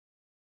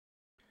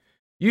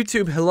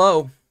YouTube,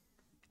 hello.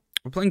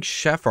 We're playing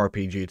Chef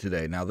RPG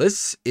today. Now,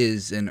 this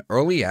is an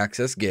early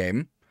access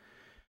game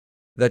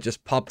that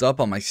just popped up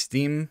on my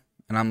Steam,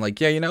 and I'm like,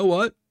 yeah, you know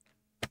what?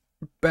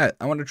 Bet,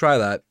 I want to try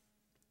that.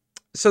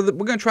 So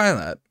we're going to try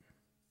that.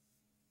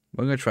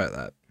 We're going to try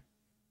that.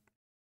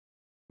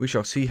 We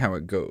shall see how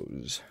it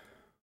goes.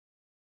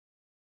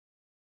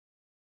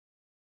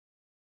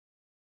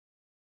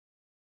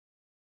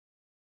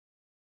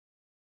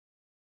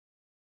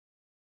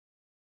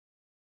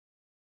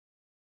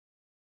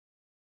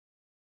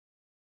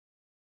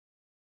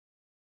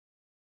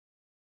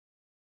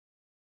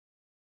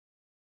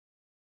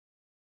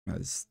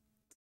 As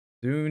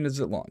soon as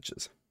it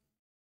launches.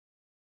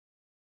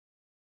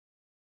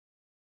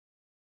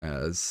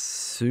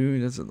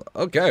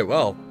 Okay,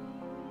 well.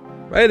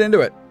 Right into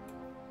it.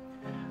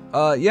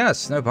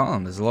 Yes, no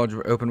problem. There's a large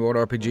open world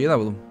RPG that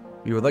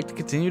we would like to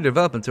continue to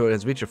develop until it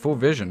has reached a full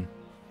vision.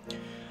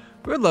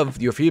 We would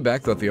love your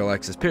feedback throughout the all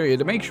access period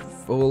to make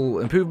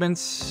full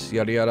improvements,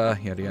 yada yada,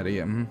 yada yada,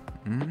 You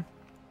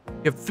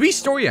have 3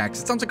 story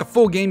acts. It sounds like a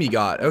full game you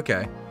got.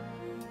 Okay.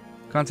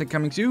 Content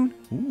coming soon?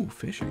 Ooh,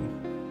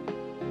 fishing.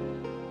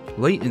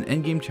 Late and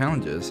endgame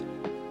challenges.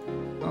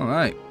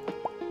 Alright.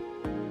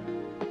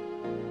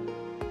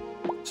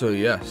 So,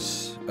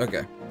 yes.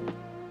 Okay.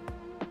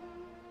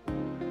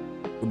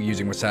 We'll be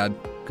using what's sad,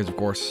 because of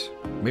course.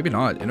 Maybe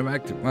not.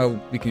 Interactive.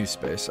 Well, we can use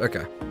space.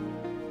 Okay.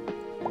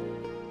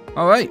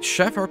 Alright,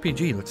 Chef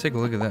RPG. Let's take a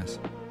look at this.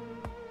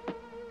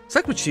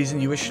 Select which season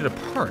you wish to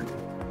depart.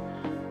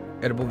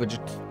 Edible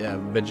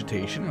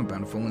vegetation are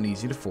bountiful and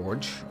easy to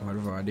forage. A wide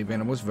variety of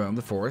animals roam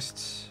the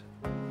forests.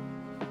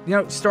 You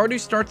know, Stardew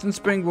starts in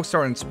spring, we'll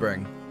start in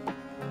spring.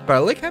 But I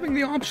like having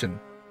the option.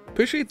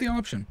 Appreciate the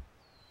option.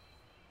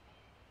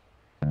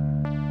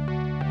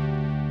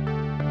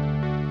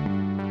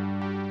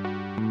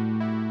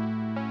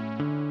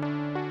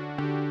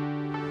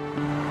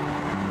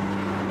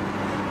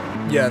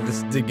 Yeah,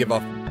 this did give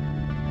off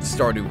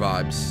Stardew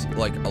vibes,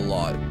 like, a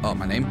lot. Oh,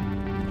 my name?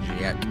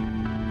 Jak.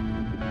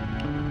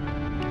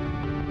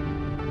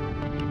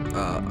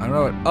 I don't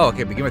know what... Oh,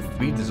 okay, begin with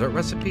 3 dessert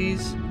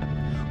recipes.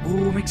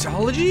 Ooh,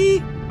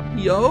 mixology?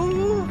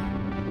 Yo!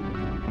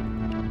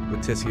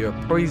 Leticia,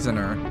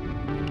 poisoner.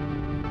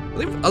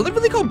 Are they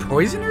really called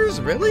poisoners?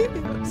 Really?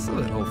 That's a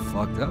little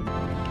fucked up.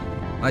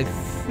 I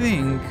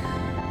think...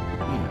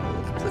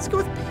 let's go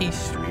with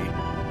pastry.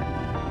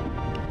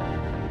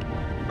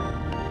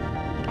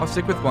 I'll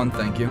stick with 1,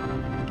 thank you.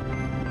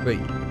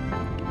 Wait.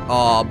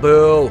 Aw,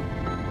 boo.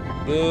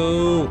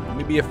 Boo.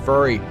 Maybe a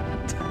furry.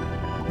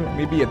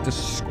 Maybe a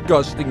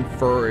disgusting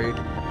furry.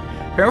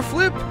 Hair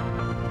flip?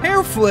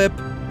 Hair flip?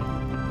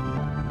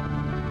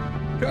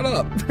 Shut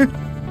up.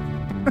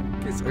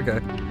 Okay.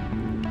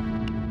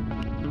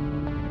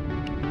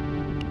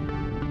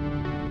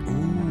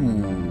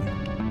 Ooh.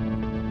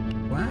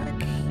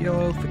 Black,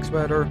 yellow, thick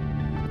sweater.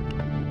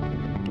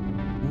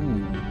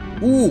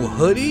 Ooh,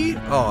 hoodie?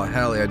 Oh,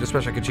 hell yeah. I just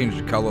wish I could change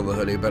the color of the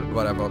hoodie, but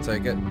whatever, I'll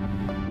take it.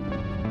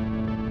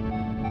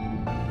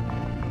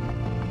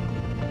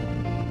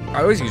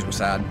 I always use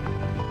Masad.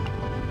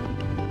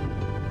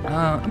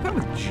 I'm fine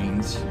with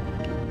jeans.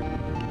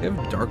 They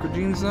have darker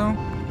jeans, though?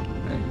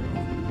 There you go.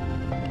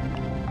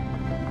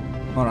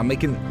 Hold on,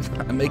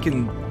 I'm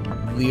making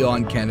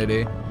Leon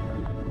Kennedy.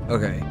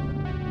 Okay.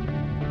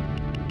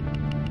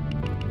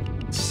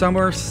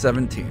 Summer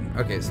 17.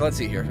 Okay, so let's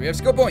see here. We have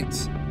skill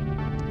points.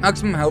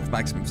 Maximum health,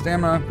 maximum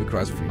stamina,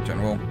 requires for you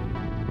general.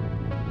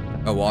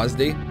 Oh,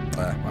 WASD?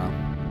 Wow.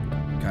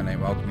 Kind of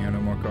ain't welcome here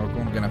no more, Coco.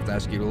 I'm gonna have to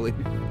ask you to leave.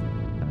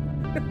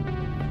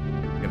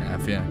 Gonna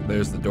have, yeah.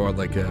 There's the door,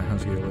 like,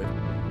 how's you leave?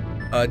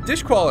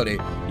 Dish quality.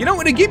 You know,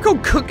 in a game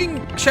called Cooking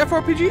Chef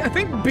RPG, I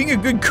think being a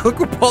good cook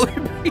would probably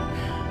be...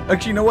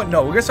 Actually, you know what?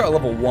 No, we're gonna start at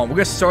level 1. We're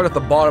gonna start at the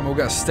bottom, we're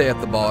gonna stay at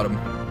the bottom.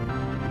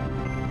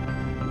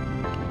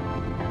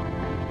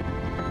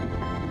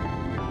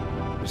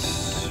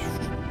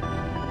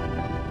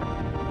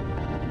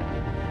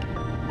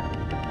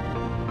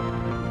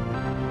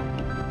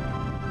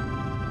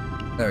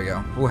 There we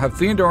go. We'll have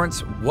 3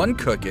 endurance, 1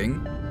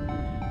 cooking.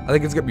 I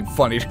think it's gonna be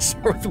funny to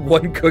start with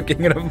 1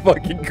 cooking in a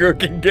fucking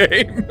cooking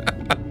game.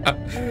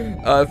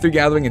 3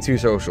 gathering and 2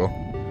 social.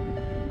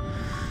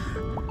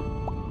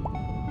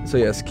 So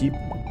yes, keep.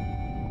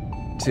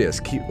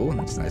 Oh,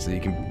 that's nice that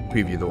you can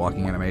preview the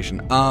walking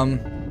animation.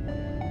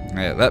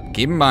 Yeah, that.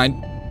 Keep in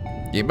mind.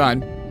 Keep in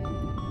mind.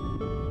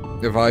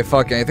 If I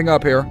fuck anything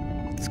up here,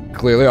 it's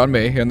clearly on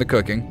me in the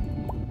cooking.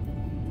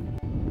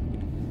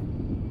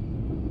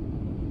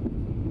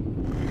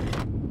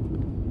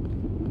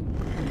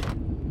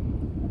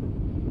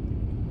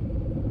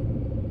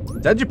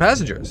 Attention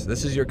passengers,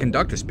 this is your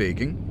conductor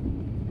speaking.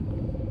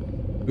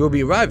 You will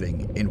be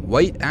arriving in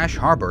White Ash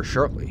Harbor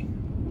shortly.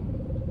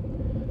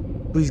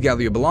 Please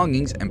gather your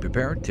belongings and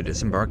prepare to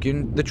disembark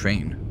in the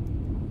train.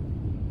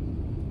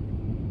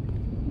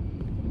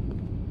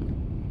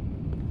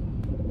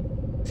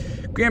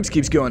 Gramps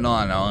keeps going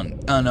on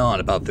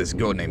about this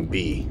girl named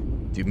B.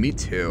 Dude, me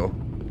too.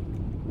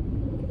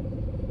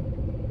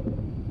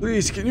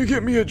 Please, can you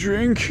get me a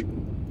drink?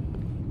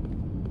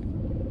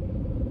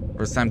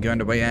 First time going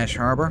to White Ash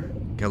Harbor?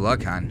 Good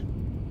luck, hon.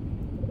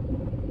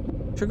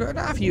 Forgot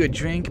to offer you a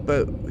drink,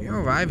 but we're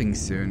arriving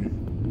soon.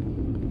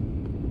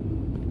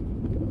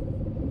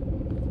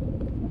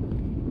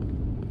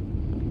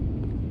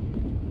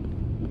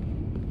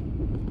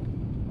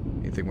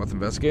 Anything worth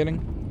investigating?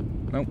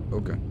 Nope,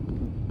 okay.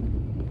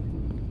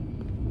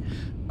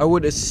 I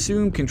would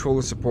assume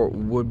controller support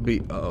would be...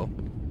 Uh-oh.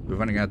 We're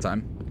running out of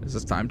time. Is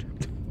this timed?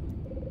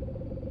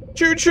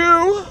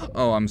 Choo-choo!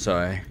 Oh, I'm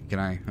sorry. Can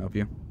I help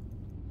you?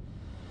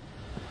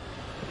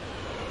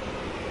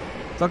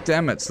 Talk to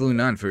Emma at Saloon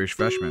 9 for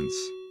refreshments.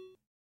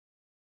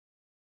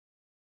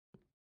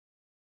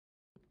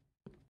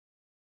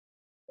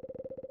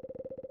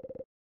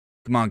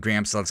 Come on,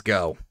 Gramps, let's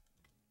go.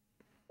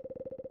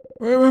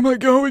 Where am I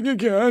going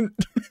again?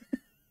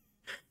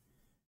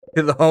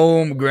 To the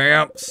home,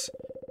 Gramps.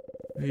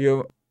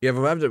 You have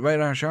arrived at White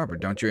Ash Harbor,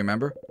 don't you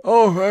remember?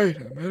 Oh, right.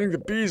 I'm heading to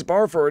B's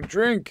bar for a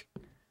drink.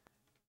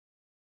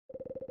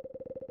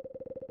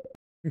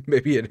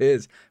 Maybe it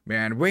is.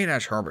 Man, White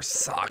Ash Harbor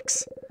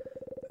sucks.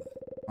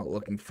 I'm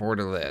looking forward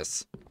to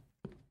this.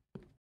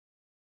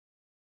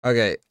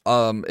 Okay,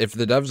 if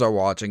the devs are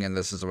watching and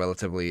this is a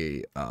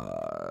relatively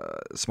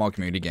small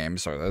community game,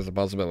 so there's a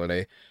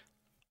possibility.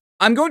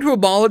 I'm going to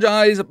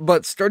apologize,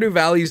 but Stardew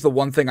Valley is the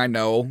one thing I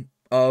know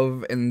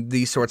of in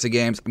these sorts of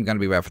games. I'm going to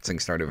be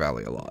referencing Stardew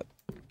Valley a lot.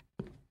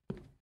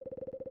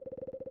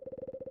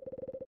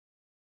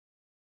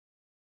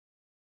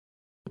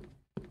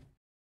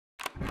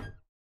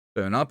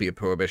 Better not be a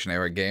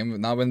Prohibition-era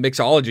game, not when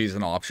mixology is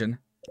an option.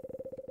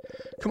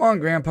 Come on,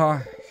 Grandpa.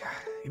 God,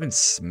 it even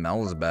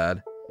smells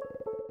bad.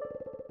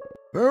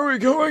 Where are we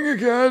going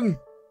again?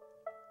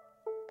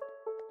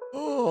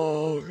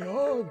 Oh,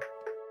 God.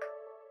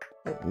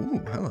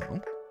 Ooh,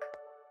 hello.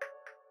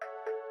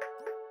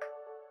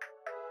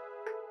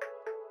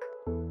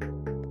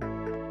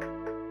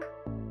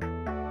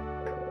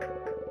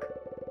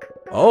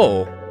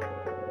 Oh.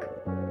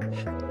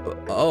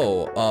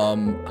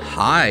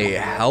 Hi,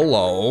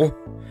 hello.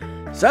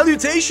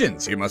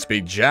 Salutations, you must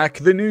be Jack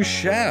the new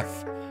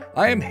chef.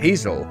 I am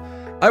Hazel.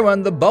 I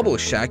run the Bubble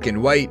Shack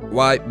in White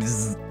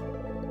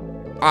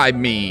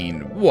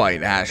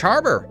Ash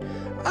Harbor.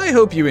 I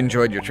hope you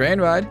enjoyed your train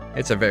ride.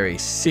 It's a very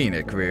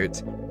scenic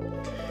route.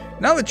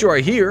 Now that you are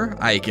here,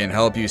 I can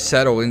help you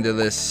settle into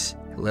this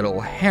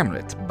little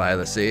hamlet by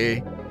the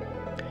sea.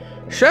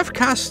 Chef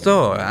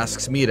Castor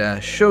asks me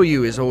to show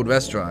you his old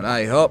restaurant.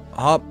 I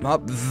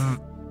hop.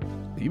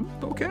 You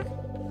okay?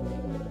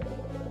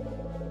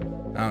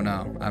 I don't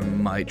know. I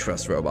might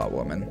trust Robot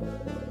Woman.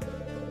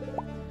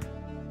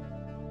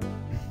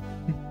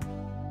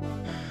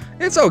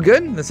 It's all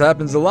good. This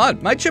happens a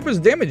lot. My chip was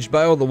damaged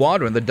by all the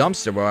water in the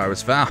dumpster where I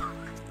was found.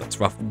 That's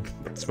rough.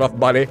 That's rough,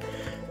 buddy.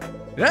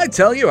 Did I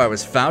tell you I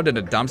was found in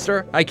a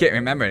dumpster? I can't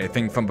remember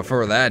anything from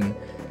before then.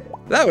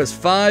 That was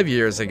 5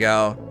 years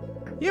ago.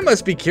 You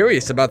must be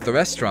curious about the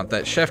restaurant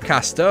that Chef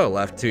Castor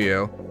left to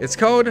you. It's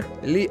called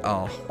Lee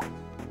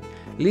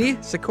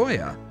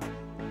Sequoia,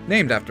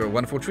 named after a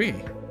wonderful tree.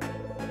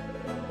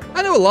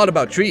 I know a lot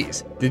about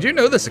trees. Did you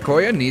know the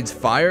sequoia needs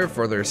fire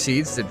for their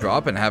seeds to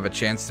drop and have a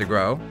chance to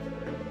grow?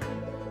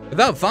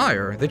 Without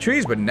fire, the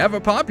trees would never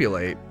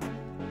populate.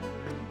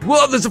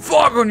 Whoa, there's a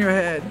fog on your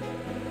head!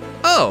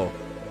 Oh.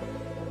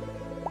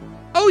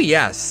 Oh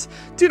yes.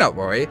 Do not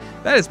worry.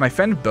 That is my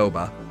friend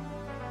Boba.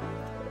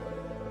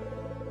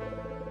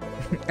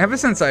 Ever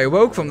since I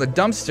awoke from the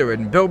dumpster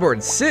in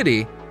Billboard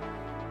City,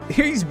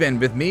 he's been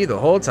with me the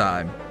whole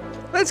time.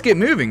 Let's get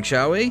moving,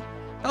 shall we?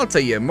 I'll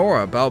tell you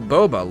more about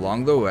Boba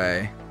along the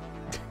way.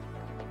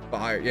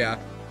 Fire, yeah.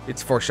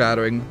 It's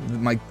foreshadowing.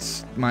 My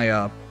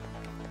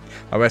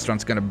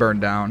restaurant's gonna burn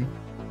down.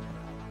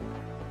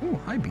 Ooh,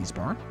 hi, Bee's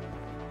Bar.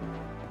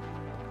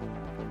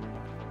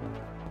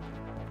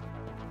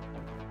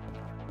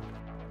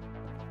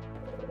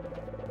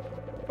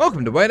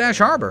 Welcome to White Ash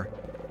Harbor.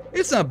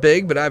 It's not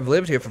big, but I've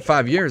lived here for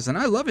 5 years, and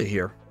I love it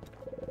here.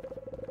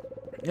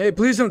 Hey,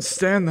 please don't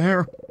stand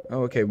there.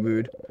 Oh, okay,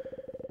 rude.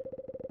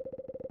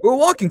 We're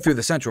walking through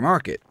the Central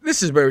Market.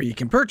 This is where you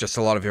can purchase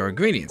a lot of your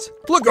ingredients.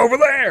 Look over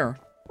there!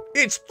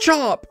 It's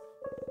Chop!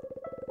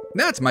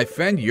 That's my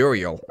friend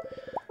Uriel.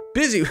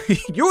 Busy,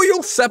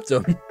 Uriel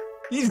Septum.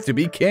 He's to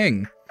be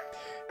king.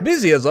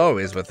 Busy as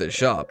always with his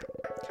shop.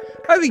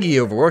 I think he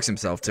overworks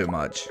himself too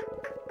much.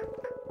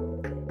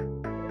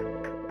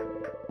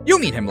 You'll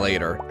meet him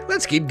later.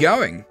 Let's keep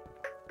going.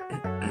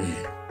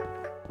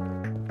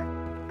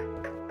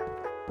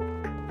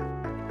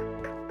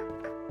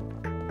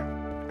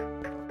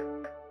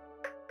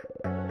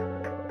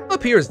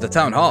 Up here is the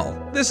town hall.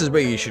 This is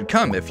where you should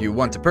come if you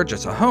want to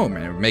purchase a home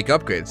and make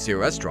upgrades to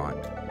your restaurant.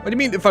 What do you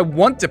mean if I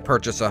want to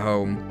purchase a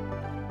home?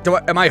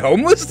 Am I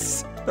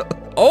homeless?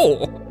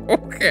 Oh,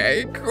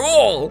 okay,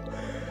 cool.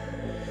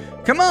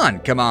 Come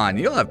on.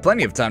 You'll have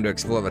plenty of time to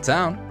explore the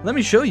town. Let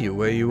me show you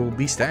where you will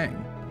be staying.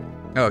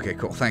 Okay,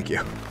 cool, thank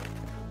you.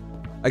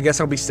 I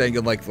guess I'll be staying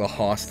in, like, the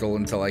hostel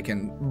until I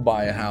can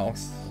buy a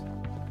house.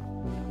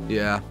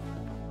 Yeah.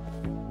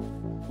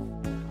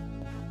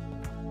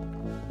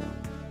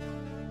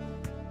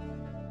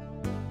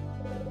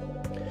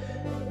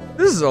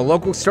 This is a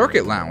local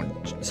circuit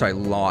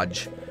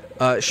lodge.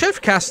 Chef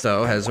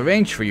Casto has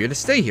arranged for you to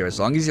stay here as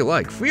long as you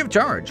like, free of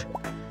charge.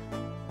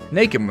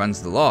 Nakim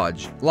runs the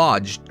lodge.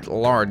 Lodge.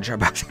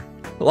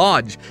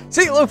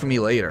 Say hello for me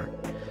later.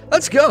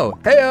 Let's go.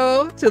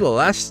 Heyo to the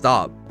last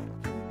stop.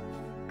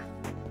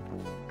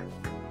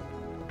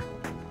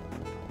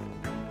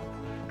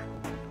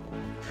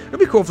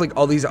 It'd be cool if like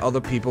all these other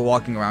people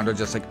walking around are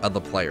just like other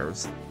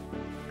players.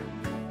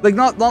 Like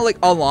not like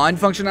online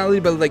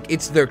functionality, but like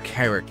it's their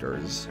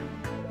characters.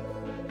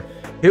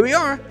 Here we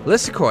are, La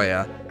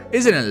Sequoia.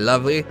 Isn't it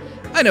lovely?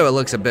 I know it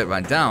looks a bit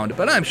run down,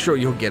 but I'm sure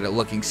you'll get it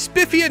looking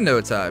spiffy in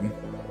no time.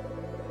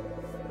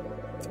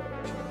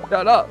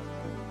 Shut up.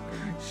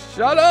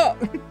 Shut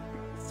up.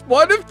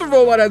 What if the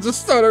robot has a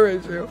stutter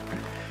issue?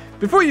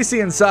 Before you see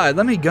inside,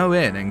 let me go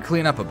in and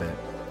clean up a bit.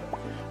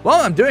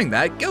 While I'm doing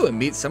that, go and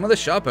meet some of the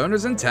shop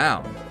owners in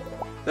town.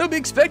 They'll be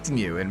expecting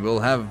you, and we'll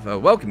have a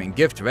welcoming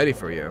gift ready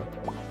for you.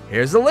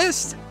 Here's the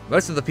list.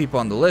 Most of the people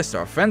on the list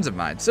are friends of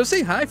mine, so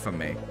say hi from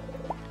me.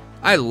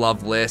 I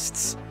love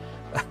lists.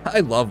 I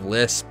love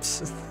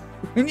lisps.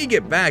 When you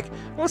get back,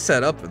 we'll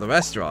set up the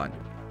restaurant.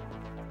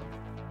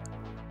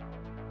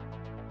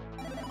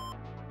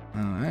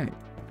 Alright.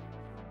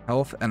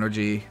 Health,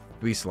 energy,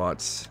 3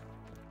 slots.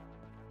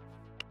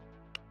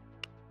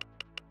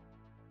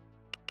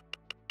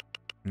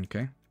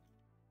 Okay.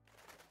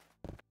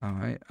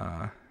 Alright,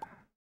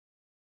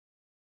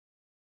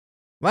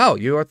 wow,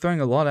 you are throwing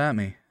a lot at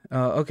me.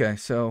 Okay,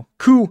 so...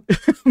 Coup!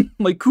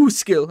 My coup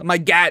skill. My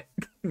gat!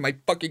 My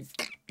fucking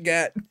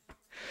gat.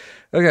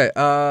 Okay,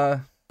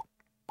 Oh.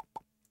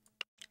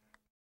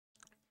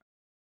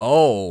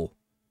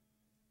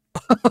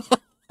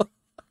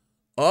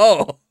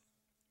 Oh.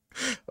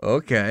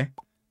 Okay.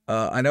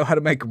 I know how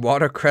to make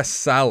watercress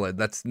salad.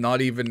 That's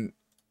not even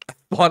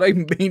what I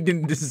made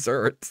in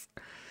dessert.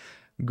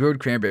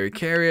 Grilled cranberry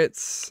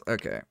carrots.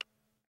 Okay.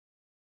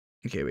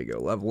 Okay, we go.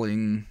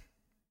 Leveling.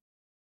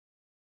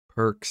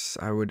 Perks,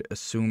 I would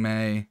assume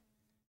a...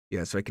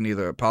 Yeah, so I can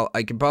either...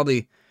 I can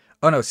probably...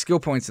 Oh, no,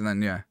 skill points and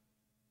then, yeah.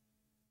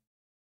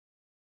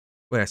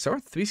 Wait, I saw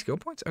 3 skill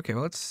points? Okay,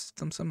 well, let's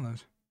dump some of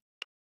those.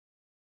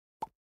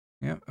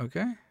 Yep,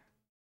 okay.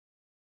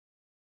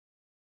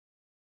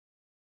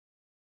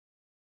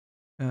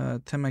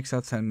 10 max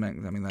out, 10 max.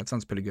 I mean, that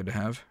sounds pretty good to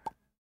have.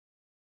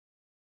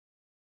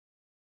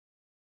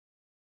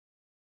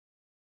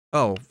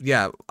 Oh,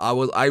 yeah, I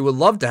would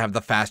love to have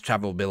the fast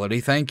travel ability,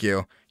 thank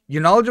you.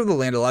 Your knowledge of the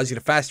land allows you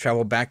to fast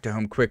travel back to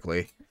home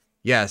quickly.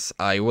 Yes,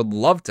 I would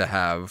love to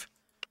have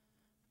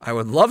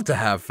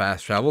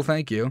fast travel,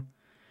 thank you.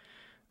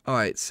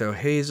 Alright, so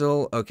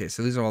Hazel, okay,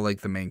 so these are all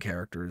like the main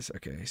characters.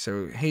 Okay,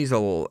 so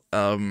Hazel,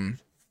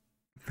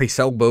 they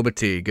sell boba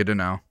tea, good to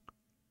know.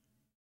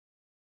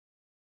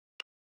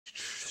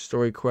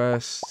 Story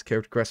quests,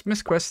 character quests,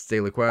 miss quests,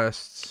 daily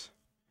quests,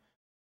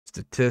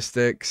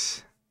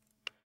 statistics.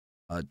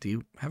 Do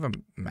you have a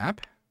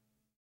map?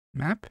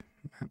 Map?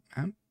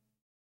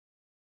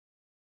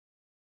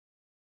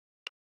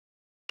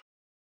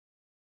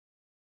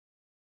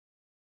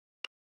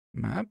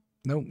 Map?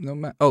 No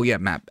map. Oh, yeah,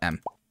 map.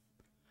 M.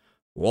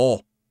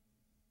 Whoa.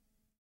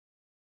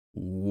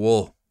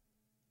 Whoa.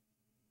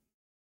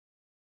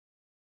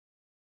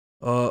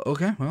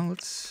 Okay, well,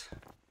 let's...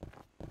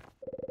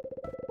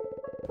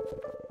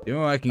 You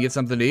know, I can get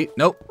something to eat.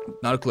 Nope,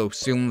 not a clue.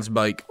 Stealing this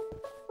bike.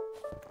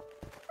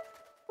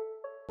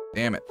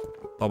 Damn it.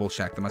 Bubble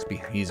Shack, there must be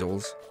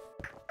Hazel's.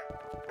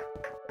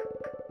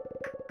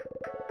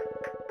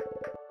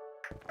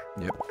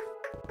 Yep.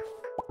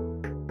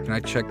 Can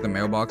I check the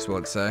mailbox? Will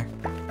it say?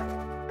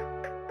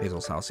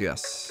 Hazel's house,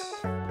 yes.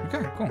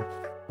 Okay, cool.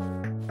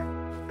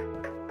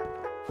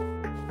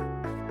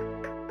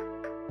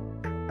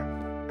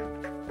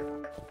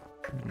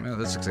 Well,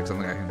 this looks like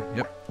something I can...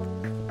 Yep.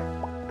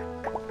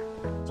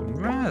 Some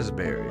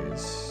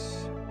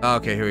raspberries.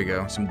 Okay, here we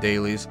go. Some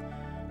dailies.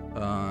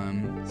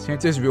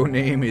 Santa's real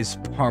name is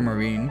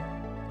Parmarine.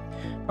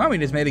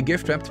 Parmarine has made a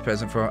gift-wrapped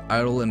present for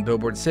Idol in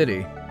Billboard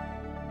City.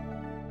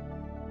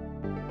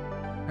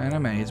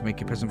 Anime is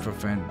making a present for a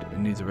friend who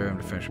needs a rare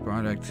to finish a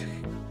product.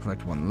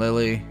 Collect 1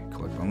 lily.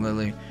 Collect 1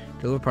 lily.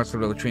 Deliver parts to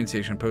the train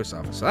station post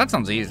office. So that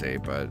sounds easy,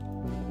 but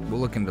we'll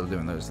look into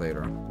doing those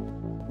later.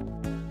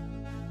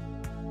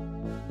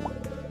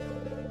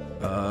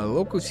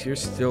 Locals here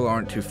still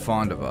aren't too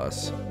fond of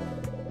us.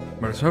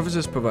 But our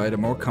services provide a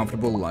more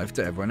comfortable life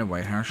to everyone in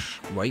White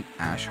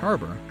Ash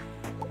Harbor.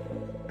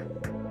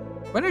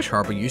 White Ash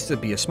Harbor used to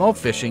be a small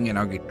fishing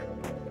and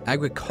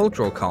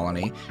agricultural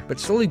colony, but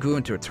slowly grew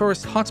into a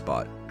tourist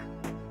hotspot.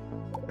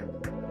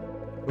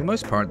 For the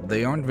most part,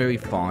 they aren't very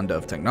fond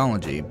of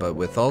technology, but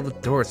with all the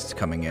tourists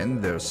coming in,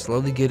 they're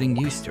slowly getting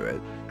used to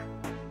it.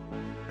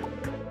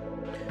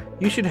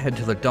 You should head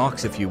to the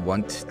docks if you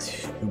want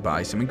to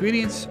buy some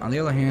ingredients. On the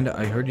other hand,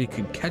 I heard you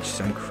could catch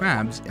some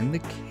crabs in the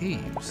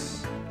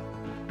caves.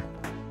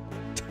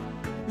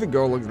 The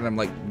girl looks at him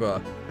like,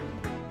 bruh.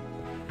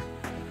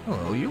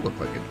 Hello, you look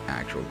like an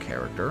actual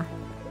character.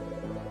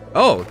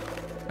 Oh,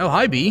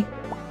 hi, B.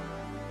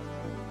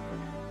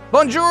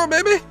 Bonjour,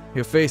 baby.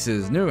 Your face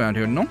is new around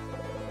here, no?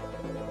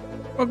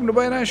 Welcome to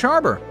White Ash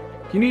Harbor.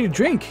 If you need a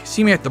drink,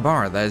 see me at the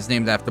bar that is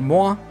named after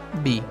moi,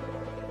 B.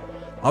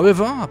 Au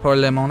revoir, pour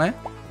le monnaie.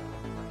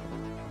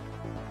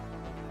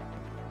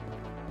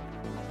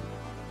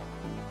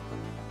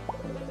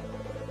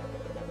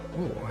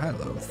 Oh,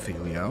 hello,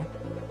 Thelio.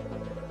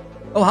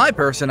 Oh, hi,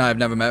 person I've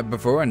never met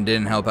before and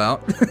didn't help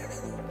out.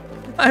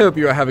 I hope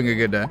you are having a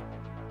good day.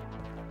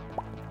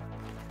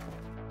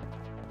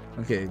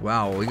 Okay,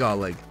 wow, we got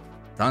like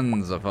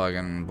tons of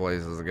fucking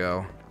places to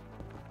go.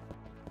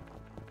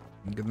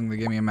 Good thing they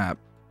gave me a map.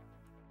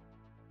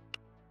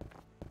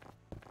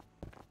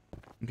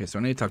 Okay, so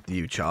I need to talk to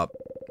you, Chop.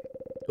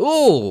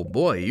 Oh,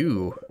 boy,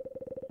 you.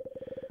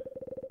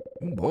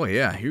 Oh, boy,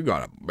 yeah, you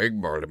got a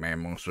big burly man,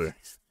 mostly.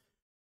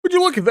 Would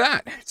you look at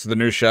that? It's the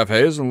new Chef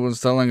Hazel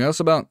was telling us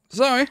about.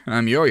 Sorry,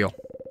 I'm Uriel.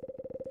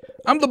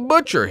 I'm the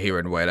butcher here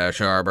in White Ash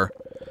Harbor.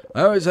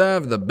 I always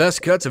have the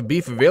best cuts of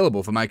beef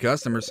available for my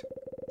customers.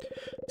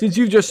 Since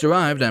you've just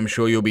arrived, I'm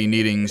sure you'll be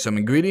needing some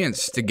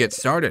ingredients to get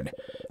started.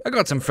 I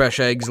got some fresh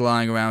eggs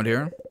lying around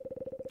here.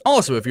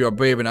 Also, if you're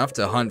brave enough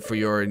to hunt for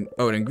your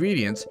own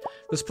ingredients,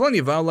 there's plenty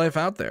of wildlife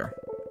out there.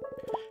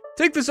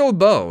 Take this old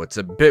bow. It's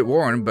a bit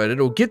worn, but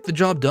it'll get the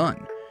job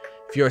done.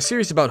 If you are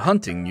serious about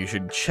hunting, you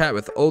should chat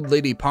with Old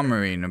Lady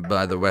Pomerine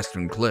by the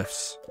Western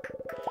Cliffs.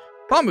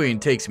 Pomerine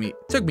took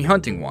me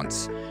hunting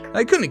once.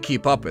 I couldn't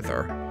keep up with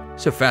her.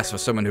 So fast for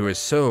someone who is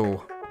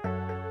so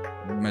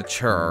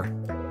mature.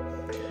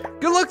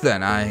 Good luck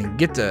then. I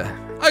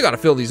gotta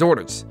fill these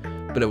orders.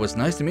 But it was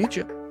nice to meet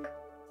you.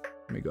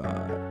 We got,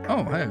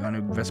 oh, hey, I got a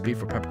new recipe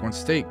for peppercorn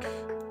steak.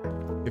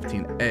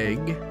 15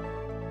 egg.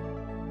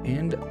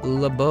 And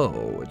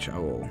LeBeau, which I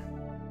will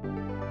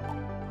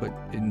put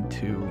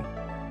into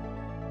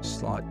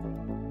slot.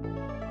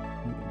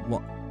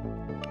 What?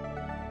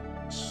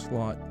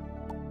 Slot.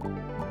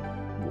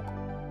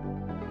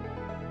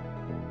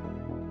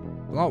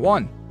 Slot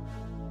 1.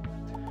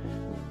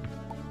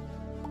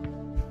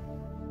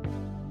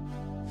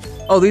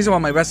 Oh, these are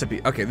all my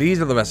recipes. Okay, these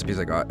are the recipes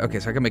I got.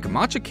 Okay, so I can make a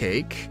matcha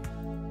cake.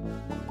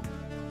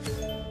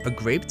 A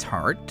grape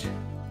tart.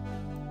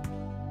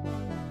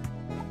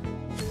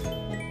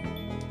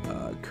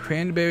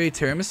 Cranberry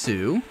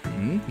tiramisu.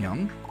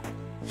 Yum.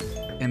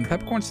 And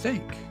peppercorn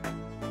steak.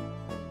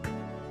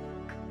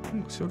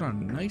 Ooh, served on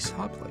a nice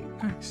hot plate.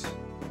 Nice.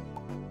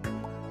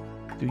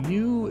 Do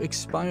you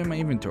expire my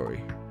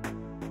inventory?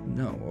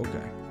 No,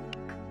 okay.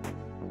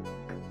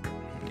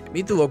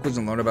 Meet the locals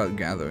and learn about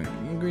gathering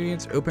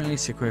ingredients. Open any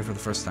secret for the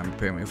first time.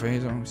 Prepare me for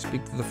Hazel.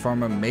 Speak to the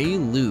farmer Mei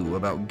Lu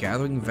about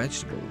gathering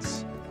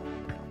vegetables.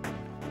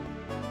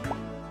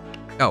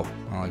 Oh,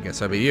 well, I guess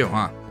that'd be you,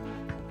 huh?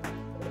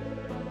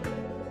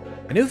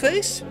 A new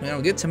face? We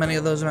don't get too many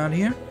of those around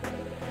here.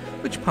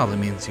 Which probably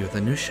means you're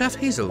the new chef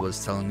Hazel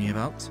was telling me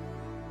about.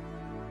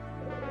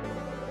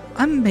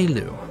 I'm Mei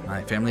Lu.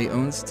 My family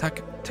owns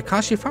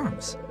Takashi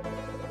Farms.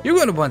 You're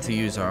going to want to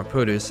use our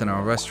produce in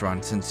our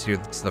restaurant since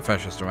it's the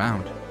freshest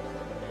around.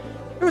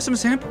 Here are some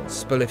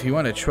samples, but if you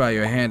want to try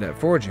your hand at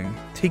foraging,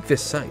 take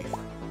this scythe.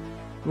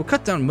 It will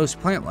cut down most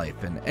plant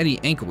life and any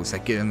ankles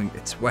that get in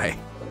its way.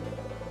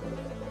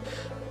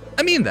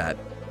 I mean that.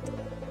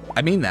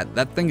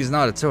 That thing is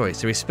not a toy,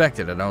 so respect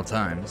it at all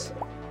times.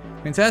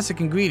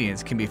 Fantastic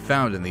ingredients can be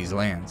found in these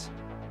lands.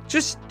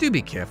 Just do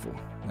be careful.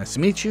 Nice to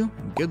meet you,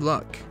 and good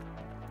luck.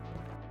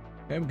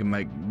 Okay, we can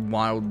make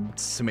wild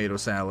tomato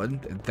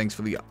salad, and thanks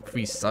for the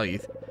free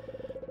scythe.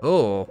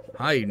 Oh,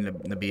 hi,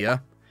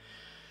 Nabia.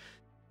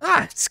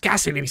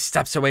 Scarcely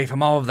steps away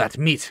from all of that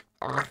meat.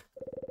 Ugh.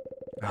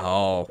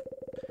 Oh,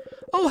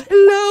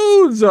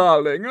 hello,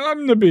 darling.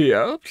 I'm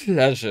Nabia.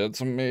 Pleasure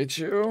to meet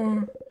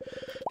you.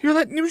 You're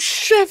that new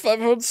chef I've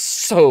heard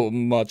so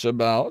much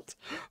about.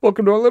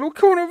 Welcome to our little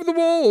corner of the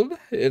world.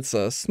 It's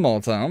a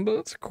small town, but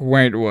it's a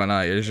quaint one,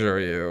 I assure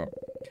you.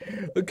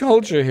 The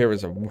culture here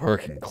is a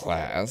working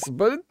class,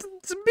 but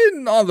it's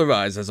been on the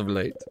rise as of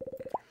late.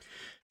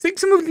 Take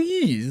some of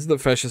these, the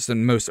freshest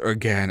and most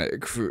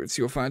organic fruits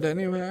you'll find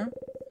anywhere.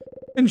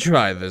 And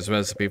try this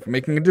recipe for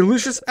making a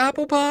delicious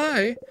apple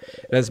pie.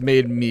 It has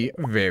made me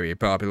very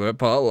popular at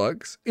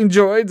potlucks.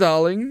 Enjoy,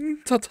 darling.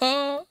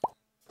 Ta-ta.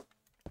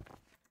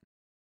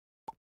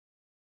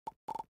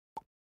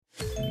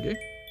 Okay.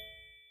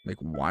 Make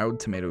wild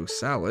tomato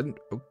salad.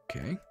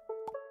 Okay.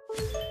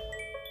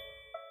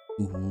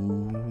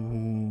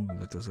 Ooh,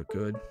 that does look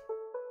good.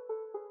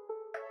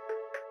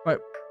 Alright,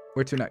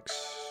 where to next?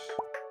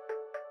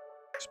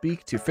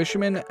 Speak to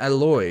fisherman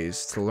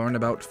Aloys to learn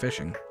about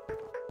fishing.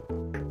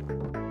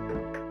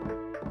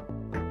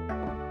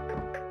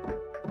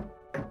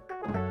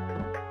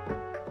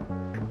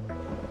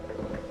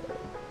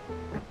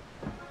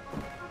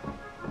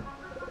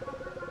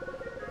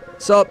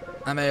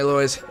 Sup, I'm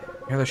Aloys.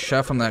 You're the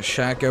chef from that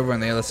shack over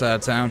on the other side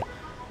of town.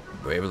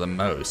 Braver than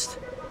most.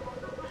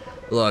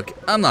 Look,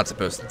 I'm not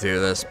supposed to do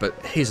this, but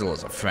Hazel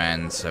is a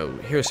friend, so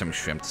here's some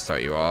shrimp to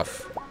start you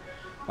off.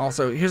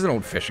 Also, here's an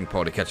old fishing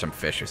pole to catch some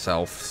fish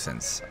yourself,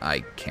 since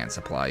I can't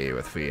supply you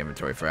with free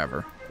inventory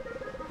forever.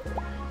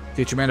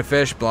 Teach your man to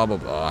fish, blah blah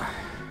blah.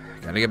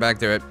 Gotta get back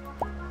to it.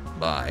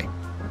 Bye.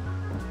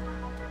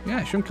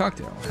 Yeah, shrimp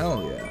cocktail.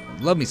 Hell yeah.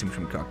 Love me some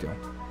shrimp cocktail.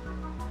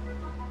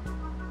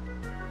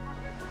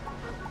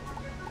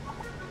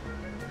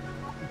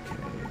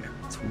 Okay,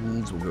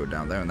 tools will go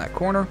down there in that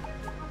corner.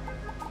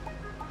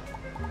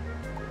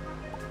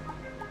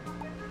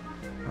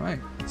 Alright,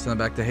 send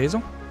it back to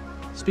Hazel.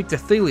 Speak to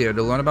Thelio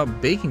to learn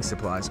about baking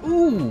supplies.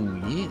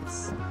 Ooh,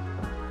 yes.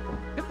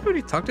 Have you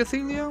already talked to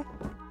Thelio?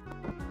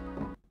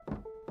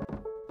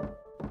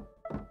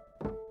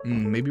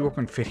 Maybe work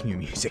on fitting your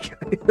music.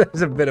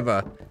 There's a bit of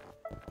a,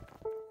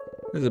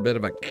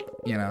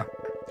 you know.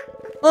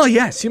 Oh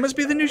yes, you must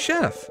be the new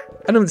chef.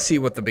 I don't see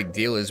what the big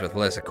deal is with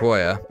La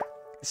Sequoia.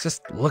 It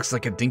just looks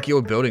like a dinky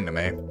old building to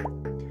me.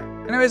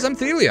 Anyways, I'm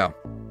Thelio.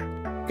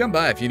 Come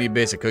by if you need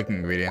basic cooking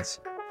ingredients.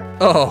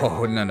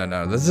 Oh,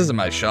 no. This isn't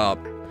my shop.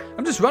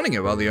 I'm just running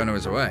it while the owner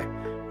is away.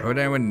 Why would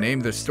anyone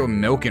name their store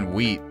Milk and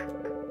Wheat?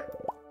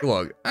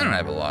 Look, I don't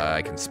have a lot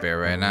I can spare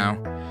right now,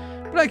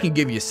 but I can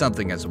give you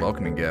something as a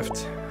welcoming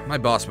gift. My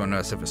boss won't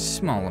notice if a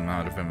small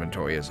amount of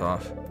inventory is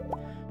off.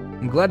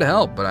 I'm glad to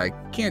help, but I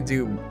can't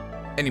do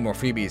any more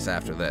freebies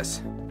after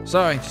this.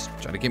 Sorry, just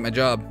trying to keep my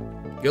job.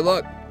 Good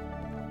luck.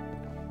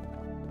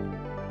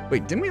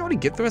 Wait, didn't we already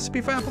get the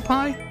recipe for apple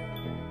pie?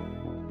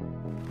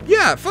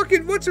 Yeah,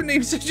 fucking what's her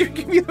name said you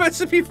give me the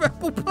recipe for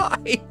apple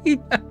pie.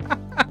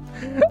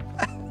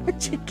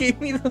 She gave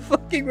me the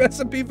fucking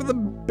recipe for the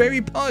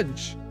berry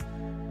punch.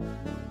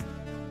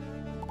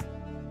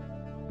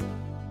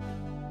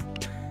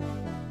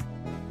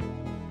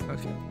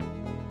 Okay.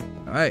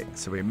 Alright,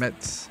 so we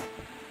met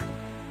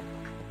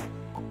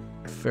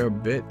a fair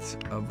bit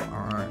of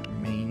our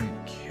main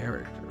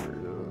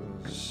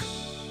characters.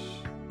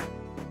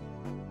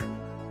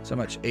 So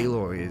much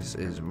Aloy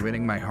is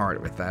winning my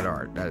heart with that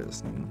art. That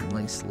is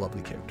nice,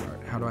 lovely character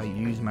art. How do I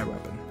use my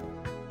weapon?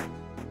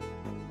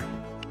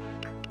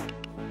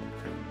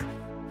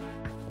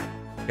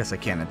 Guess I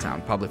can in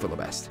town, probably for the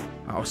best.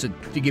 Oh, so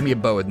you give me a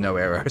bow with no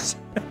arrows.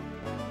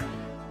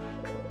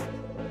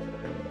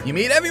 You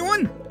meet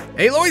everyone?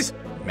 Aloys?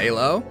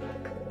 Malo?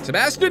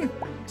 Sebastian?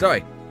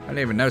 Sorry, I didn't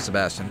even know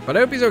Sebastian, but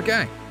I hope he's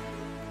okay.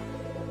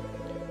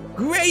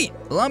 Great!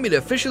 Allow me to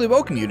officially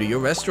welcome you to your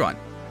restaurant.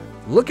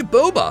 Look at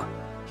Boba.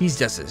 He's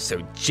just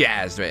so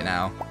jazzed right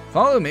now.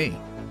 Follow me.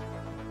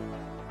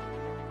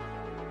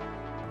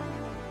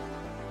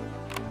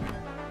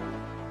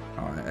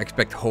 Oh, I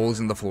expect holes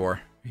in the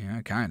floor.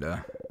 Yeah,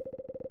 kinda.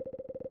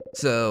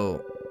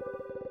 So,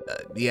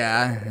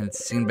 yeah,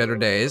 it's seen better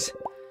days.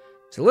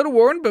 It's a little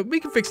worn, but we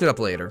can fix it up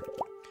later.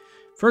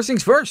 First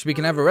things first, we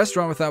can't have a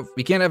restaurant without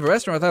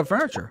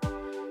furniture.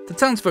 The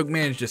townsfolk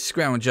managed to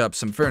scrounge up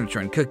some furniture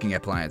and cooking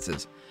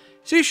appliances,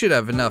 so you should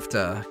have enough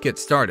to get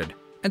started.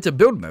 Enter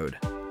build mode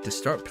to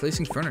start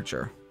placing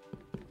furniture.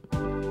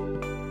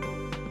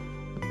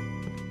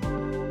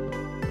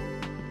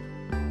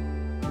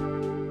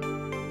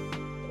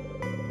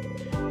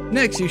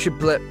 Next, you should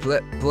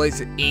place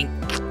it in.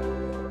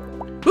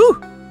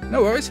 Whew!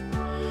 No worries.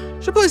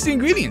 Should place the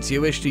ingredients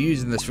you wish to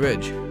use in this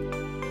fridge.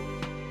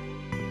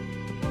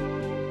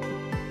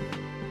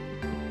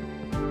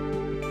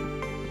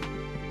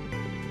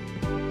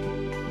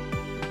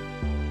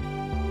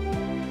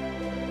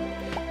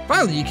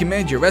 Finally, you can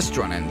manage your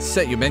restaurant and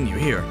set your menu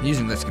here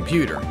using this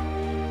computer.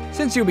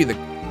 Since you'll be the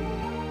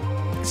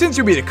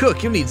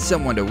cook, you'll need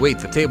someone to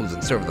wait for tables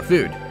and serve the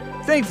food.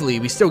 Thankfully,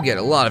 we still get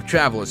a lot of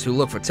travelers who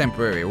look for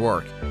temporary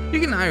work. You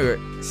can hire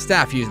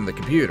staff using the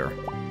computer.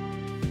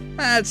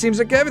 That seems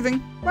like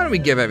everything. Why don't we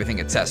give everything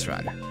a test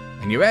run?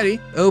 When you're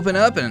ready, open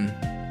up and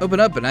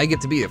I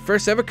get to be the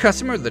first ever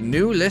customer of the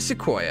new La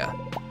Sequoia.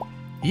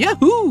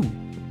 Yahoo!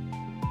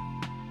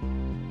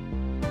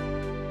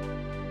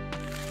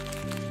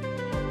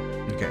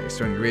 Okay,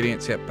 store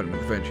ingredients. Yep, put them in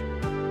the fridge.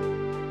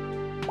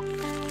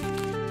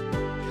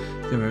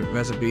 Different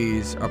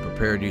recipes are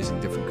prepared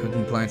using different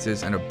cooking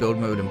appliances. Enter build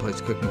mode and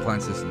place cooking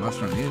appliances in the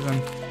restaurant and use them.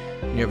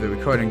 You have the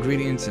required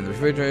ingredients in the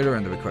refrigerator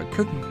and the required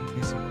cooking.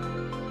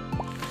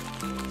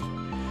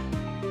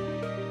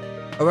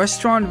 A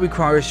restaurant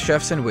requires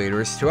chefs and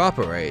waiters to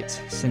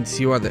operate. Since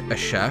you are a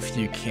chef,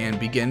 you can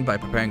begin by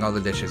preparing all the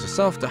dishes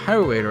yourself. To hire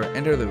a waiter,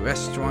 enter the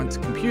restaurant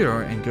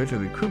computer and go to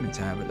the recruitment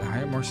tab to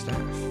hire more staff.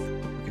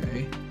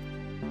 Okay.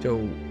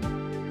 So,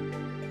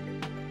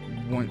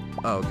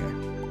 oh, okay.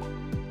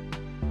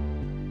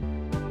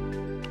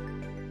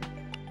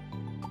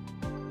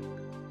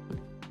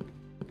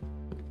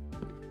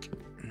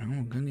 Now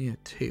we're gonna need a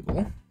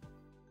table.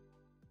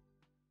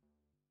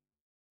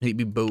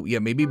 Maybe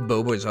maybe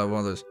Boba's one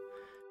of those.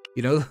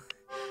 You know,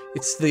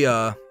 it's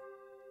the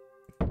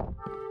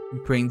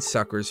brain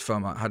suckers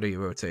from how do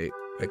you rotate?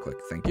 Right click,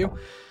 thank you.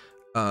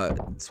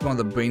 It's one of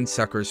the brain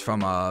suckers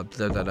from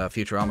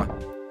Futurama.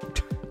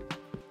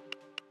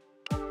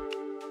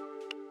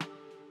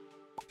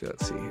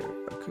 Let's see here.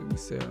 Cooking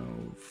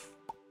stove.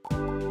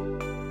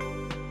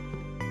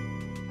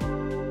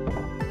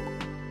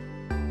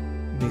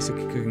 Basic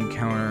cooking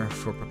counter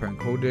for preparing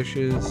cold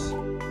dishes.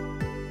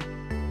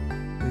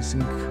 There's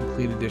some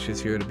completed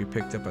dishes here to be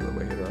picked up by the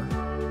waiter.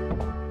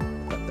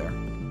 Put that there.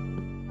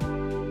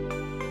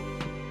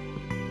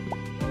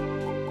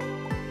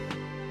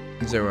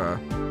 Is there a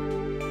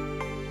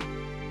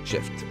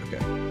shift? Okay.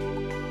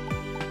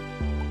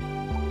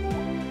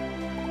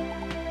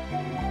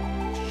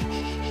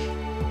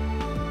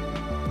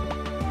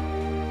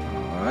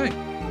 Alright.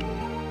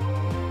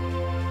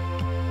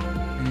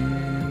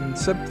 And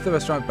set up the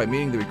restaurant by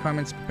meeting the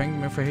requirements, preparing the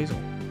meal for Hazel.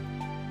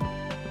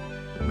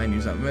 The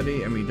menu's not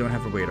ready, and we don't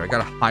have a waiter. I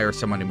gotta hire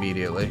someone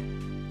immediately.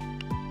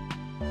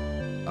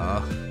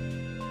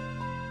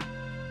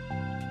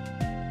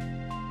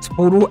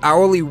 Total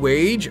hourly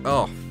wage?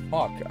 Oh,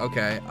 fuck.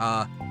 Okay,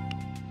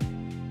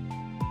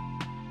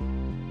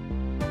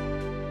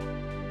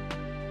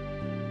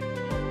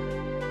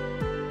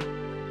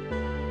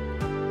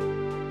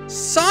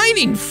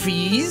 signing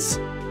fees?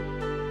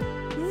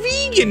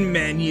 Vegan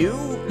menu?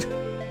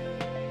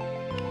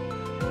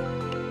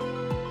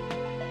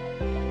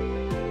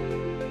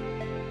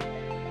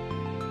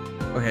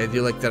 Okay, I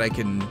do like that I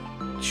can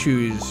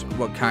choose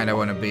what kind I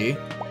want to be.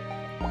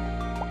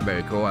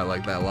 Very cool, I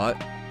like that a lot.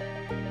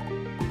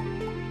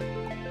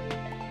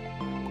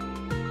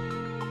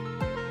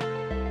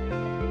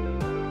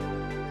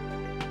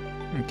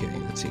 Okay,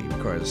 let's see,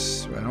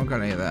 because I don't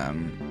got any of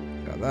them.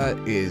 Now that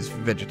is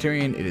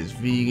vegetarian, it is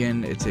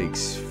vegan, it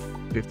takes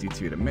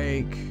 52 to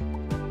make.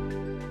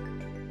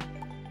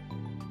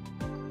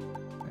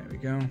 There we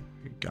go.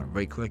 You gotta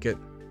right click it.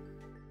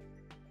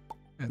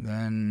 And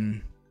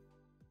then,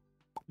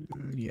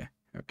 yeah,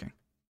 okay.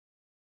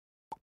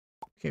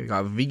 Okay, we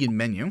got a vegan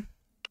menu.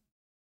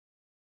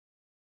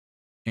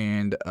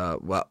 And,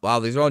 wow,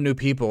 these are all new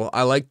people.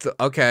 I like the,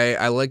 okay,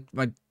 I like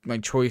my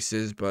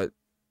choices, but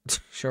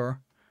sure.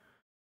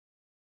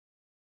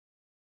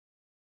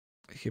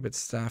 Okay, but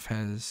staff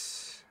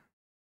has,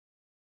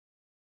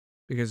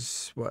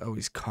 because, what, oh,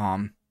 he's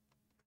calm.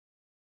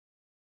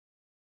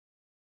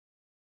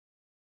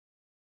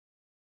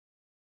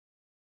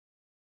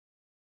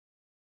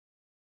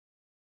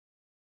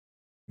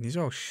 These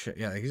are all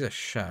yeah, he's a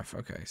chef.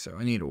 Okay, so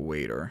I need a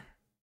waiter.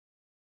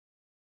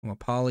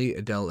 Wapali,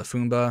 Adele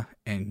Lafumba,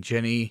 and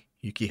Jenny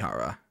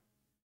Yukihara.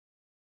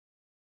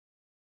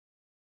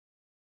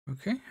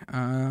 Okay, you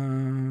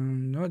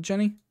know what,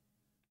 Jenny?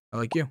 I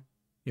like you.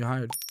 You're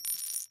hired.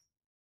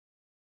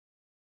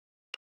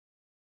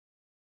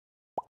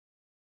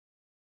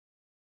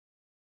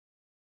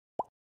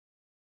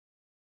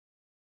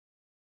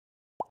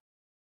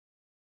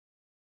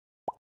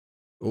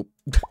 Oh.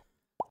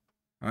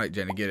 Alright,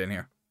 Jenny, get in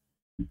here.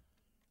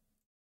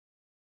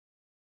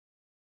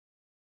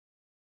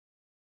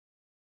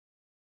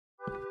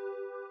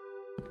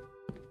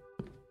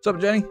 What's up,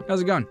 Jenny?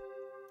 How's it going?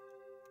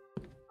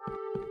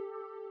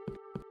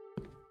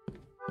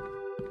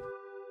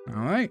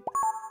 Alright.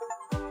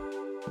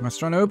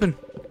 Restaurant open.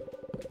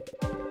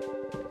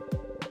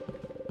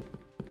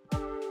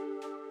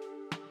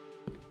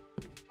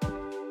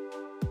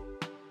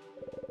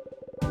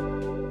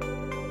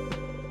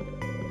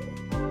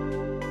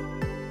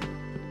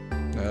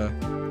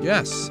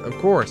 Yes, of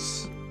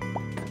course.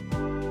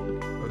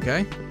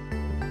 Okay.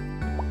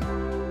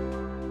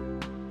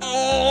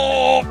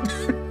 Oh!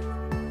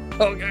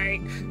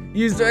 Okay.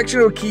 Use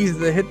directional keys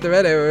to hit the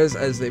red arrows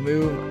as they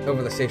move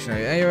over the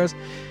stationary arrows.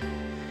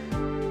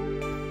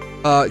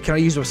 Can I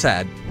use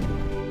Rasad?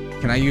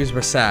 Can I use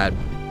Rasad?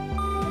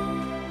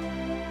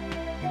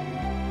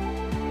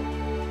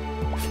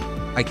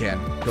 I can.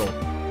 Cool.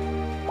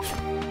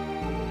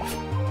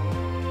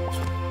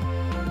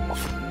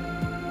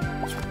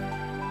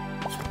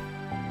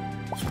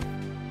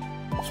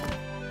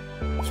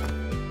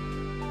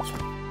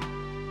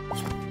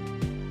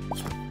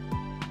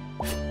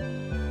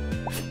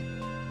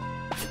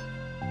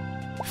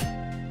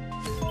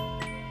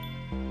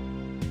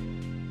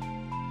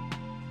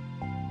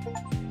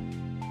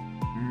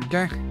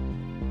 Okay.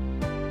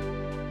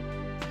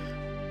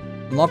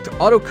 Unlocked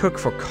auto cook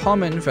for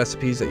common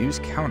recipes that use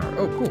counter.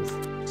 Oh, cool.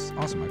 That's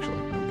awesome,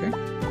 actually. Okay.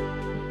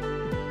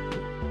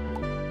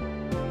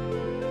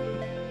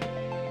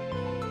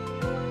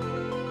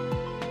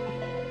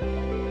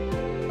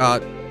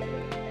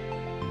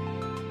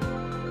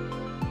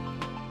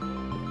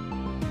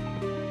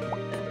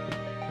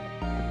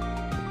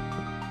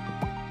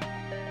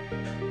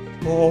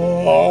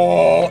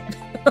 Oh.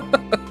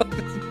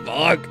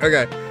 Fuck.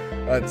 Okay.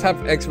 Tap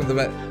X with the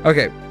vet.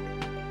 Okay.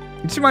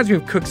 This reminds me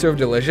of Cook Serve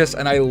Delicious,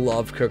 and I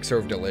love Cook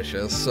Serve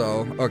Delicious,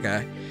 so,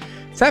 okay.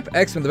 Tap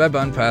X when the red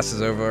button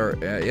passes over.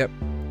 Yep.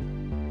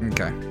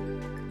 Okay.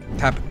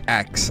 Tap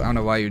X. I don't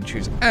know why you'd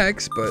choose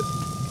X, but...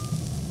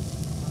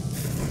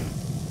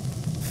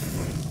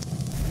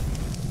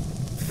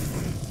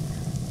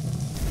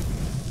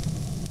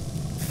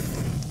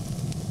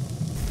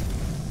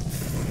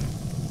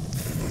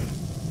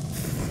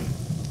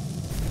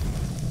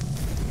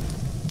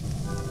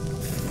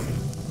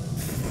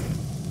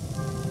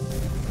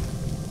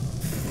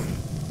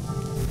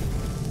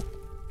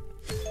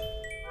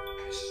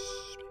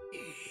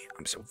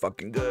 I'm so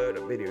fucking good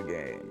at video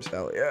games.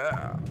 Hell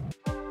yeah.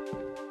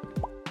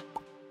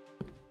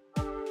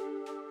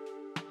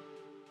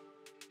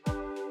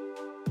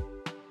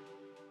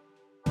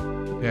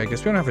 Yeah, I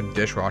guess we don't have a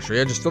dishwasher.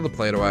 Yeah, just throw the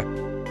plate away.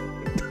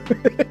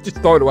 Just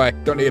throw it away.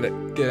 Don't need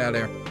it. Get it out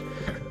of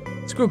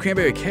here. School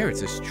cranberry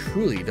carrots is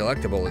truly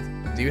delectable.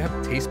 Do you have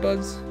taste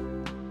buds?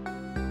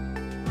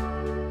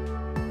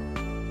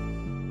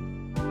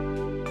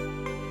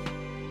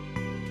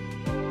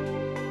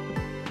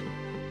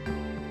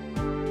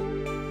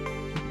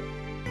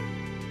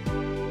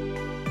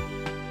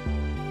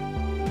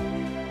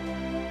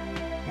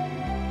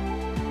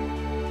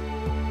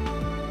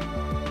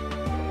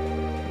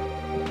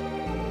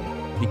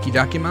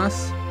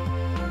 Ikidakimasu?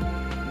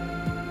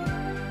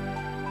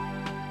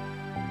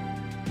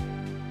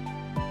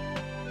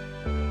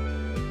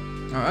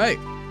 Alright.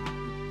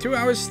 2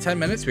 hours, 10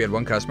 minutes. We had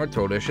 1 customer.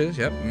 Total dishes.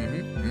 Yep.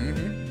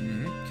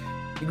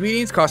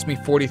 Ingredients cost me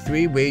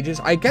 43. Wages.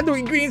 I get the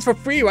ingredients for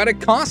free. Why'd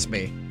it cost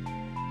me?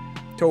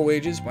 Total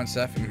wages. 1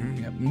 staff.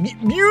 Yep.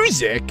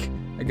 Music?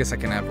 I guess I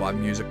can have live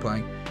music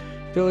playing.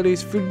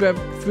 Utilities. Food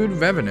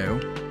revenue.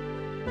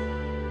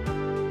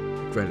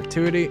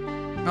 Gratuity.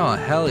 Oh,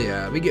 hell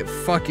yeah. We get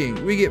fucking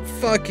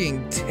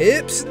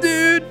tips,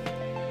 dude.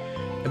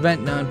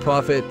 Event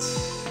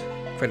non-profits.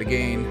 Credit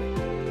gain.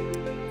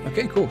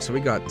 Okay, cool. So we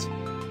got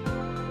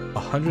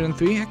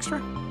 103 extra?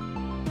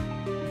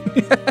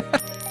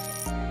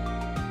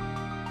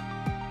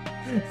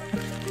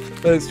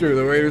 That's true.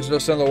 The waiters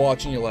just sitting there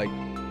watching you like...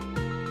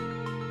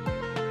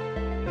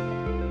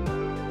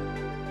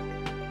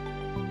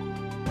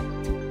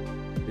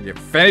 Did you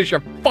finish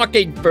your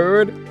fucking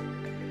food?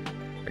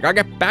 I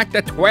gotta get back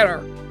to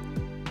Twitter.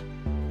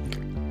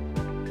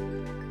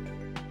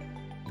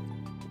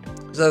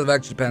 So that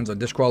actually depends on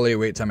dish quality,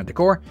 wait time, and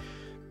decor.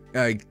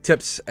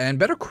 Tips and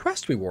better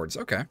quest rewards.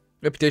 Okay.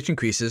 Reputation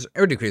increases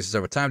or decreases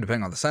over time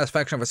depending on the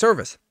satisfaction of a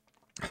service.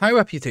 High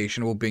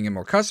reputation will bring in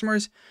more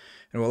customers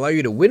and will allow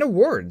you to win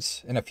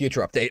awards in a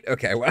future update.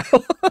 Okay, well,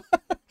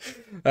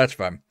 that's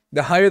fun.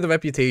 The higher the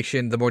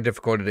reputation, the more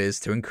difficult it is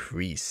to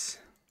increase.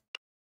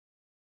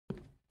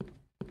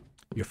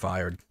 You're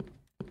fired.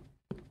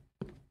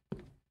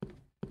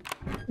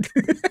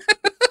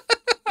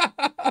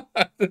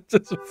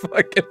 Just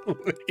fucking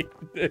leave,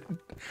 dude.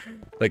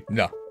 Like,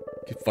 no.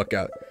 Get the fuck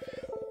out.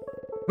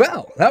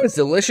 Well, that was a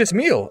delicious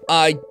meal.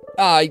 I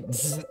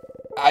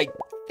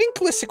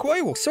think Le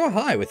Sequoia will soar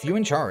high with you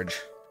in charge.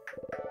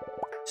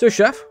 So,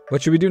 Chef,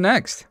 what should we do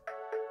next?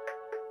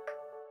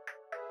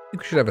 I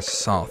think we should have a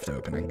soft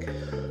opening.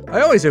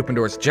 I always open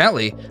doors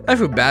gently. I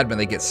feel bad when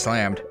they get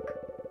slammed.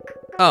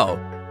 Oh,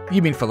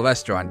 you mean for the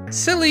restaurant.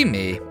 Silly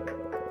me.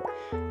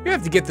 You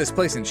have to get this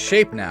place in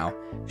shape now.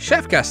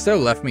 Chef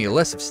Gaston left me a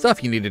list of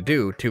stuff you need to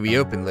do to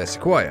reopen Le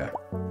Sequoia.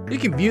 You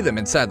can view them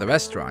inside the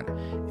restaurant.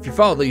 If you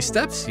follow these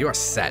steps, you are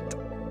set.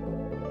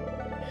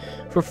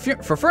 For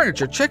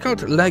furniture, check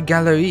out La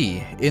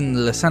Galerie in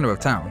the center of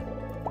town.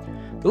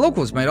 The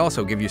locals might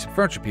also give you some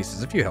furniture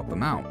pieces if you help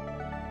them out.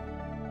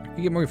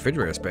 You get more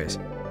refrigerator space.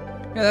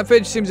 Yeah, that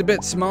fridge seems a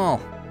bit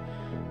small.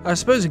 I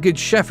suppose a good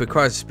chef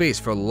requires space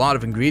for a lot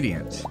of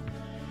ingredients.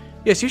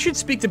 Yes, you should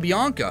speak to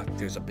Bianca.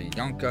 There's a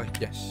Bianca,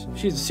 yes.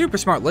 She's a super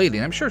smart lady,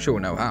 and I'm sure she will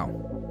know how.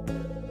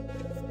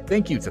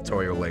 Thank you,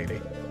 tutorial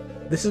lady.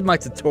 This is my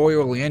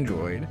tutorial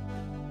android.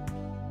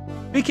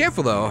 Be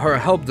careful, though. Her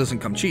help doesn't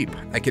come cheap.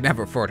 I can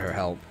never afford her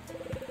help.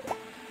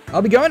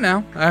 I'll be going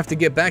now. I have to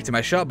get back to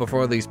my shop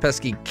before these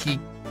pesky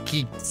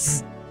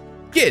kids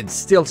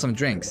steal some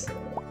drinks.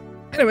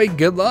 Anyway,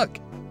 good luck.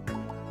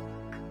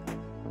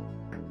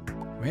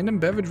 Random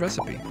beverage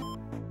recipe.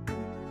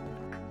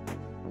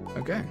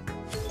 Okay.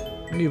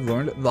 And you've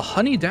learned the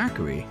honey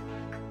daiquiri.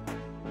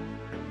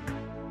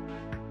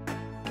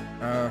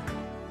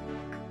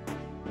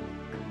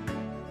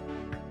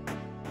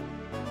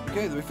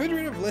 Okay, the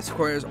refrigerator of Le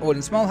Sequoia is old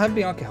and small. Have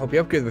Bianca help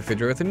you upgrade the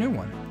refrigerator with a new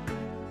one.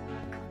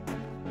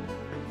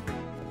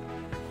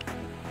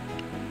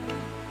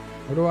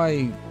 How do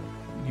I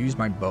use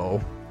my bow?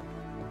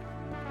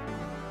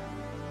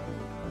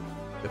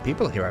 The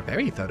people here are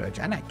very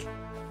photogenic.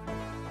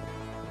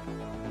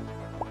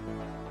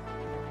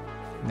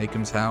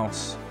 Nakum's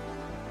house.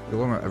 The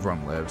one where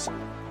everyone lives.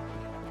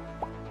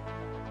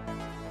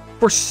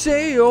 For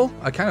sale!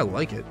 I kind of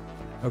like it.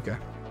 Okay.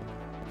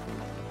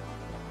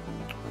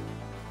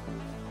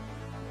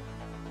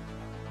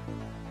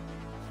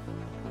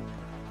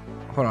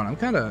 Hold on, I'm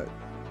kind of...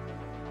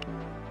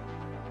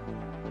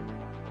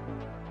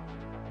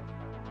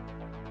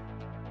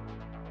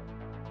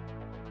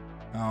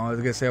 Oh, I was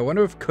gonna say, I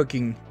wonder if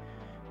cooking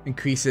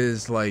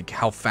increases, like,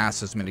 how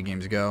fast those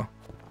minigames go.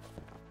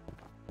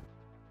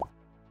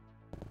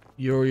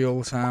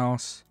 Uriel's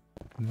house.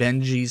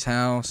 Benji's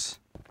house.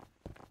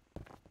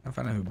 I'll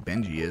find out who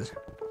Benji is.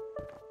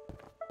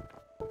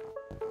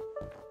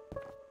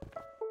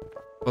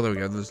 Oh, there we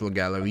go. This little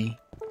gallery.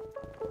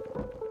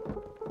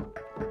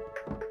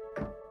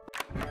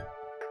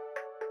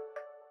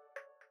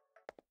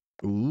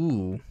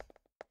 Ooh.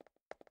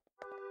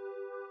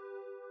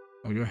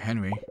 Oh, you're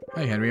Henry.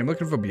 Hi, Henry. I'm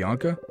looking for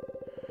Bianca.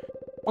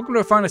 Welcome to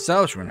a fine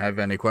establishment. Have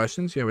any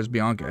questions? Yeah, where's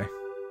Bianca?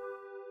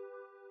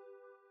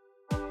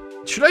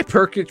 Should I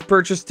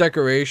purchase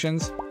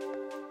decorations?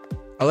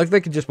 I like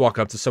they could just walk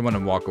up to someone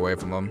and walk away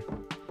from them.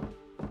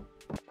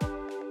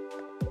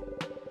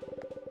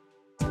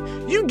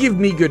 You give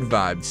me good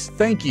vibes.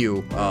 Thank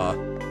you,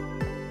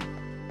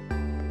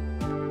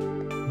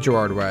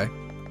 Gerard Way.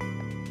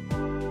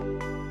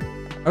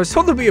 I was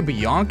told there'd be a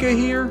Bianca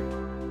here.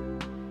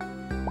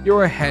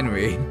 You're a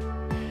Henry.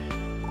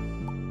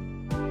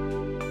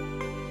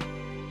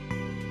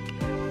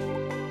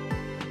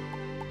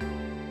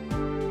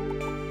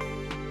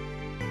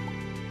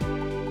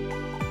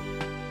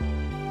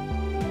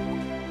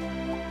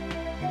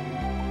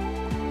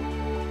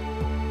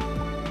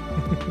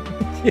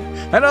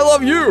 And I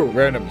love you,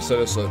 random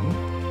citizen.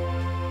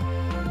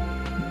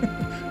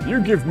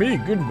 You give me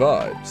good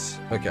vibes.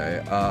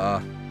 Okay,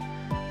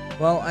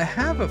 well, I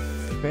have a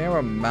fair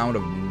amount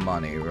of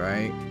money,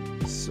 right?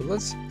 So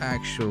let's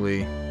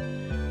actually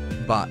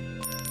buy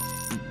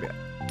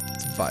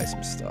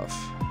some stuff.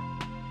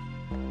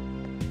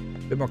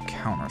 A bit more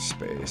counter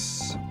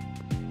space.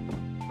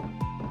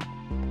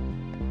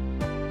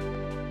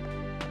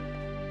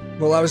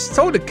 Well, I was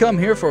told to come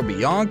here for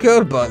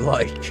Bianca, but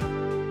like...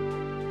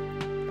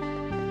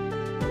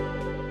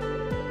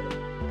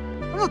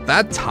 I'm not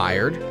that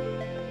tired.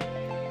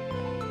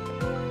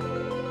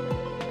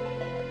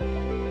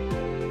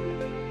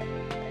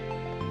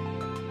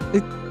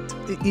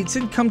 It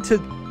didn't come to...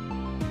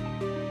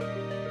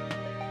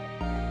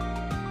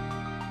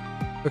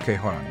 Okay,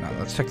 hold on. Now,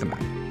 let's check the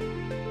map.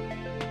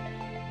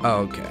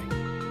 Oh, okay.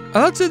 I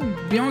thought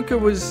that Bianca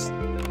was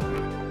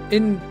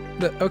in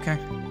the... Okay.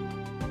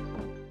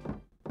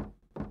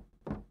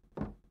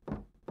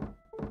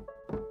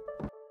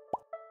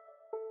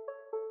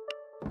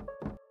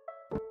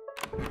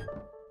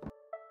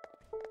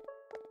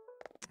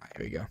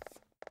 Here we go.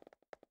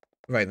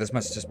 Right, this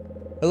must just...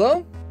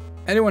 Hello?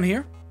 Anyone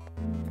here?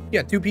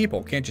 Yeah, 2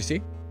 people. Can't you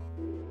see?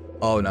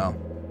 Oh, no.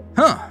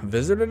 Huh.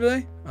 Visitor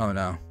today? Oh,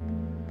 no.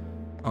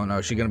 Oh, no.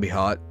 Is she gonna be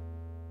hot?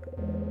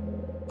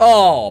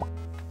 Oh!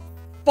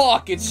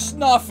 Fuck, it's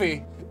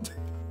Snuffy!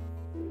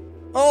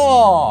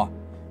 Oh!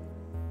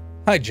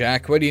 Hi,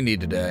 Jack. What do you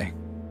need today?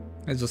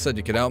 Hazel said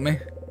you could help me.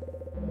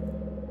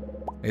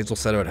 Hazel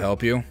said it would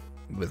help you?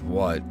 With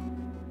what?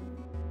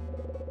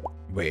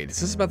 Wait, is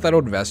this about that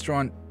old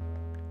restaurant?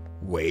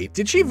 Wait,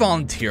 did she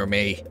volunteer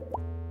me?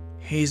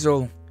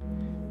 Hazel...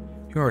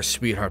 You're a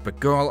sweetheart, but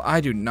girl,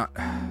 I do not...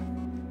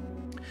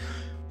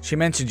 She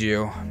mentioned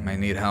you. I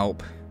need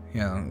help.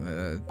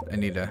 Yeah, I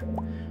need to...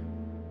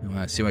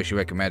 see why she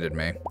recommended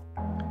me.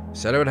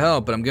 Said it would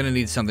help, but I'm gonna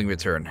need something in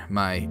return.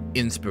 My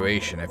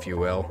inspiration, if you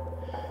will.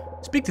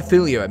 Speak to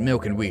Thelio at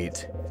Milk and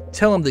Wheat.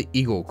 Tell him the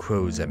eagle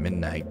crows at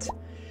midnight.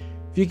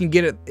 If you can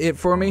get it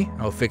for me,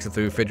 I'll fix it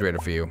through the refrigerator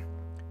for you.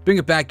 Bring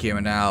it back here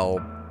and I'll...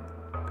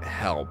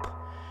 help.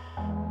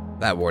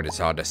 That word is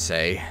hard to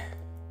say.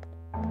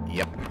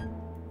 Yep.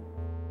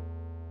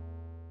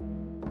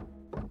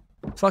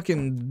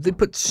 Fucking, they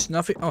put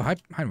Snuffy... Oh, hi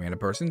random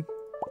person.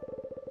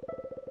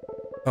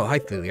 Oh, hi,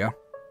 Thelio.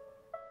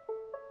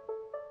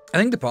 I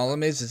think the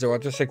problem is there are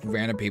just, like,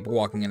 random people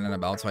walking in and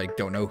about, so I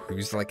don't know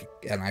who's, like,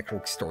 an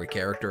actual story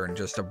character and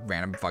just a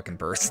random fucking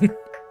person.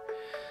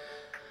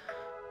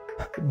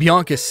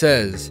 Bianca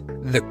says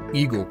the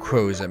eagle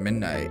crows at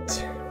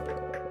midnight.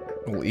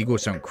 Well,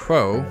 eagles don't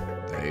crow.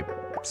 They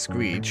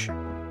screech,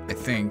 I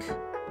think.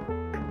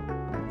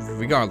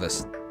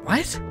 Regardless.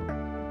 What?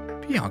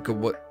 Bianca,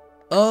 what?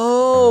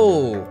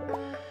 Oh!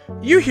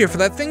 You're here for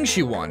that thing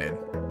she wanted.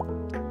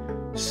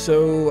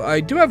 So, I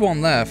do have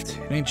one left.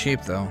 It ain't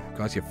cheap, though.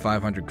 Costs you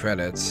 500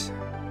 credits.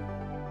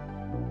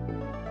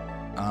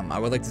 I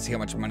would like to see how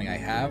much money I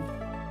have.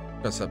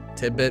 Just a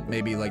tidbit.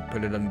 Maybe, like,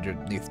 put it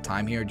underneath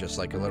time here. Just,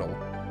 like, a little...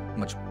 how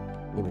much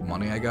little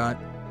money I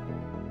got.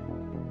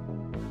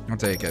 I'll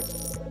take it.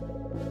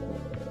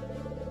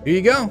 Here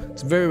you go.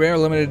 It's a very rare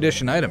limited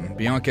edition item.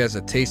 Bianca has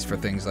a taste for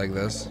things like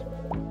this.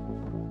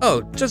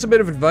 Oh, just a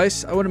bit of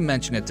advice. I wouldn't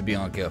mention it to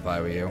Bianca if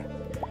I were you.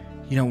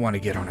 You don't want to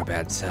get on her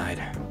bad side.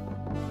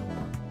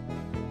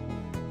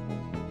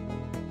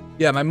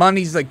 Yeah, my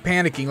money's like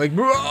panicking, like,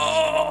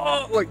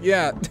 like,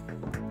 yeah.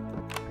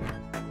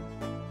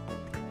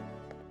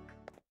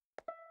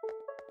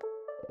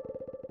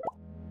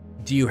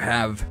 Do you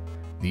have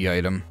the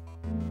item?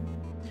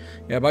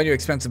 Yeah, I bought you an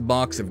expensive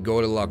box of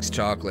Goldilocks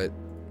chocolate.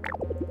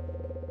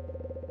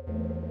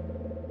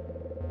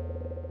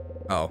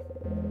 Oh.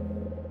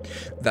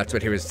 That's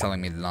what he was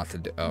telling me not to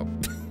do. Oh.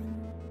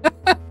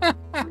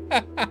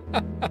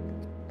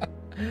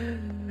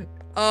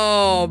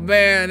 Oh,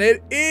 man,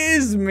 it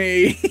is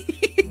me.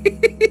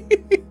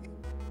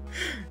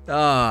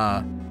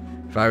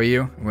 If I were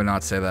you, I would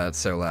not say that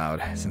so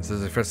loud. Since this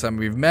is the first time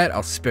we've met,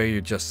 I'll spare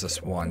you just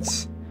this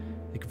once.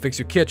 You can fix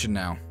your kitchen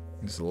now.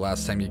 This is the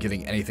last time you're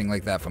getting anything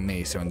like that from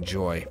me, so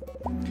enjoy.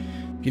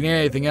 If you need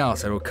anything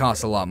else, it will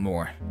cost a lot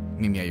more.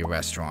 Meet me at your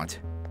restaurant.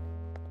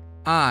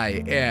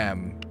 I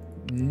am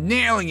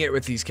nailing it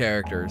with these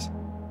characters.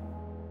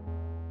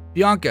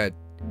 Bianca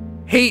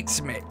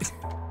hates me.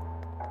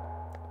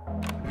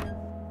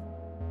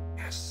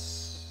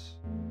 Yes.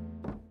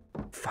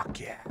 Fuck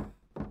yeah.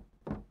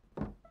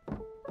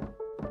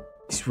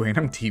 These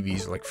random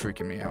TVs are like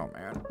freaking me out,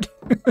 man.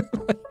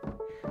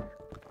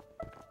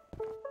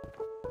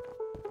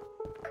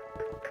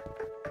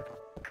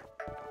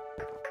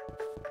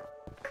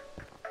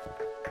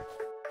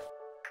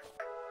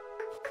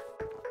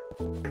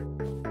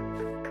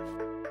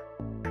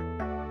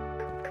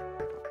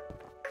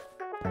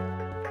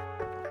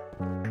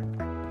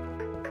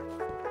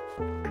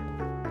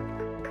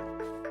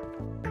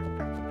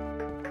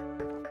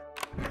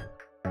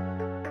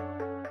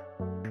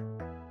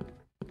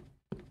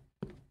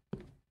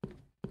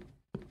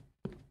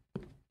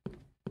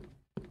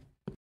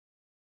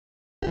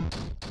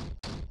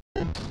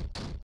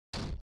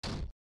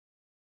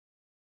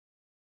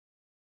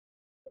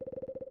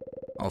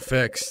 All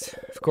fixed.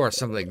 Of course,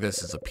 something like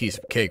this is a piece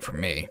of cake for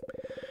me.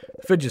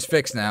 The fridge is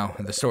fixed now,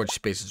 and the storage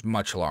space is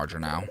much larger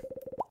now.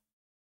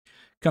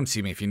 Come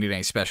see me if you need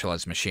any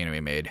specialized machinery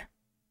made.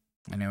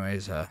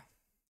 Anyways,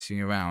 see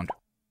you around.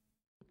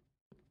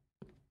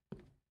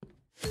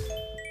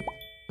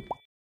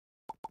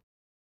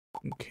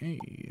 Okay.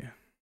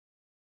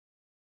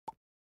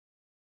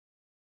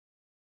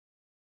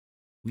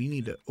 We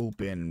need to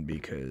open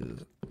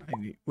because I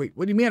need... Wait,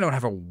 what do you mean I don't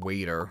have a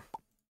waiter?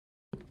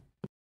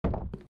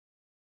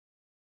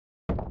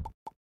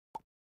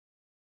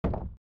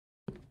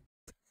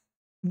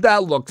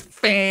 That looked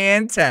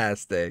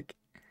fantastic.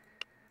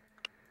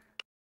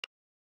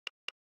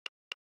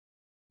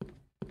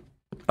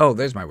 Oh,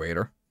 there's my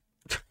waiter.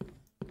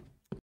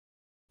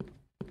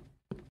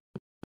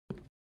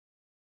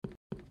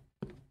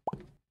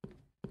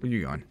 Where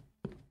you going?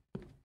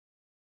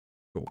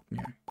 Cool.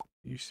 Yeah,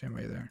 you stand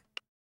right there.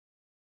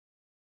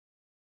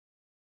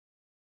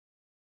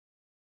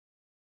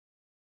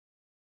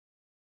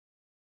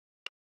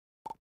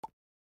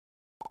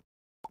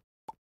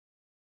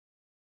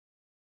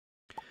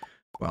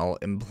 Well,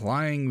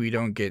 implying we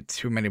don't get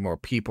too many more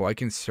people, I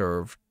can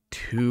serve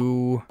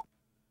two...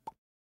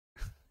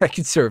 I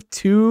can serve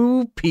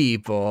two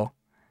people.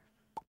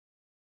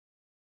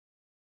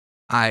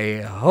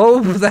 I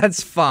hope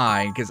that's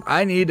fine, because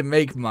I need to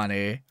make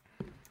money.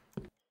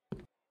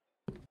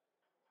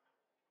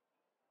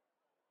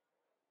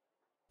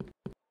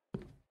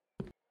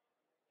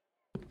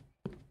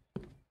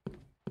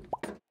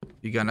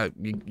 You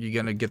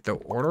gonna get the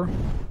order?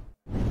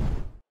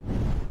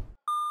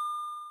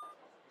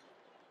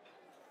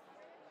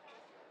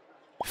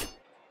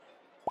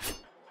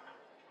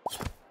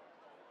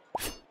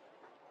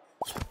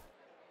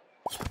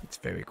 It's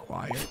very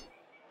quiet.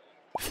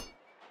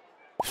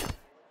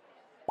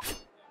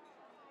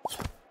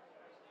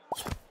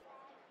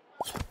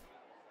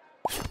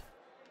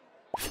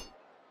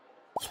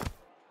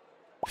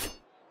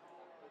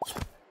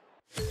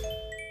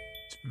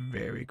 It's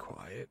very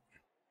quiet.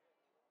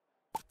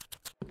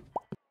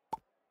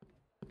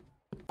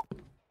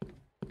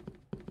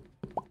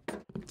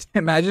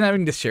 Imagine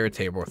having to share a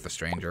table with a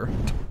stranger.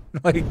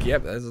 Like,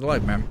 yep, that's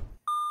life, man.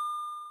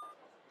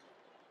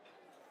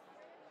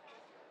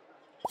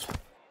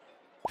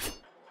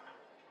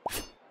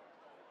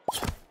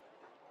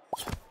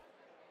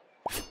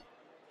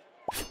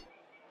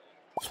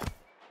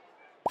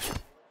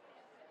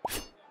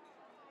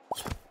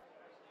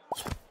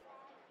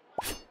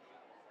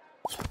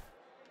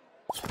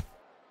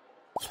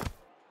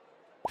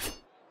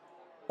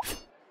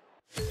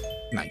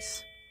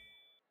 Nice.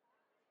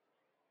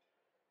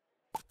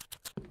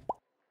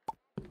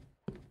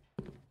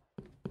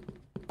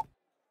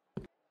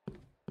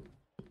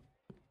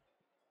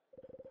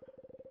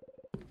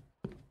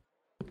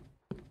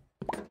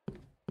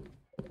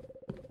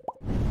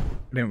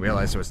 I didn't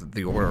realize it was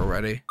the order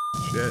already.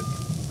 Shit.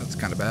 That's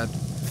kind of bad.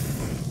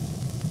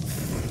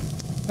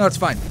 No, it's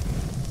fine.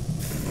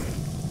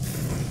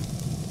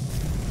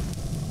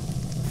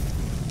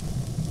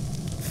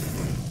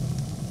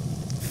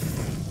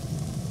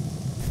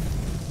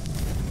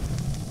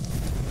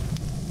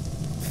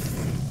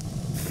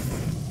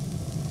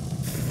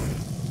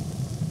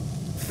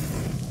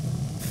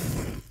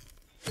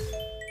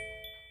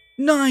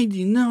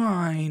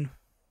 $99.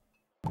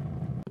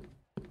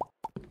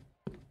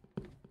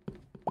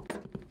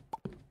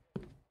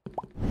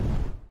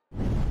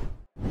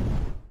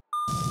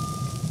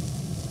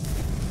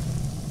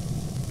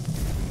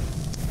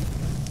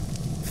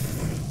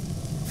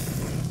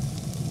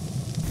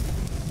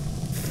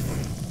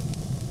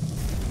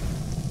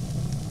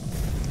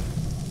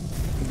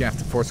 You have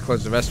to force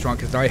close the restaurant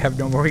because now I have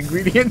no more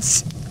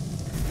ingredients.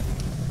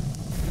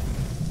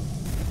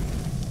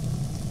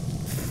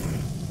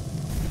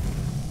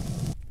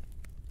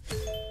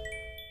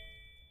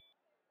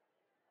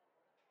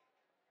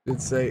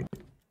 Did say.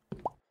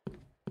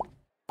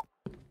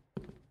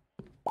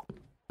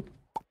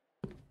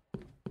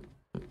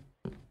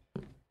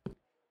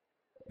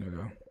 There we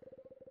go.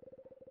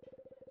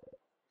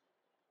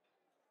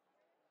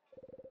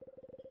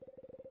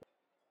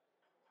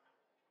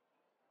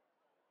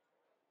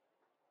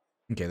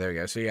 Okay, there we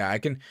go. So yeah, I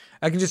can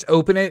just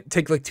open it,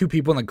 take like two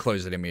people, and then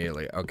close it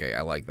immediately. Okay,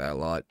 I like that a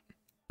lot.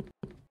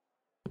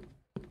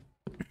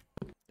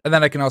 And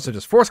then I can also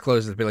just force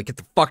close it and be like, get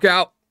the fuck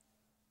out.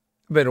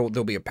 But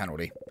there'll be a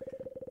penalty.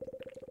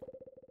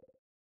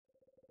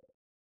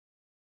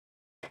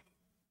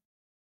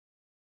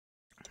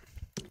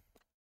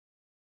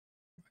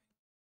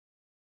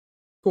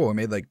 Cool, I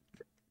made like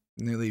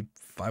nearly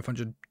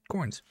 500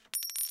 coins.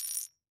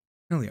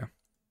 Hell yeah.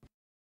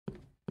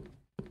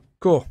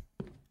 Cool.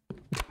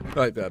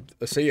 Like a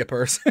see ya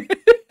person.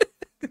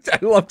 I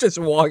love just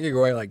walking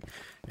away like,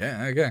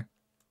 yeah, okay.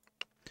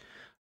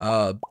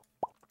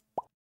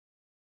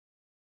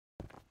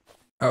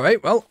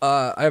 Alright, well,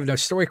 I have no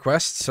story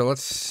quest, so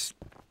let's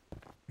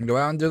go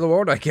out and do the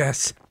world, I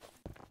guess.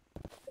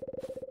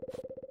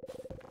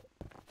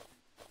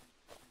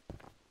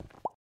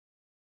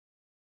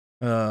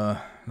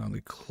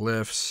 Lonely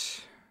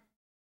Cliffs.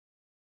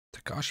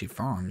 Takashi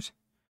Farms.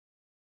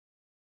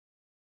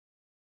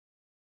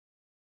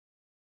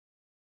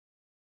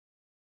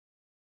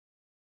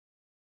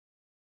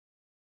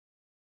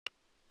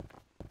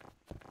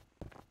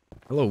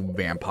 Hello,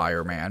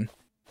 vampire man.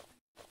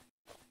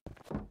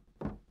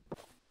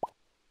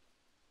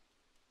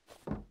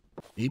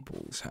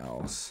 People's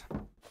house.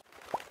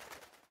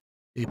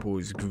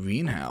 People's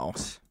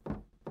greenhouse.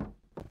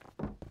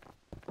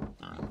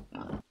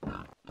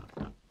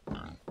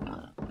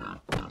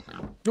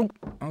 Oh,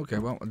 okay,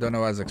 well, I don't know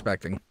what I was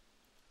expecting.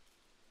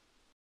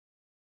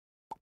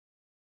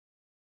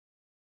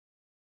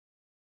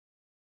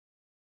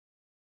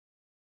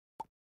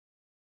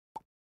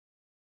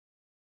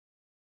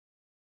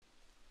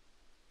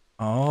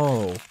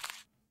 Oh.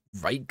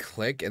 Right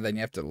click and then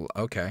you have to,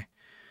 okay.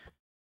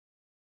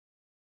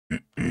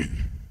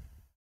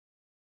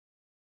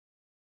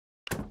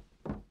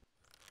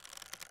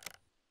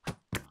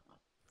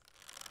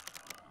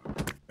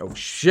 Oh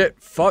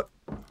shit, fuck.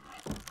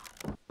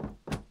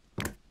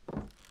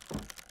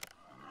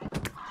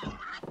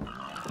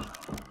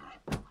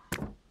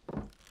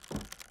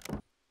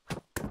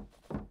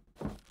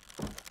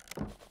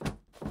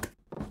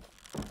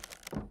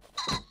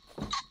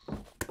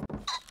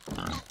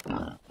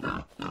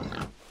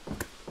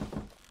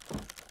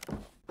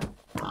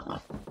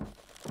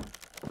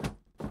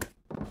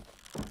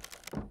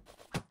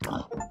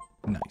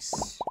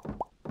 Nice.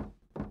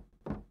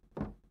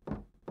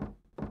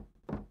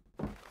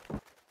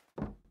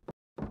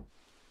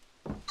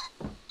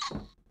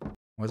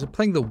 Was it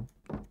playing the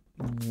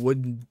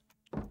wood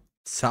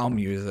sound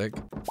music?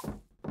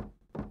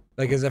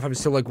 Like as if I'm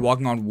still like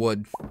walking on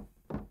wood.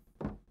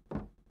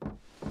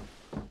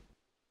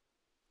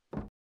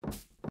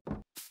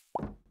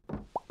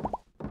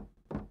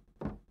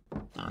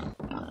 Yeah,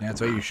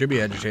 that's why you should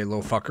be agitated,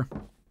 little fucker.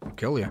 I'll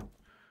kill you.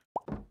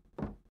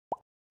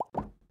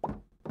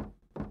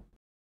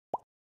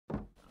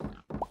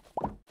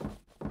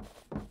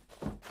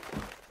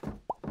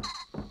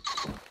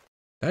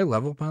 Did I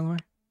level, by the way?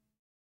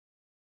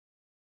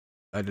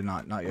 I did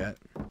not yet.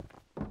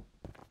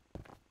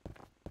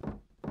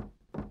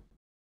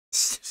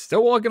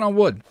 Still walking on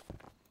wood.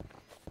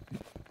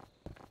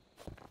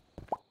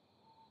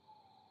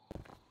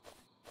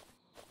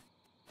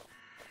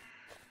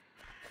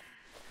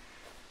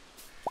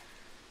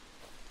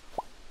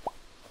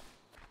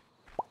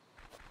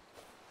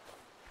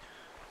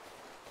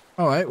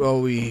 Alright,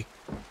 well, we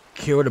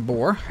killed a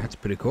boar. That's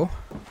pretty cool.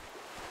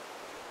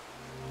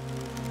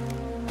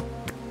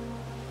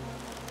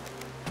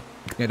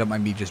 Yeah, don't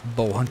mind me just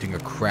bow hunting a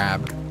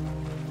crab.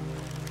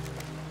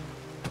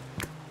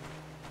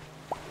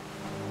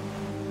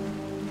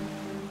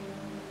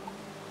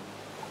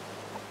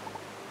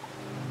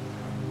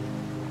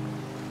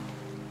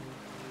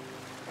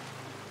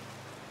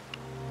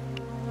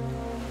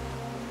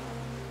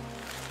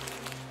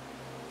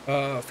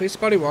 Face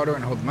body water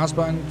and hold the mouse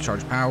button.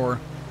 Charge power.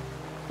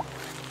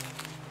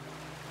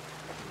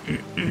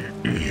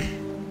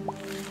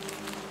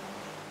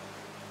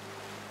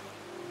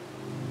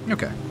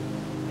 Okay.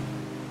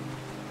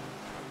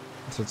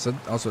 So it said,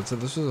 also it said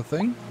this was a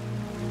thing?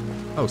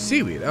 Oh,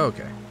 seaweed. Oh,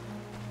 okay.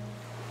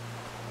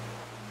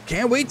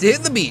 Can't wait to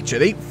hit the beach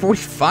at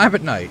 8:45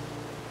 at night.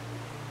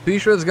 Pretty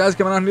sure this guy's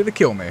coming out here to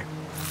kill me.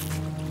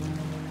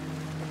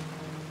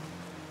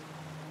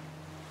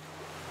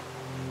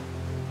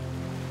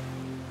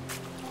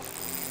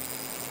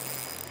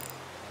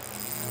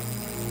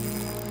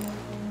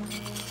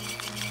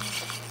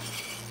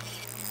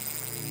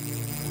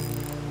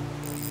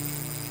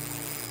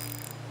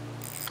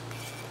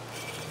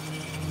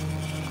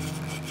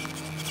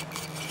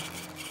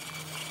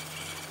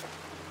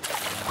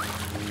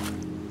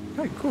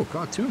 Hey, cool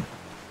cartoon.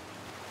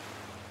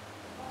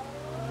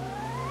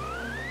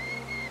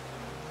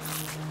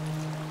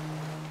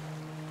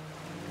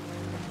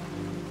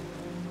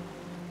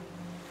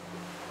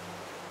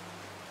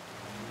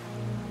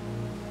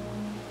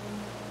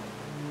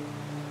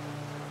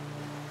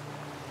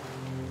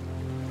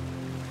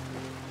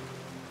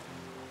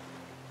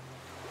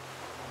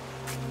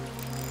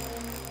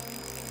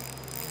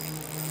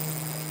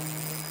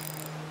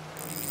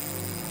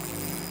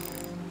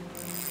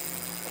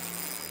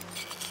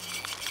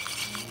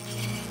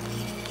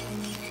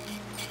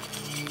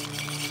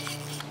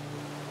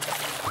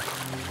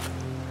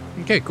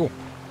 Okay, cool.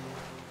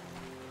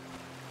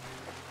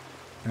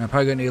 And I'm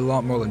probably gonna need a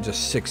lot more than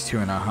just 6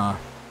 tuna, huh?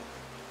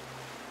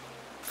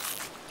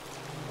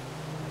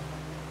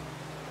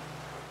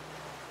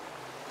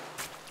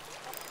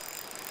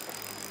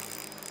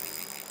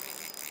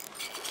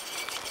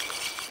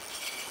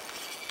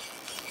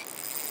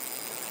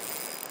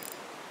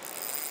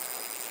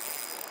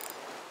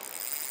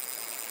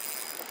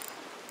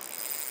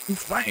 I'm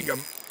fighting him.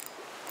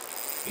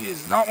 He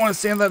does not want to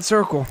stay in that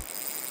circle.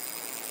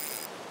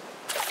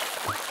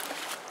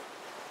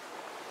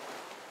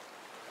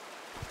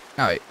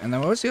 Alright, and then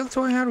what was the other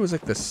toy I had? It was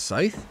like the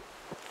scythe?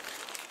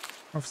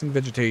 Harvesting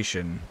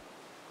vegetation.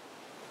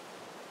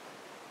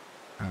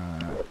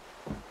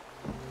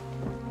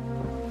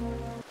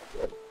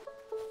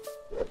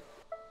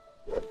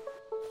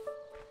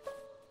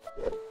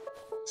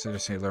 So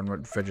just say learn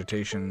what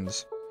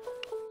vegetation's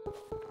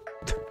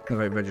the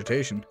right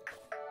vegetation.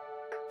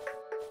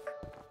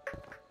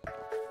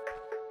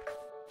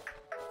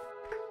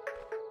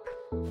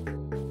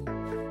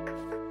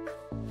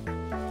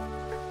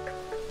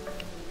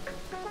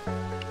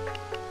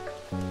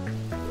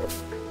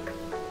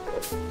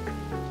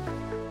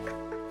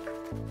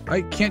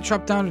 I can't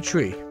chop down a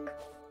tree.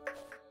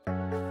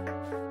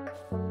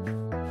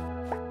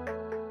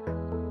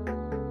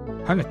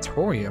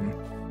 Planetarium.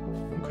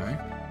 Okay.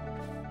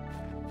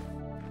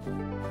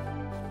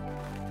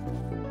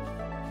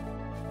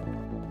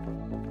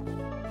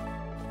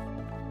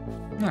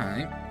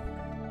 Alright.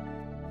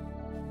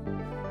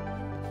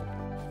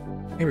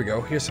 Here we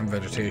go. Here's some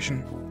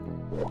vegetation.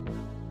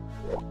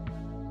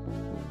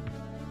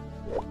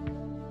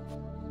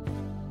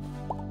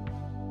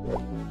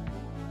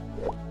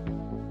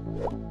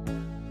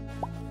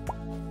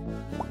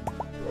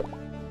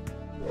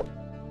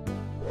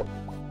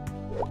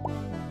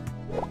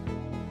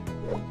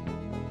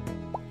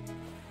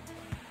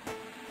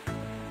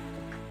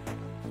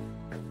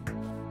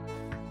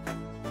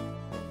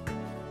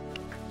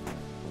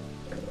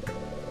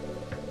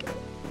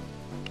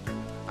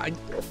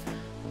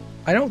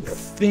 I don't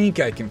think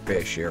I can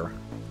fish here.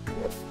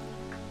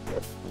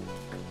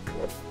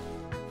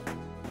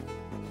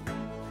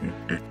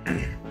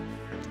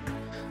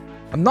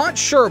 I'm not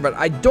sure, but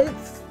I don't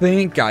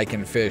think I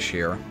can fish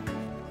here.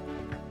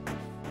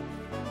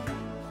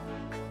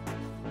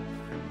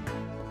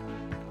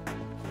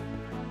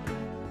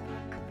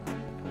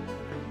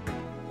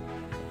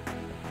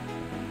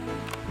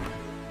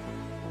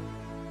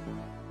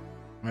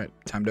 Alright,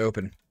 time to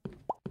open.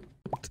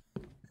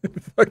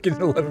 Fucking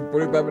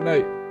 11:45 at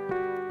night.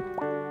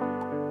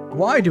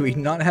 Why do we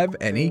not have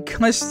any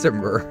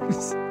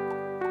customers?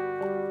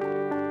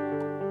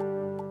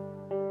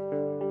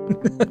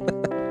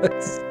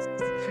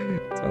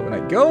 So when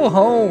I go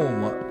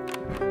home,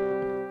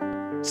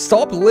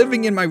 stop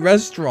living in my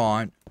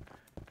restaurant.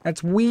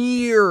 That's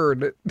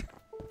weird.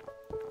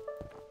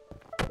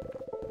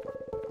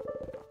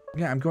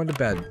 Yeah, I'm going to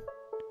bed.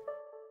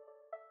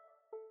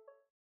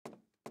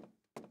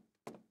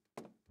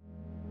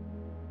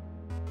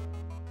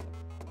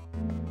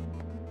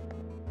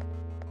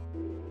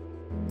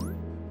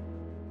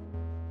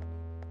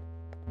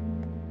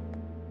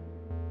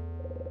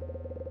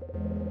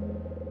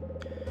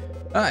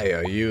 Hi,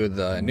 are you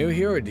the new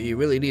here, or do you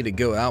really need to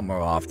go out more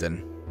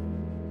often?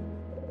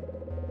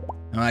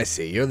 Oh, I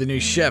see. You're the new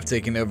chef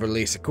taking over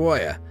Le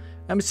Sequoia.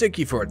 I mistook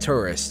you for a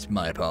tourist.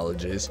 My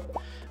apologies.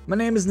 My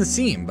name is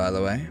Nassim, by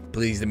the way.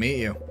 Pleased to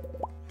meet you.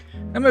 I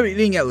remember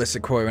eating at Le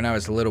Sequoia when I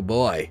was a little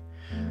boy.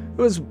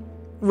 It was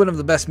one of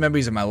the best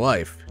memories of my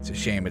life. It's a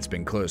shame it's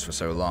been closed for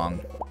so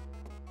long.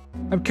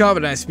 I'm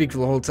confident I speak for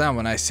the whole town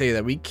when I say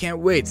that we can't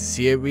wait to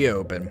see it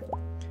reopen.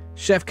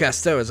 Chef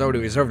Casteau has already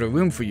reserved a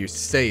room for you to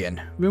stay in.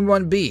 Room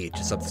 1B,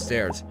 just up the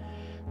stairs.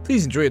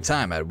 Please enjoy your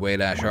time at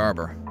Wade Ash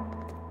Harbor.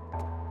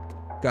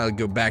 Gotta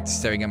go back to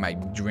staring at my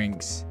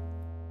drinks.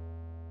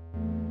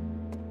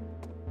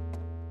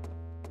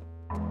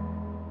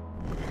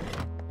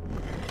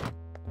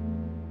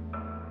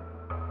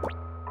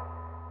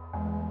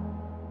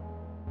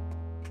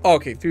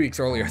 Okay, 3 weeks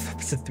earlier. I thought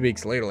it said 3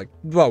 weeks later. Like,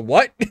 well,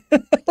 what?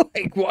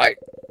 Like, what?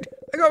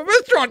 I got a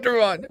restaurant to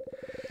run.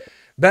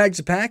 Bags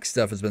of pack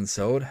stuff has been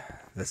sold.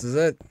 This is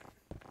it.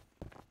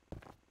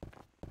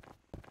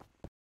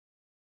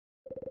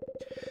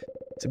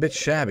 It's a bit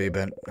shabby,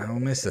 but I'll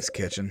miss this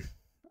kitchen.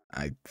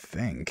 I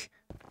think.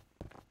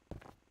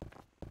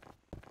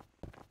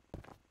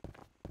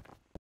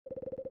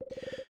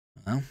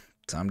 Well,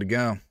 time to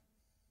go.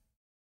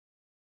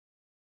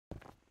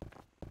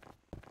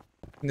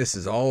 This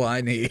is all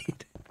I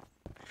need.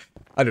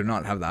 I do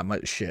not have that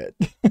much shit.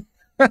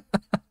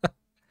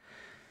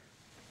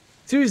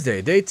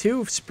 Tuesday, day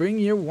 2 of spring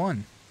year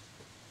 1.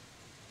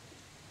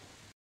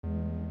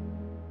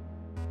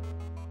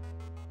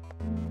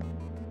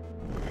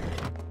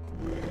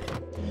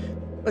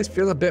 I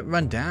feel a bit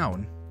run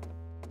down.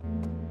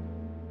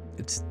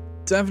 It's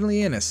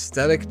definitely an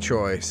aesthetic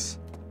choice.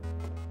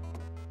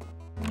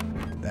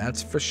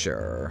 That's for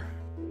sure.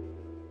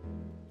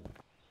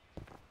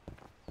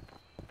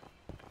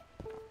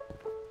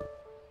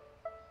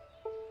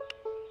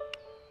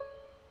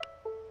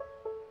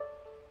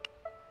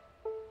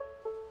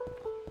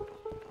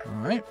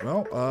 Alright,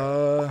 well,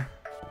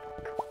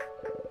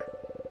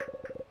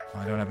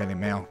 I don't have any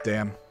mail.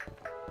 Damn.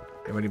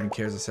 Nobody even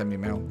cares to send me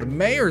mail. The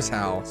mayor's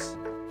house!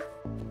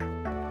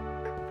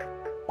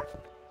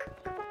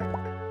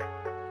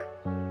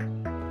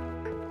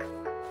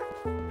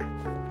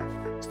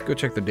 Let's go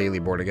check the daily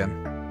board again.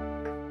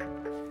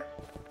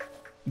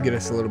 Get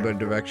us a little bit of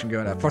direction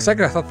going. For a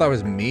second, I thought that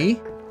was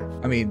me.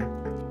 I mean,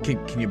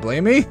 can you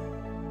blame me?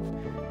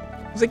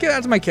 I was like, yeah,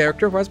 that's my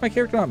character. Why is my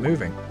character not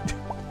moving?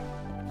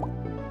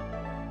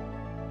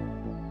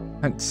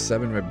 Hunt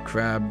 7 red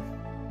crab.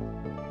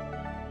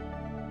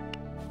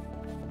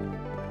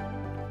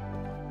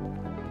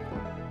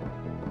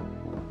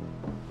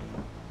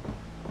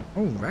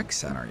 Oh, rec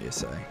center, you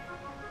say?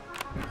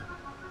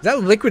 Is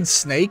that liquid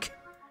snake?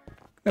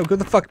 No, go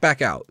the fuck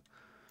back out.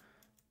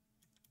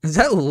 Is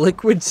that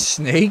liquid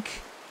snake?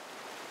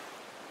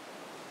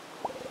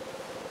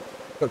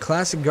 But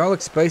classic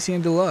garlic, spicy,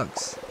 and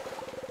deluxe.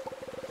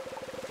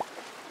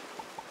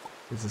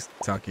 Is this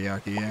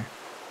takoyaki? Yeah.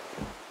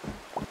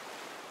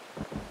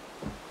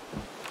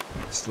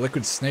 This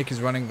liquid snake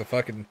is running the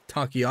fucking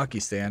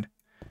takoyaki stand.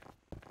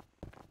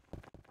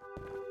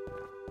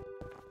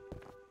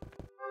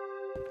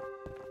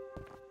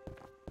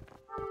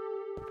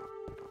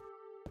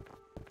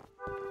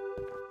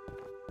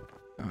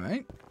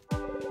 Alright.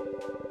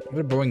 What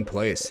a boring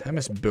place. I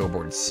miss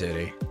Billboard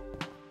City.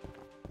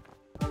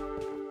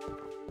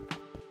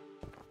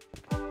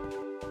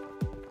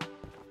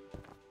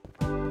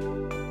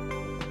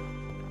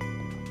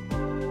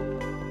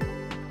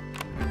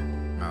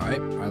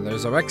 Alright, well,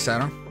 there's a rec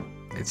center.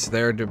 It's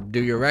there to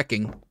do your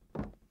wrecking.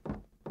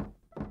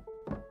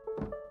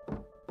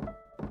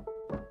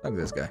 Look at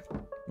this guy.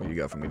 What you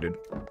got for me, dude?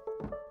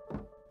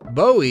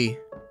 Bowie?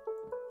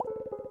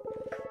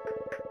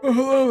 Oh,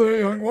 hello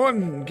there, young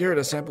one. Here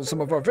to sample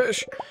some of our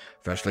fish.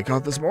 Freshly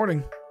caught this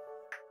morning.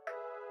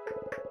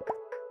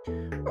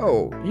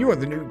 Oh, you are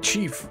the new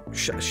chef.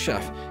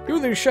 You're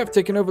the new chef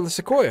taking over the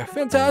Sequoia.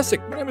 Fantastic.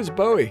 My name is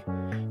Bowie.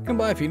 Come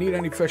by if you need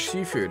any fresh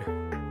seafood.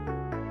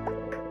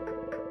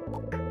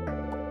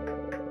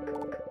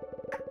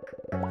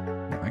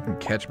 I can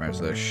catch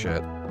most of this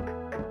shit.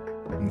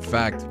 In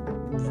fact,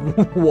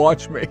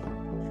 watch me.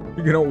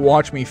 You're gonna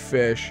watch me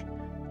fish.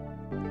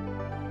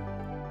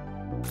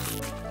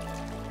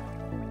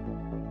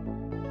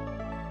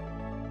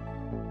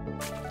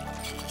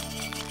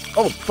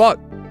 Oh, fuck.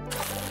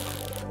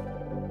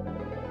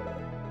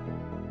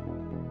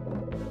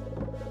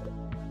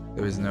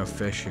 There is no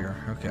fish here.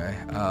 Okay,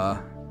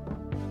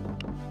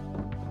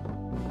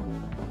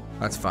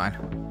 that's fine.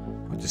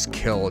 I'll just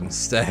kill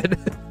instead.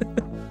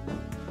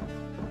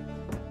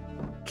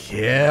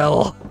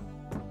 Kill.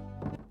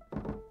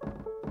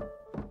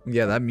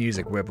 Yeah, that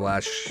music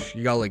whiplash.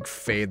 You gotta, like,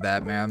 fade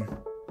that, man.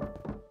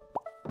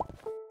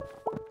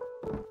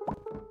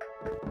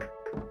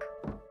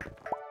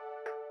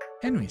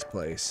 Henry's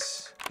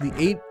place. The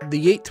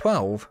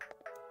 812.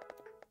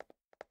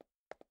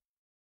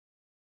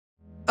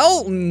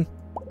 Elton!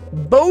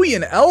 Bowie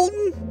and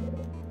Elton?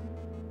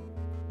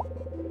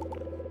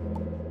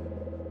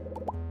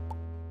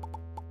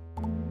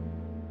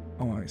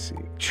 Oh, I see.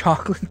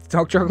 Chocolate?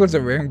 Dark chocolate's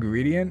a rare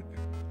ingredient?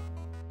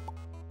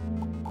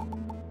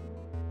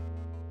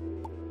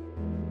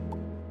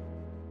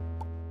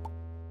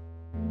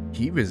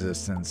 Heat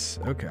resistance.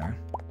 Okay.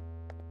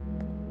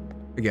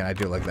 Again, I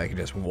do like that I can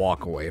just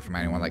walk away from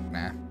anyone. Like,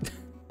 nah.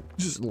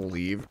 Just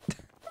leave.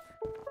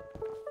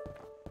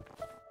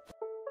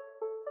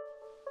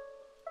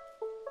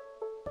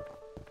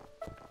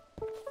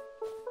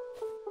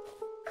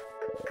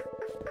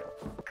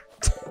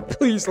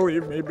 Please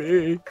leave me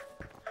be.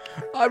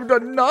 I've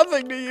done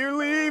nothing to you.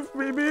 Leave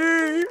me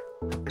be.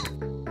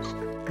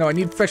 No, I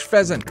need fresh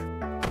pheasant.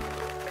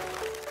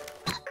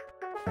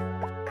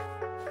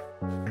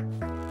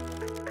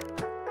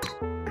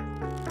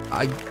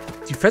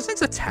 Do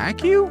pheasants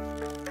attack you?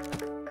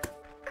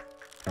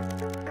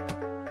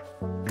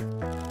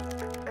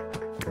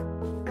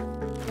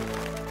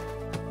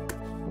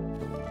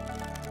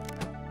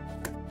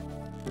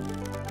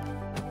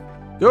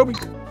 Dobby.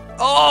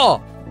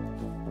 Oh!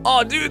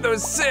 Oh, dude, that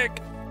was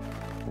sick.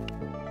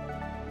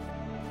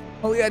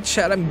 Oh yeah,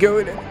 chat, I'm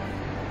going in.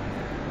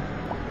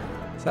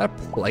 Is that a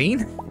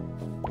plane?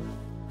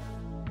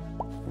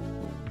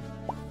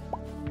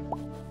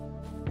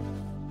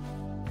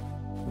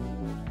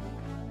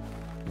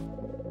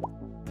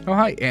 Oh,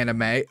 hi,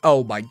 anime.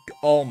 Oh my.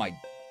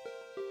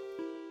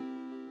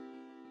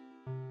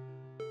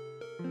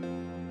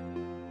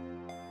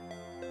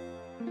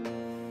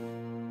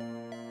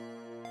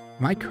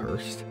 Am I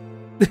cursed?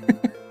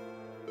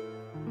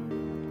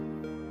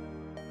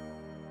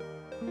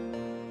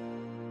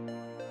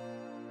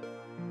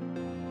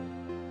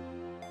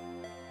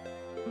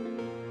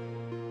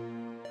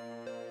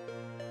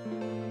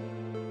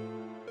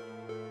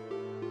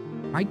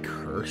 Am I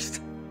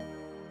cursed?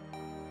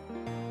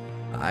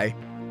 Hi.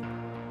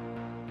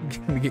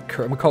 I'm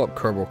gonna call up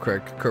Kerbal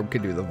quick. Kerb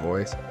can do the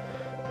voice.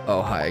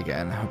 Oh, hi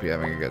again. Hope you're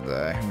having a good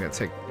day. I'm gonna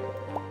take...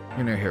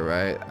 You're new here,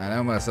 right? I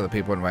know most of the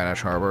people in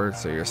Ranish Harbor,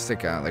 so you're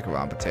sticking out like a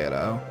raw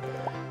potato.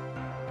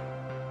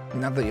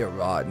 Not that you're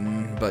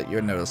rotten, but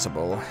you're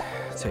noticeable.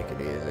 Take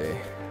it easy.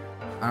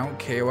 I don't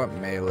care what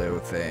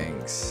Melu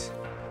thinks.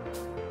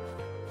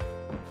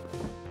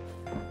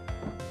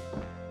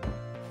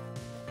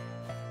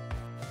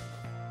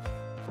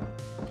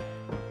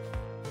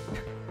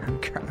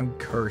 I'm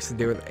cursed to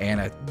deal with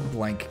Anna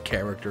blank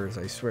characters,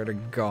 I swear to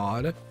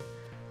God.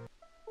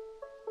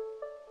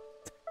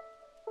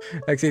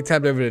 Actually,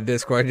 tapped over to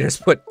Discord, I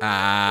just put in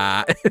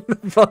the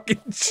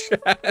fucking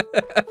chat.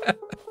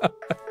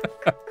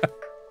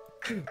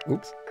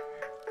 Oops.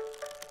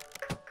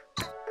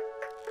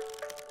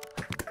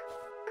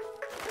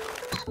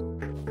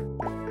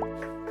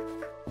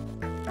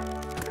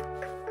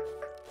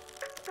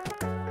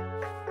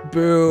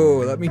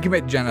 Boo, let me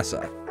commit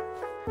genocide.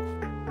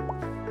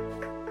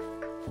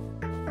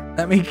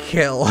 Let me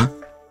kill.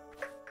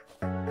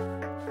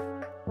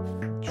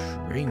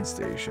 Train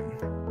station.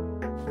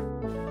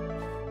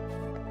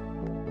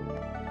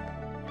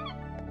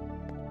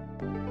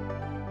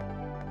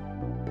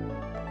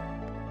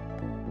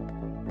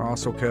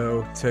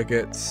 Rosselco,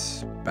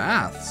 tickets,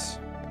 baths.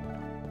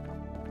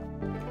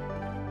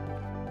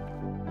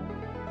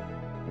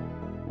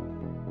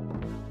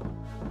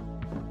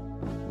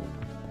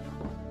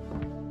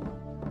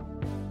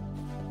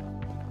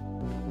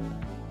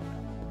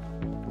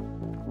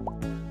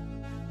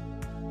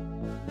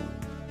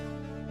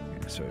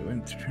 So we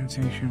went to train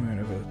station, we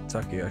went over to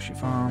Takayashi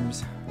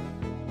Farms.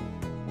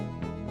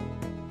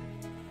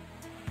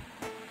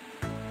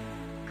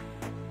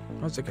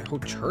 Oh, it's like a whole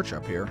church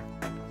up here.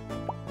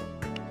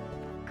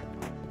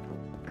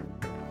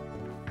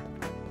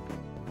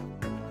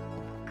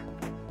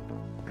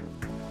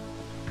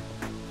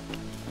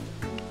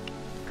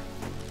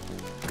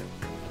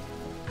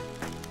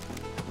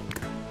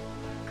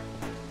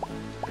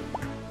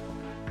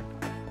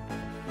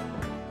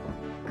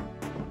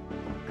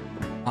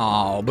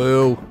 Oh,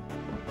 boo.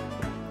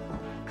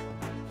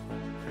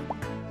 I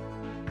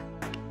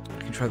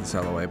can try this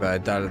other way, but I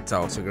doubt it's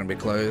also going to be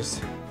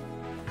closed.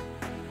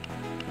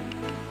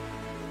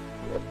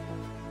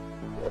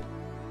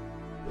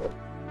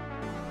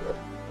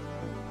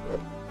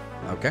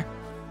 Okay.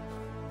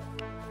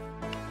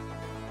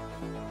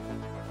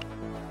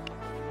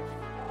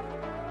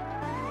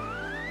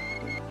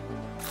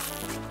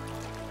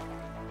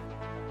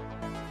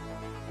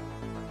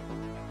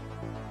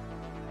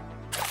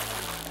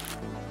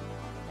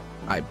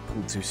 I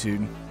pulled too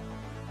soon.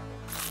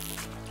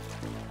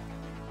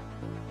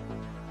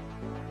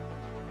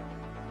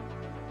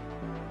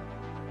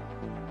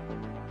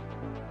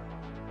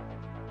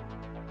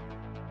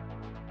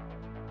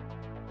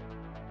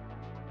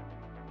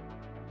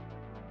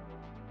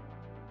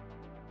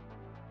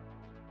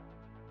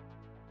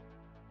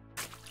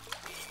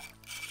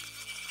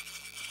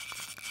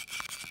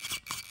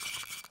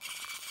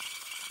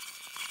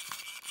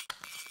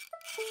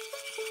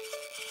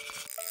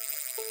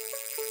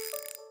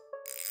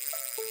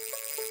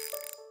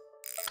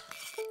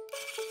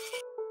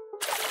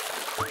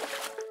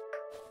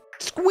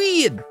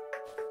 Squid!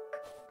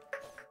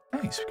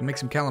 Nice, we can make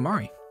some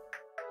calamari.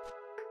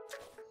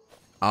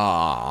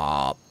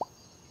 Ah.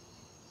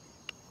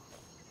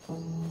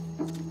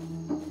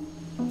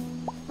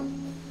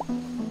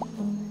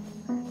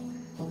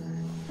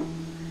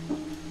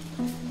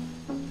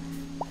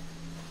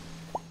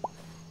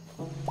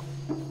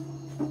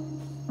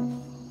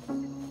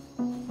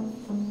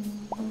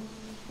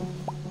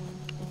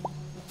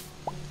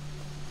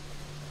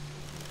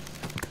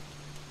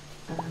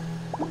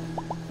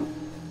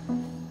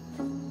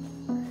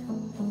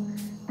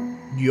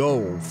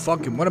 Yo,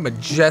 fucking, what a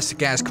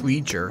majestic ass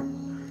creature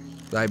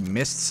that I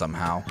missed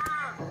somehow.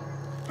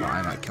 Oh,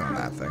 I'm not killing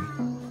that thing.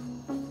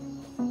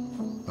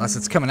 Unless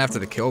it's coming after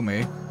to kill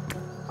me.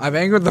 I've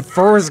angered the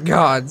forest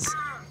gods.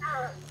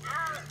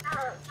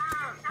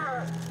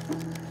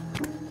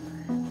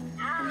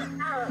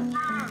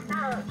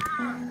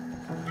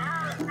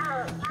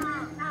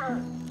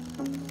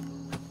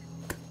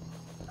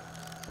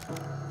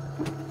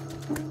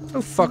 Oh,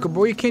 fucker,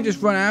 boy, you can't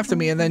just run after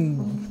me and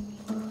then...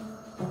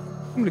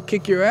 I'm gonna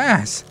kick your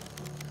ass.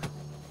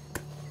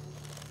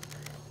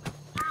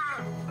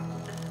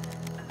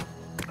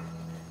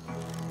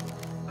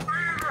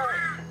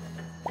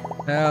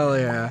 Hell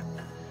yeah.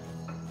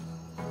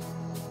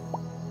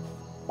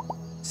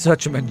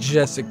 Such a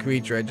majestic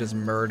creature I just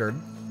murdered.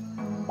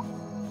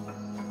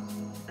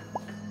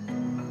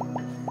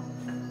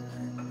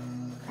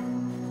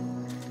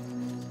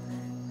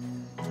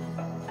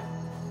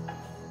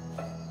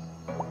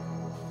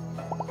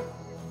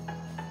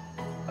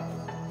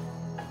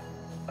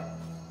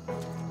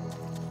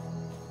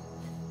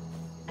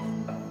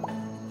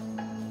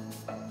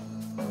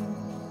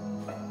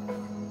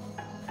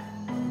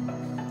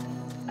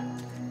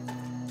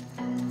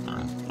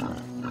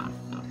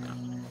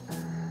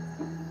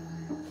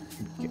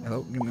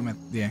 Hello, give me my,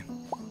 yeah.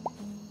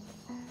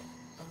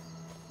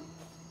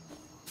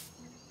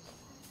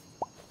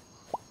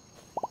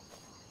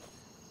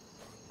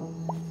 All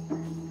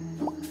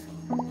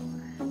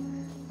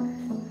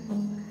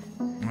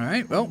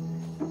right, well.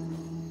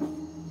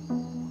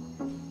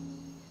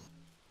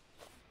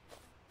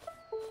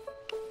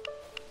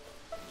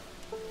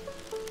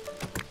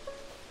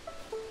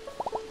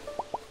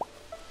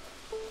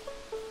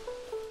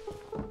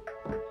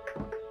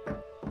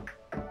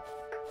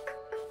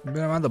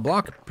 Been around the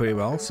block pretty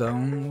well, so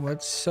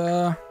let's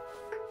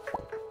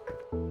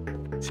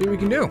See what we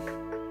can do.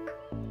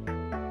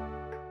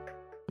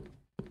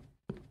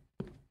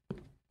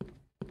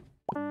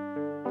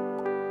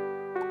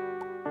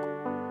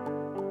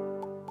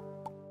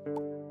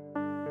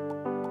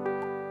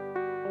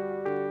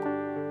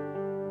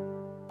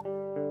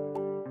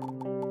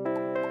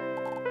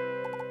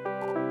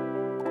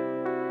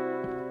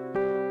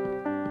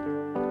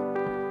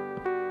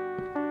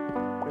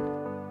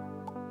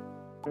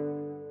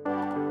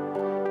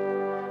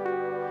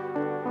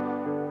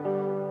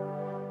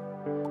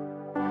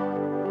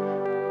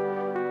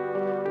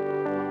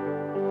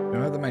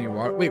 The menu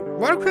water. Wait,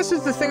 watercress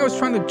is the thing I was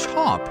trying to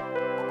chop.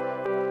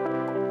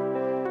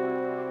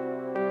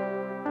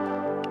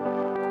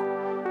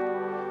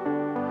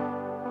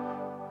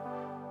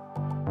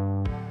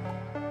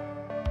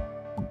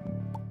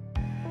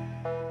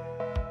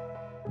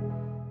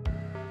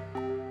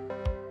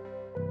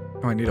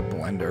 Oh, I need a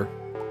blender.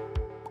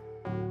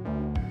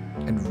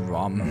 And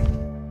rum.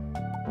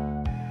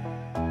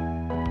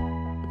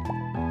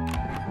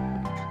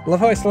 I love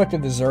how I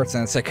selected desserts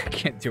and it's like I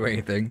can't do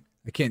anything.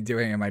 I can't do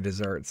any of my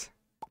desserts.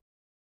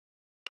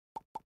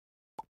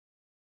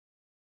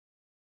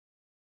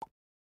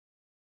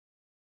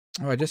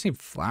 Oh, I just need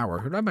flour.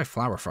 Who do I buy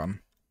flour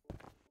from?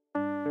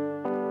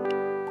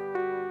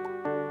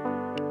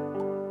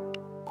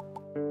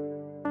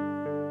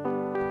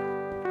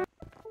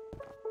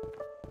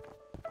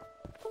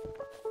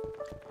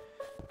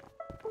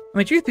 I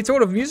mean, truth be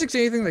told, if music's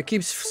anything that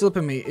keeps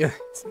slipping me,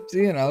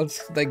 you know,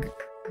 it's like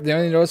the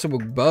only noticeable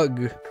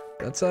bug.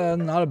 That's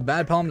not a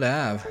bad problem to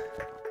have.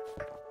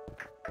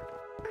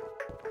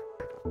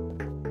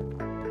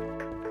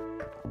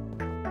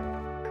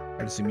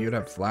 I assume you'd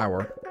have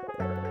flour.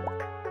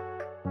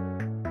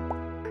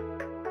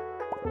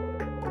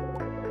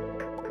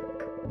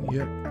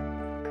 Yep.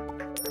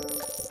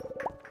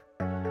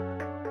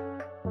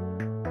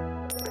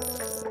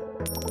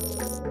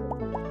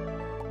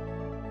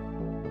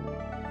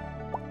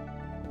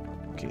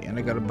 Okay, and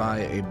I gotta buy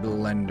a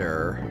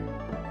blender,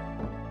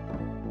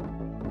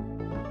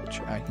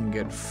 which I can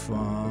get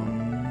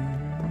from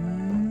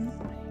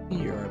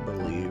here, I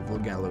believe, Le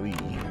Gallery.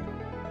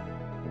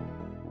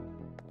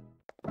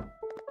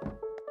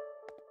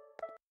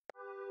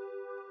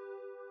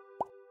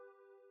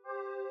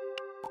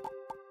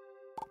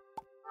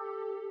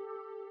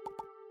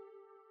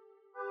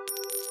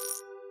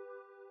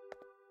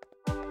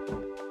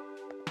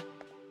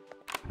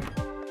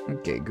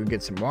 Okay, go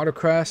get some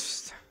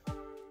watercress.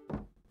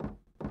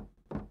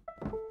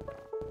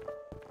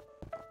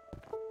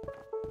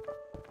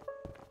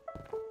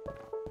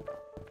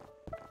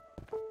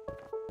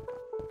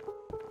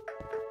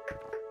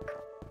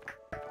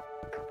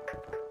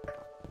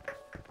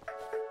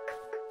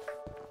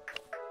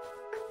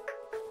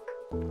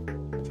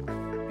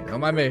 Don't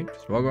mind me,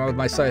 just walking around with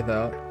my scythe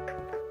out.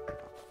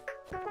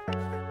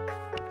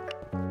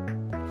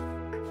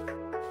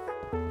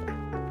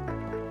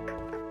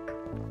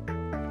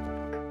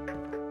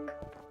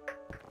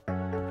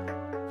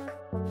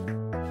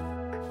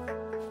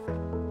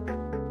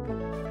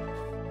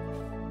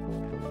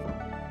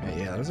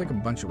 Yeah, there's like a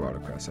bunch of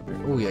watercress up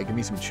here. Oh yeah, give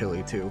me some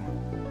chili too.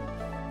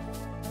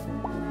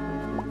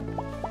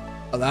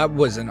 Oh, that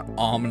was an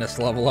ominous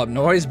level up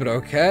noise, but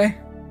okay.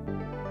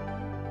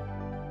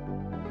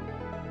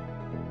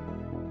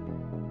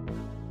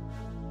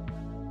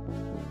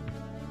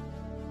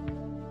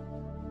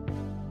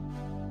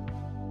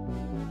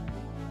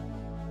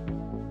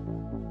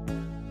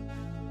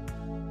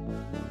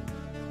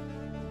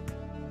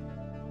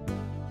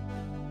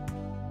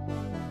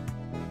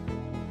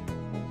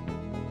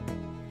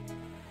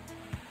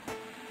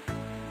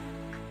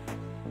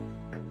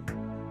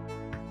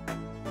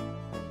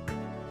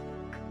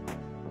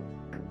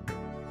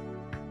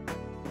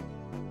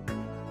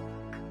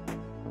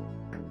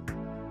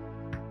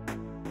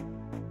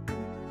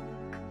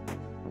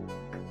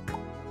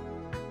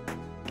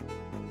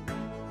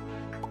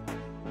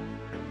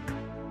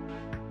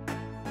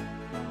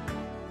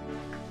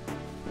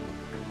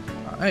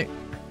 Alright.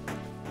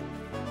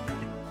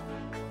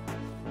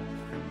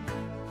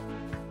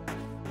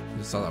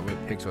 Just saw that weird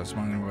pig, so I was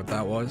wondering what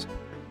that was.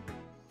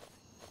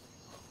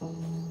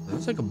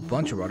 There's like a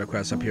bunch of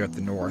watercress up here at the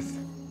north.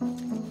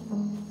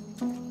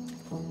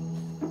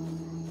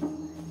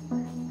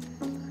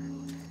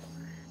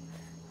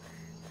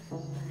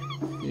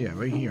 Yeah,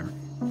 right here.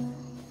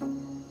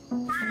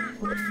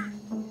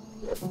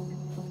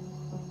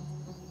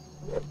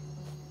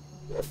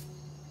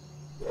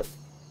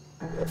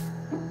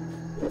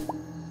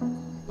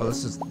 Oh,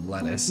 this is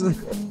lettuce.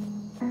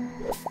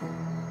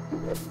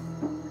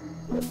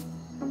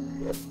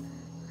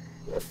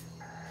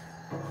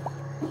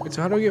 Wait,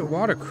 so how do we get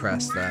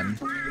watercress then?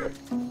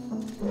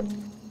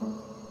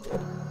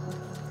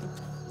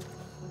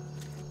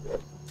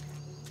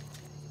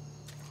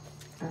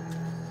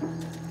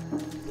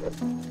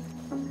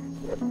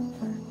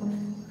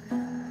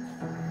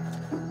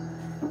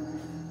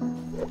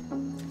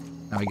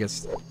 I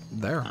guess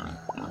there.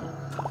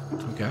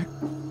 Okay.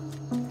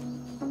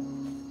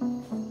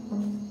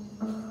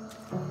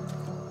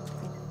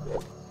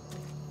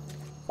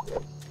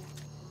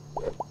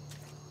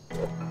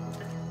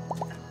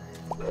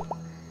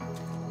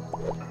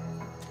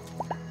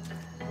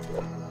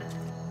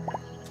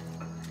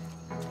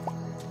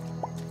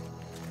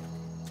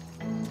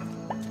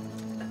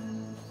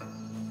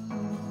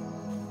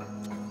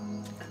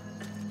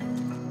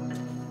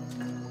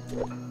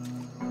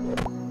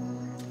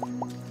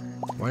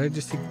 Why did I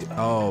just take...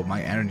 Oh,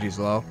 my energy's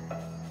low.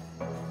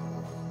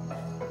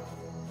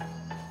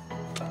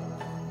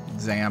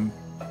 Zam.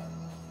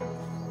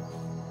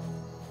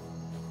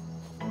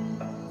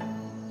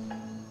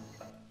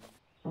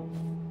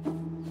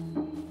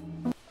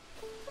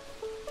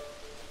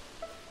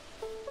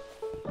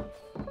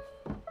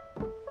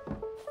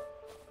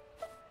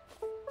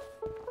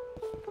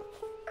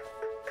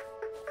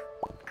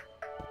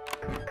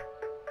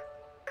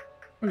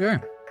 Okay.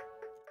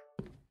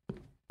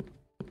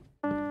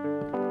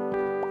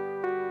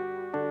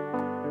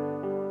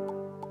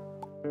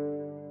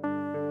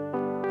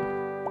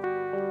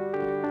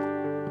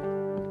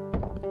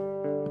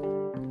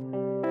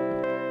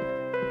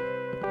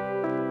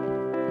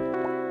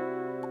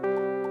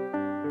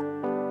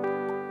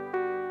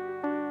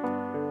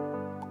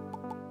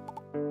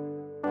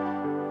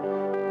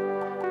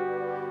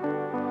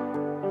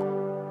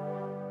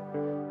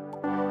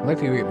 I'd like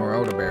to eat more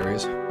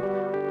elderberries.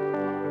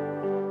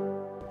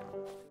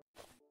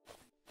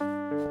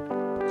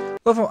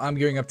 Love how I'm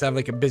gearing up to have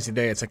like a busy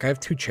day. It's like I have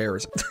 2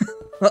 chairs.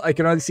 I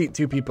can only seat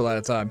 2 people at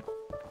a time.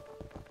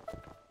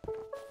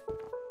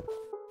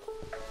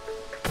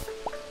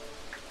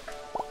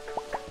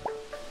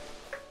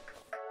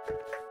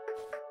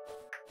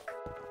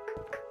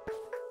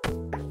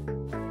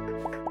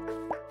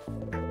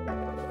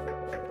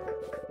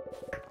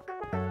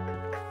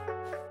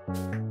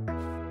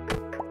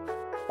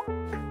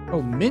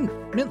 Oh, mint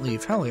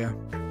leaf, hell yeah.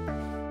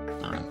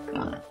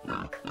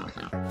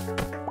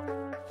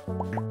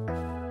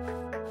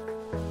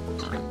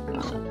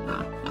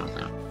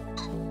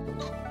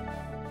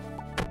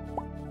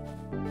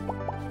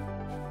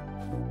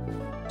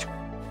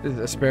 Does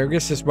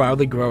asparagus just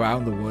wildly grow out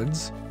in the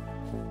woods?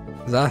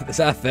 Is that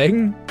a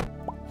thing?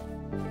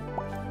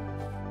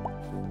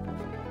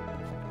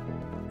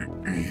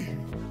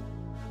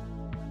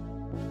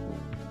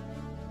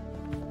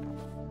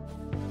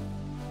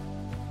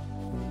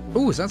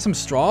 Ooh, is that some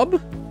straub?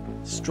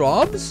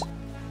 Straubs?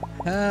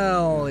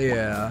 Hell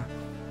yeah.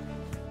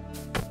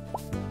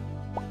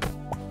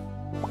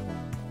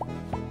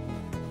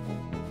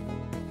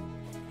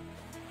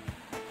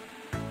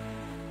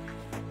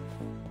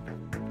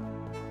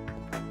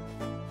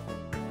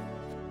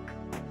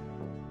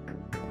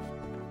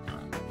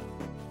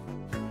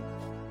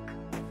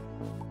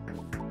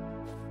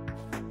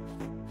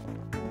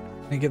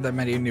 I didn't get that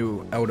many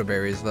new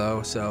elderberries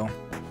though, so.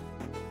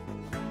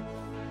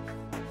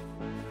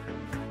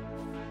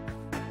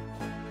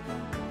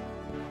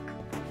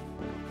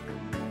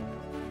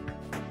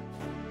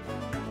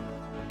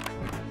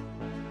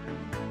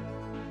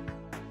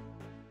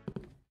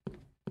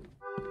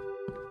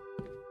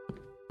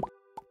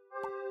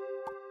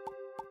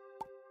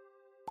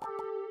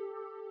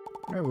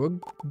 Alright, we're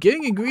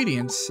getting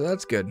ingredients, so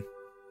that's good.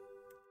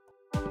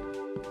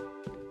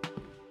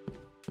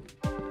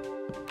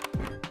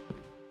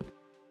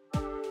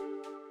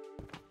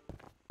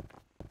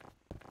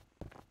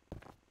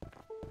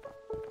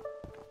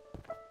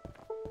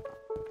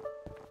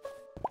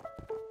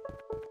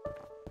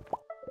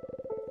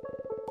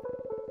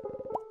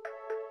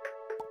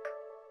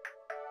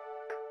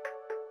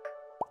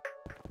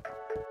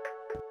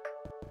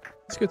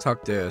 Let's go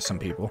talk to some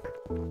people.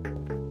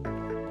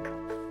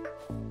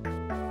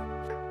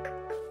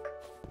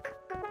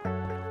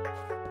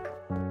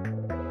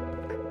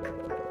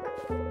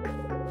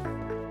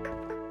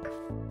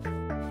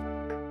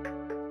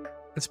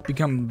 Let's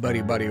become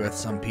buddy-buddy with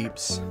some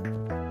peeps.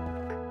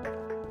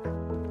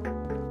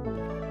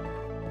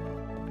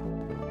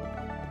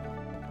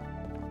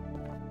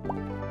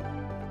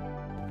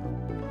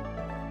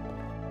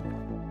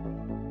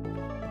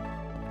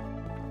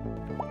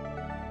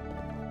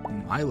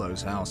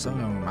 Milo's house. I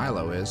don't know who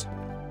Milo is.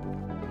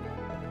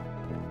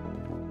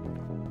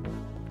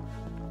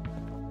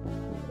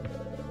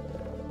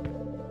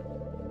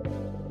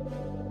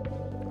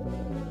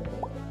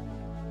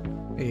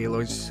 Hey,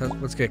 Lois,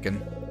 what's kicking?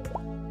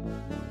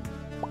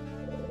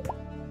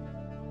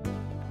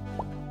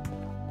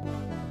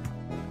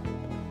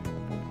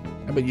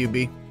 How about you,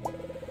 B?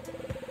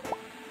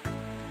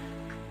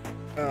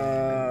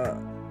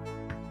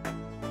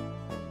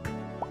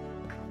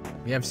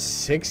 You have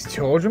 6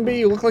 children, B?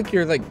 You look like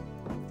you're like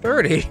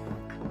 30.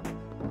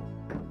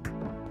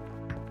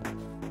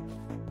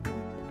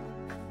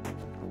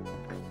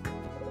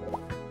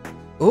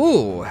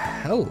 Ooh,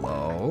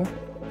 hello.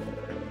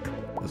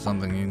 That's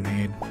something you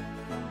need.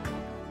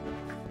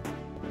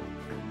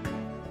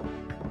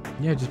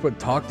 Yeah, just put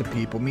talk to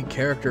people, meet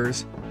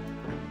characters.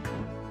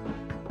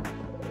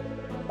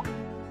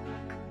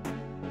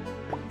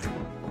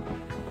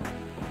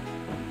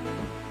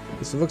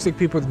 So it looks like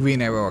people with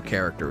green arrow are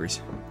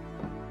characters.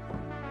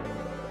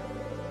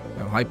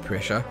 Oh, hi,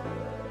 Prisha.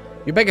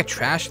 You bag of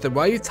trash? Then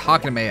why are you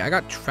talking to me? I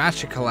got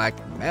trash to collect.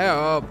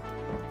 Help.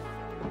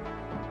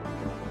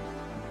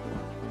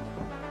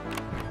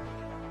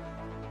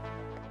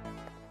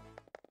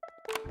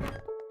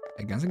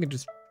 I guess I could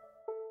just,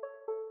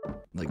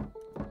 like,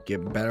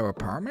 get better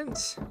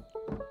apartments?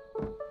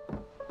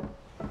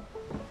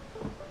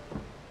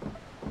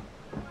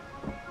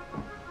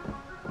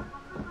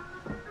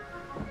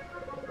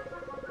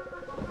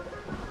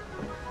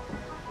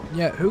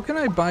 Yeah, who can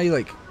I buy,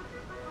 like...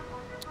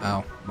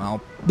 Oh,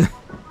 well.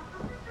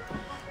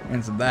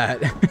 Answer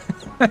that.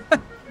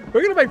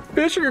 We're gonna buy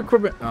fishing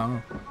equipment.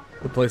 Oh,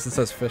 the place that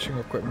says fishing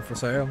equipment for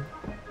sale.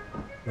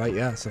 Right,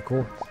 yes, of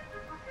course.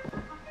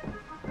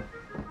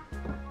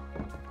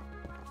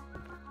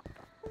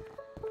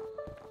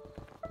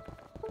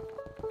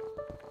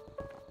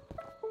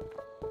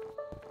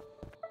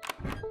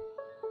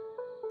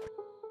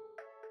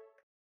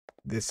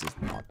 This is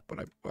not what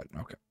I... What?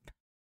 Okay.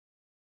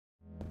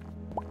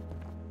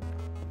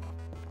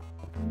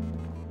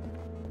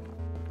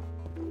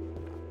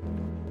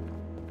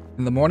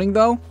 In the morning,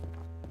 though?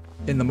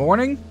 In the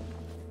morning?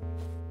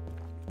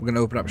 We're gonna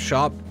open up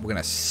shop. We're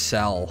gonna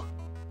sell.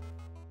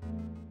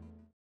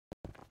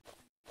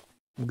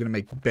 We're gonna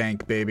make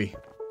bank, baby.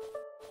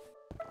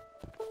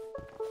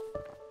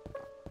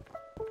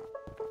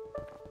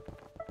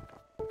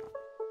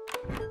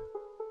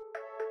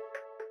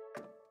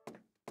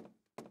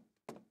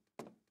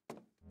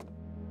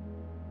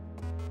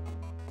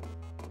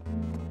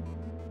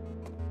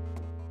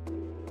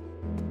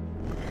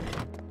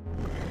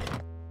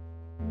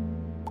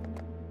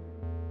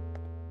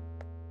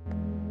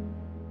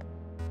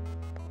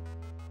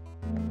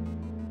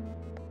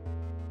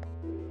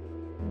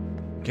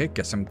 Okay,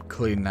 guess I'm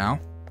clean now.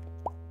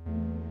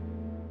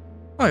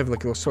 Oh, I have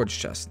like a little storage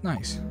chest.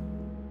 Nice.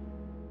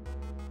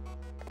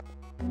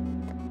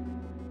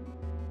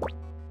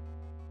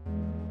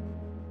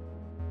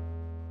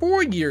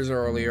 Four years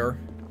earlier.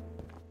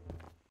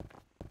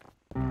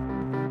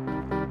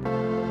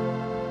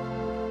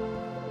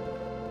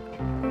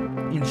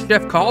 In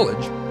Chef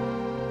College.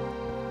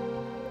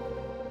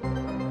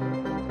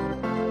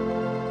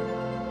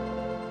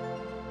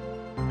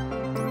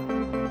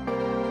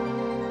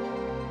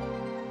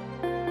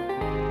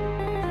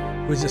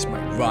 Who's this, my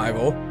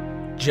rival?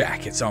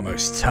 Jak, it's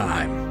almost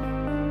time.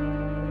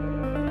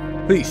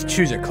 Please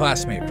choose a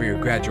classmate for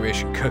your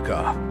graduation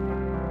cook-off.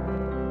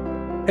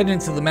 Head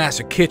into the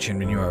master kitchen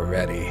when you are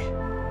ready.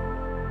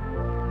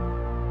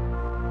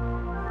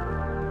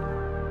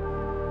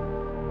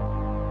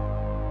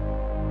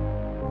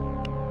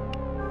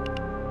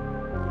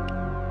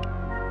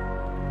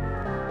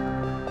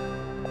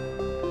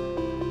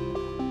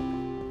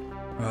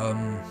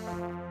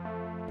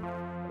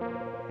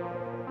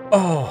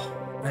 Oh.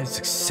 It's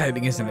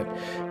exciting, isn't it?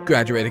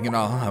 Graduating and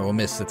all, I will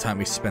miss the time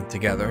we spent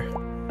together.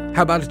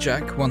 How about it,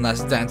 Jak? One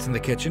last dance in the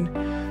kitchen?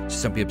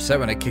 Just don't be upset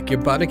when I kick your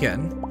butt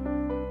again.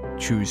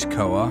 Choose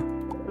Koa.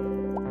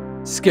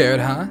 Scared,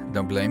 huh?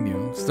 Don't blame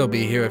you. Still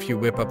be here if you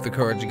whip up the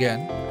courage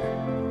again.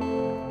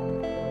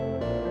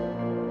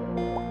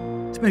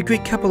 It's been a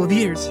great couple of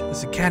years.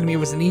 This academy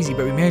wasn't easy,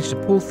 but we managed to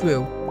pull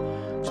through.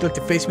 Would you like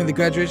to face me in the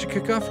graduation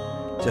cook-off?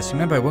 Just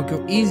remember, I won't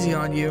go easy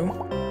on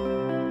you.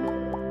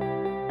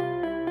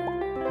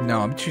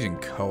 No, I'm choosing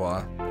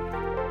Koa.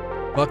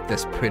 Fuck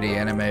this pretty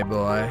anime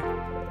boy.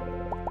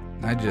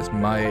 I just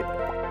might.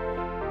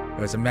 I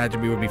was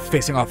imagining we would be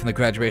facing off in the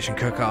graduation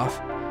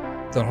cook-off.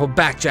 Don't hold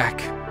back,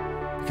 Jak.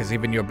 Because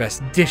even your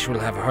best dish will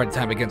have a hard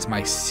time against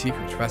my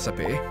secret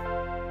recipe.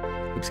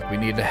 Looks like we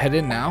need to head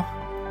in now.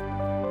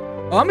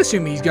 Well, I'm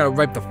assuming he's gonna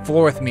wipe the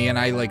floor with me and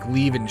I, like,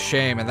 leave in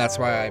shame, and that's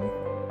why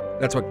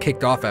that's what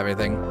kicked off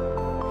everything.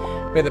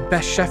 May the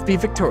best chef be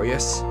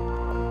victorious.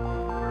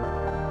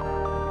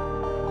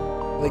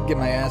 Like, get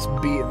my ass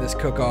beat in this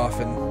cook-off,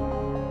 and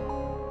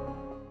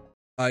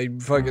I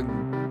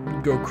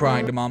fucking go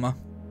crying to mama.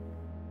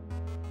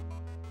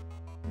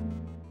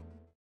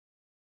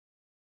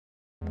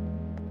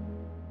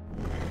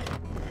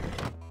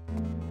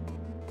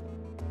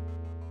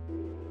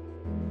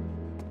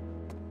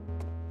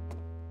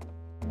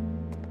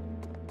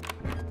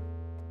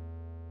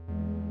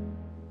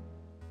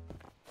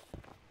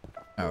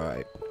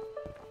 Alright.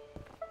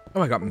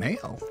 Oh, I got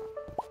mail.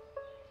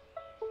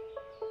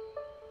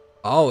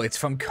 Oh, it's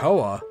from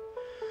Koa.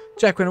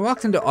 Jak, when I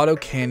walked into Otto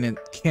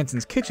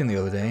Canton's kitchen the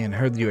other day and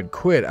heard that you had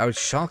quit, I was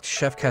shocked.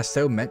 Chef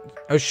Casteau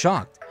mentioned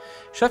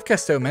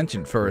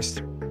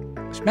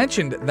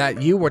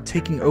that you were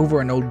taking over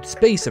an old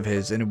space of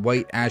his in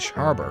White Ash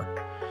Harbor.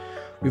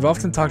 We've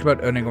often talked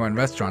about owning our own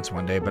restaurants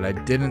one day, but I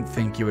didn't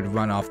think you would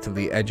run off to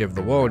the edge of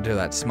the world to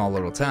that small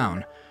little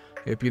town.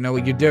 If you know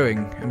what you're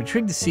doing, I'm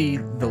intrigued to say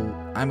the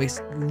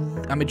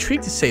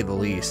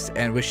least,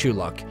 and wish you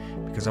luck,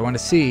 because I want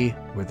to see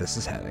where this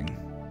is heading.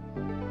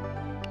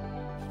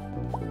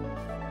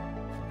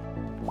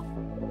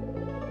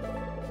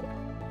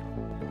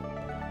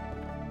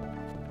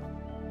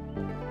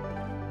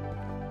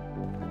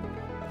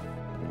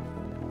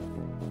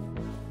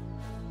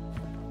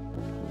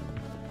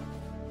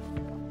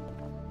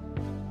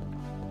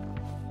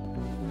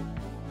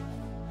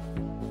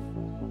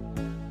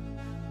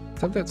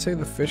 Did that say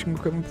the fishing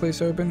equipment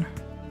place open?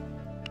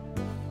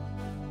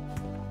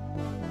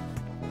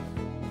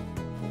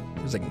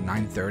 It was like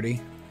 9:30.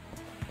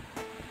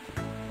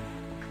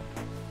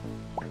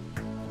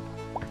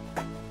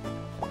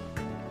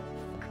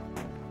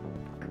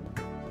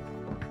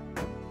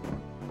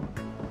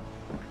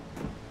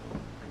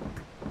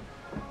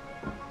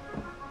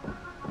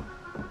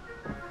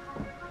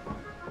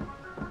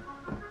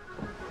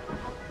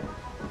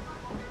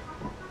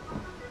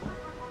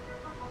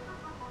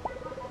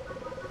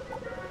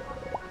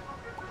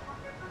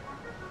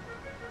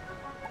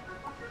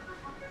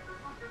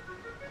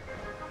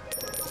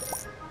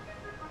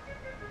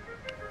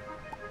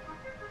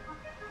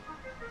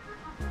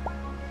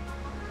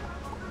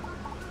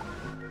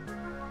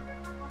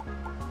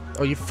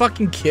 Are you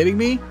fucking kidding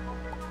me?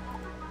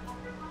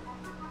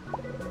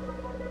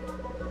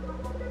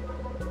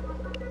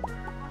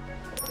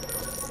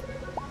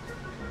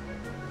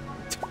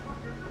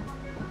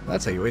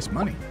 That's how you waste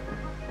money.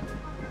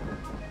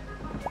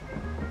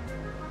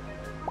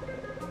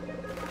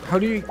 How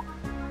do you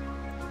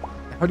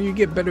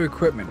get better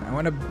equipment? I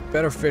want a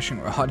better fishing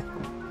rod.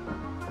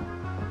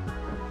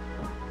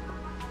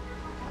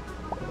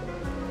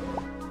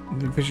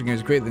 The fishing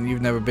is great, then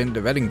you've never been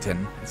to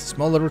Reddington. It's a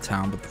small little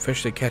town, but the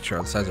fish they catch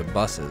are the size of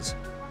buses.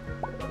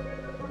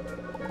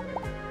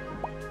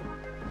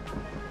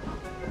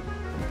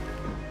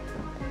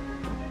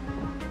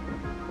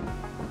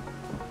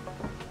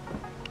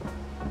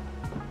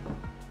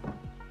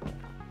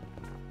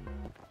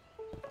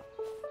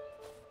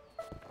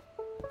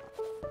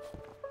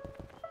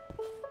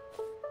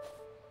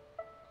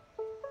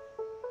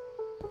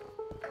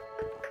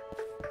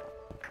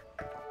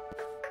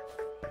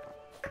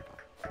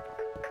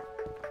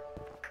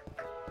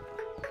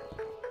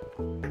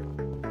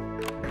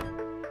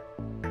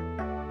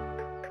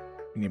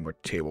 We need more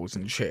tables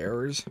and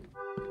chairs.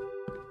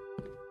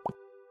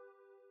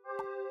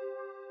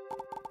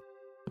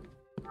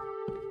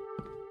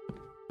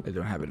 They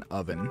don't have an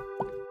oven.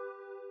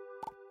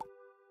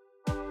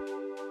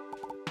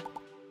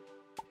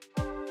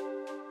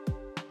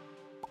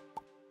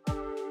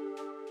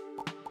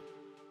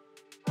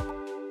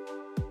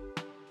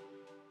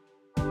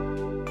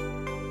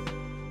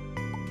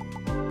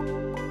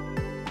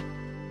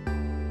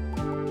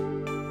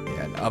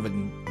 Yeah, an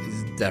oven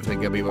is definitely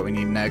gonna be what we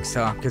need next,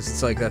 huh? Because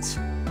it's like that's...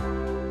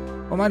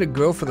 I might have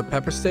grill for the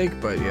pepper steak,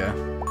 but yeah.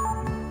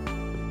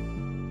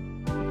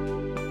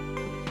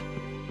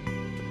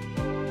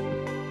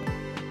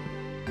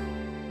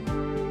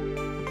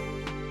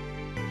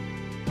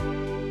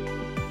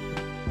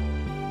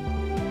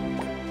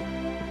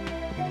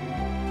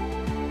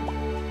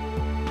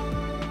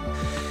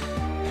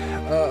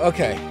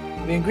 Okay.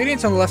 The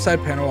ingredients on the left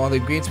side panel are the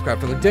ingredients prepared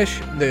for the dish.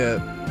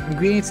 The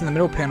ingredients in the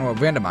middle panel are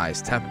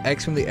randomized. Tap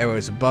X from the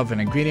arrows above an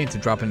ingredient to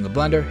drop it in the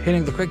blender.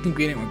 Hitting the correct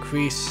ingredient will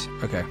increase...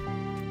 Okay.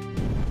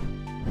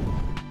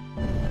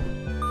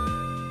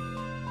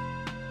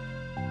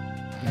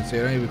 So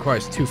it only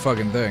requires 2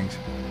 fucking things.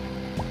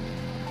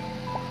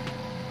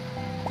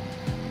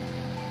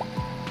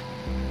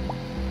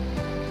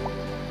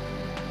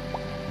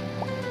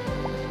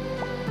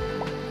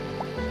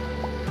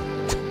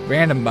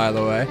 Random, by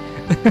the way.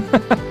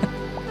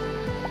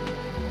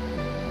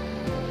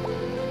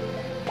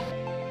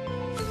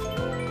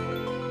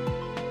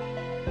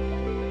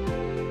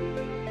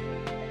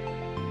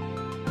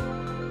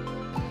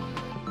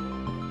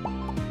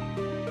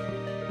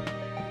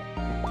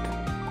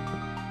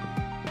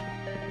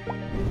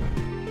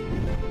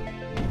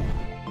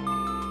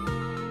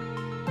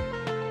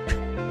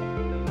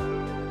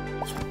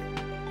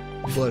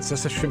 Well, it's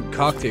just a shrimp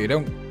cocktail. You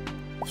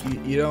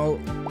don't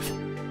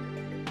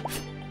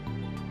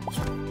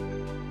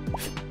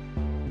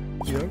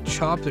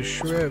chop the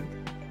shrimp.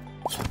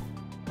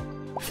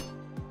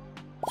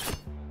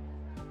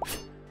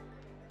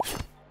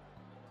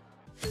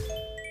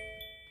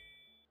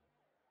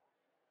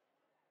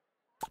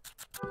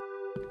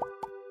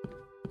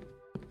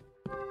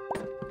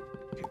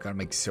 You gotta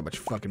make so much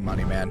fucking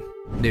money, man.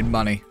 Need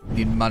money.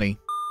 Need money.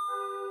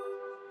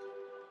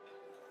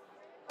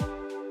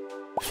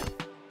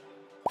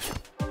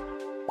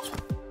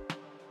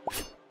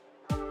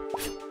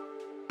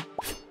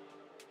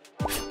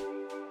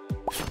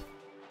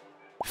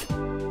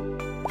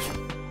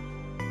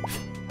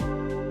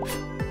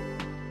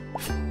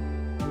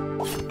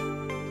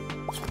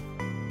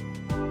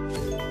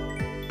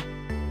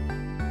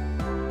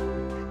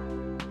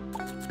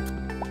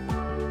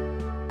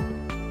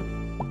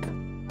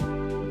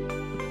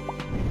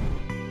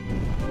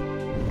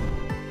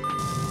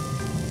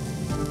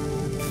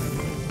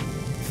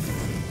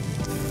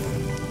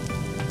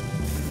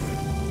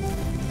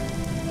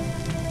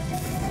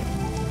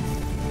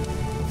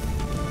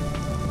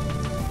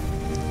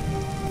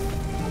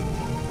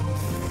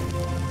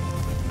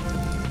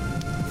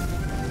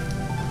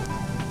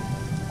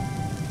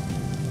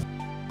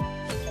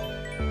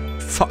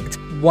 Fucked.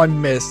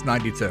 1 miss,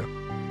 92.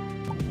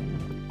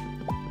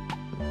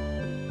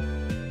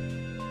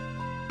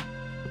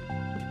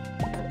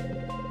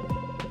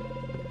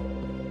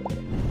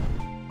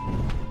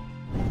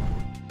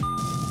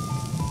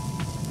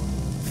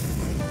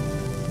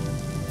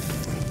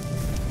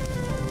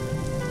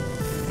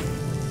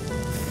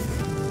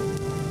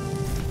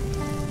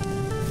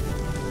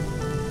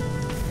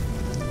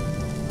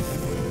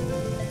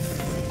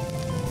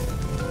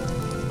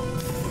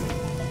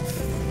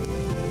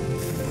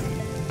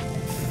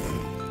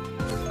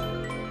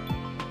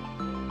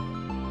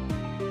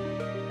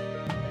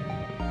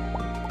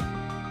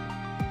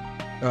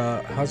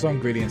 How's our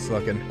ingredients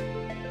looking?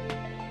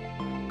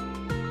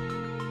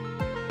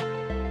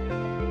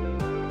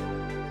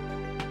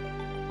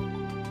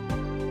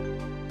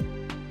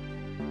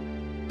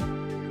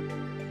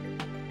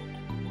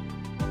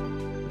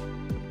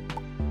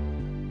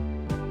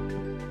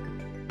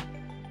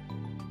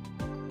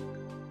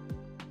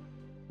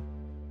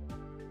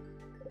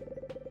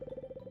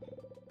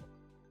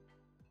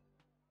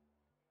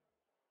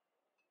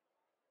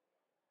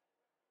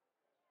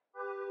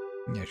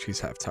 Yeah, she's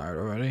half tired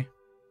already.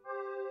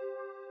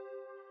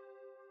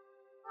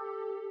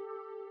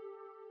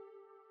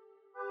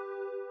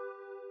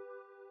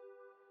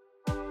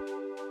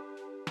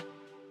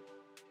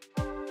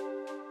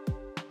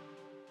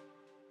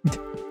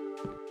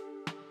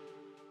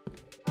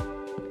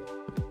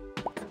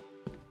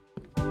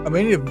 I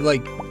mean, it'd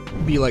like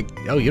be like,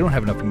 oh, you don't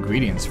have enough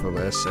ingredients for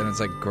this, and it's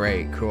like,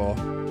 great, cool.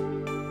 I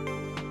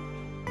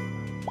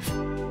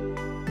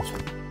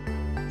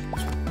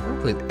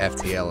haven't played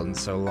FTL in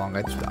so long.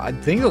 I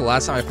think the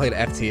last time I played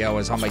FTL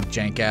was on my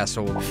jank ass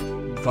old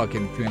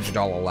fucking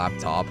 $300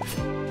 laptop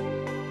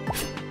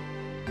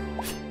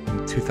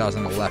in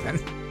 2011.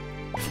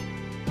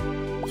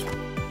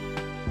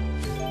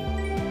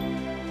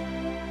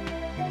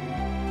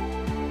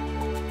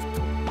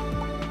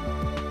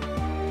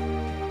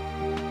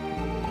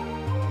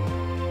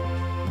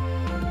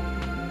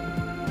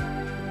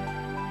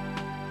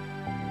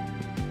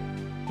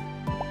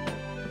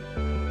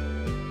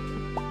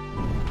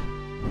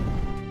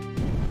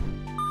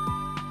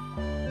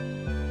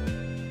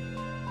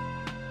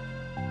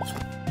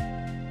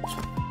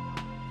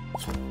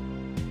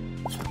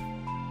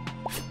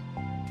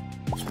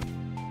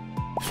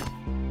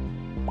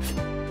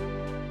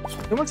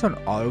 I want to turn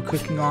auto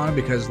cooking on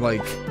because,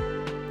 like,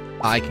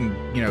 I can,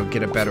 you know,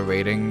 get a better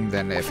rating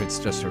than if it's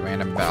just a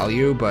random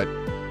value, but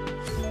at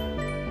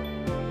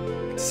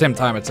the same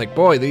time, it's like,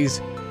 boy, these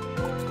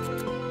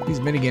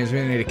minigames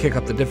really need to kick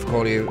up the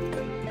difficulty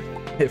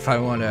if I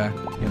want to,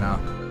 you know.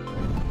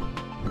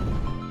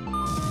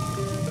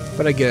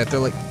 But I get it. They're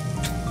like,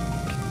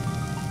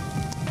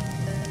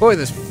 boy,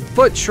 this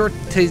foot sure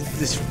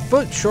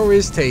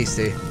is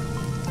tasty.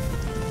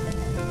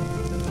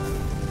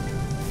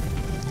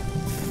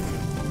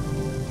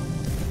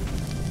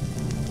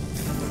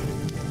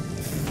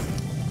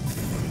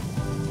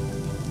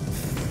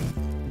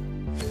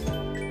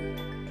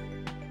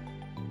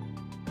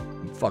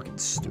 Fucking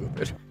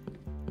stupid.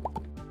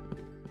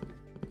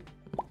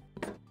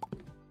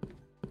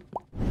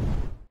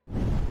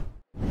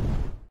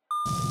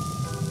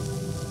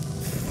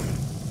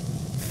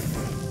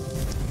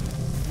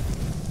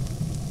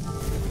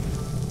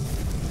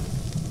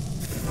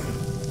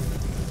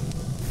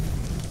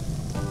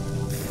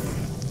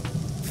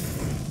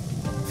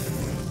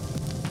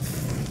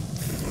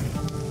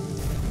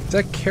 Is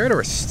that a carrot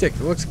or a stick?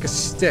 It looks like a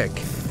stick.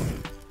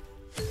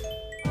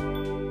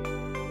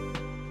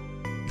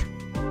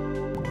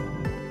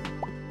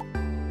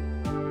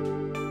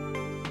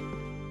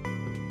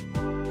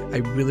 I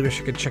really wish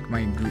I could check my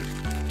ingredients.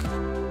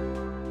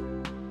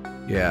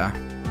 Yeah.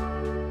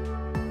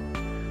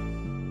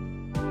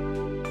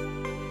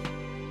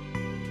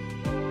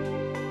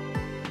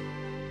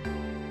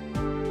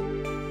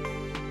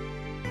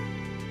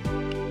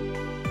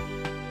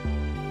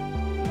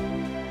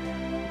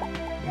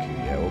 Okay,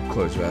 yeah, we'll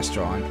close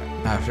restaurant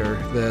after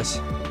this.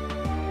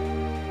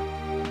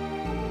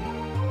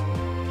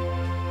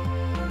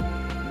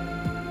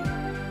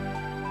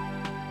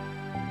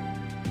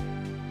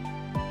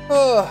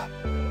 Oh,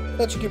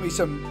 that should give me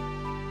some.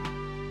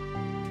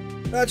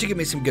 That should give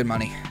me some good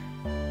money.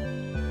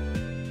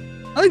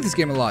 I like this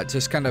game a lot.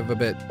 Just kind of a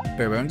bit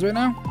bare bones right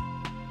now.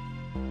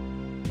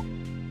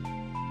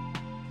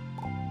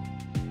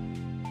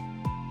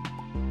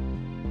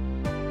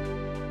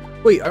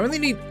 Wait, I only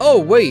need. Oh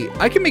wait,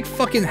 I can make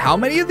fucking how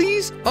many of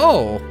these?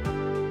 Oh.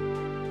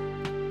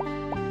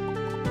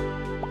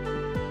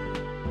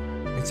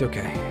 It's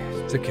okay.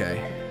 It's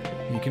okay.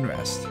 You can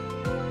rest.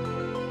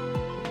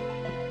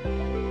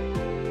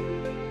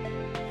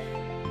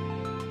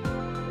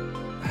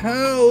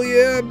 Hell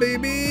yeah,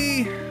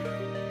 baby!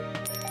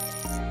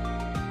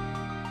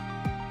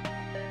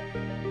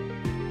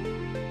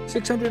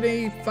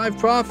 $685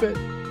 profit.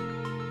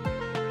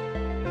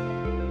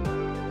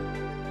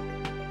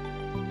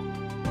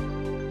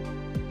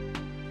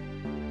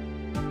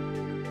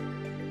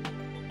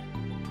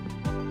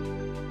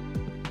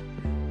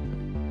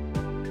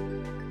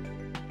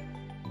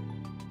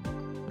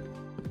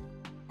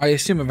 I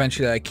assume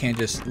eventually I can't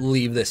just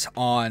leave this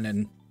on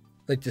and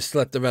like just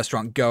let the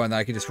restaurant go and then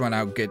I can just run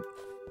out and get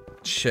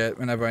shit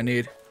whenever I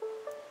need.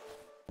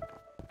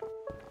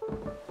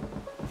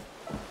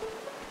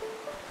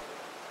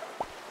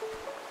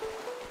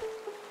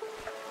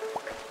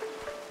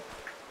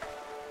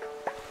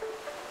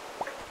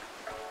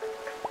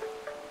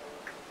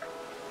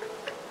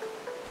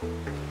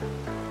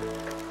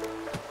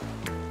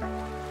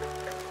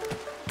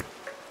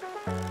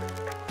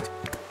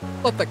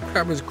 I thought that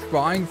crab was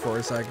crying for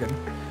a second.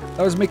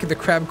 I was making the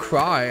crab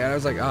cry, and I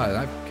was like, oh,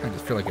 I kind of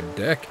just feel like a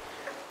dick.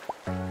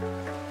 I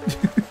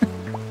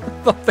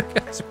thought the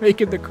guy was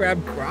making the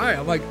crab cry.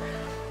 I'm like,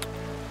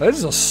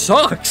 this just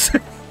sucks.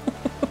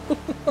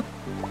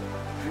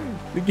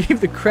 They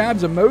gave the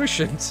crabs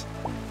emotions.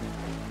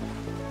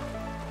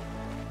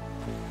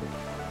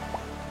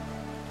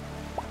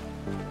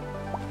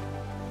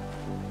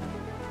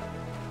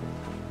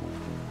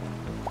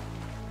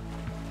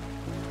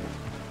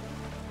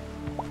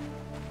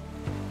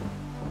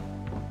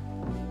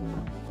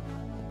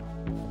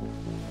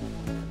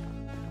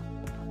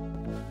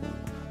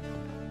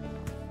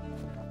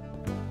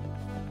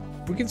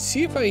 We can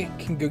see if I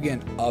can go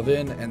get an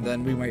oven, and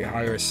then we might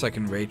hire a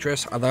second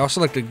waitress. I'd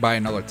also like to buy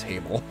another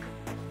table.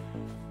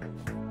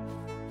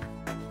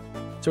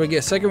 So we get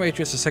a second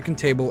waitress, a second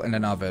table, and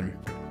an oven.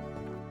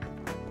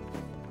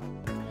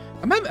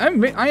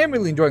 I am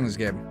really enjoying this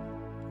game.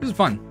 This is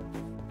fun.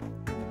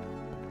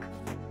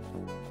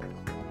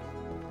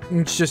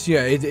 It's just,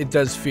 yeah, it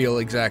does feel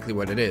exactly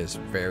what it is.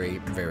 Very,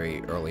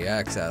 very early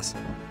access.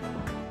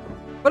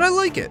 But I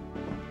like it.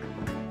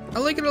 I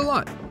like it a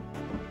lot.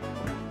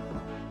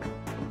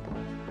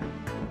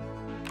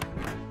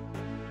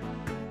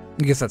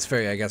 I guess that's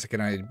fair. I guess I can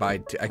only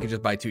buy I could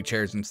just buy 2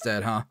 chairs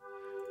instead, huh?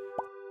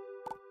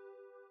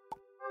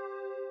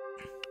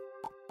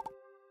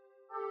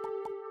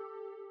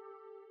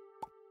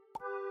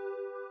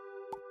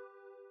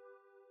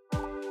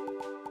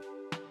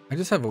 I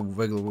just have a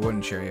regular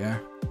wooden chair, yeah.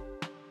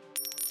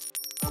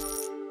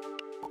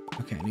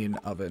 Okay, I need an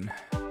oven.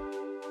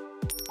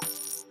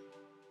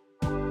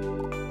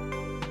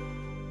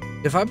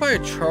 If I buy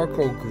a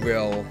charcoal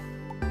grill...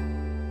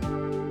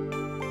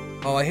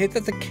 Oh, I hate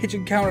that the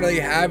kitchen counter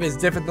they have is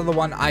different than the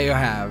one I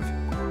have.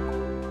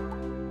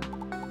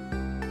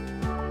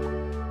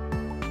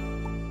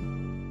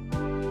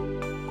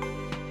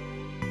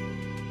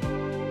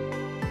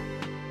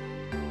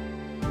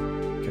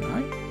 Can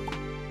I?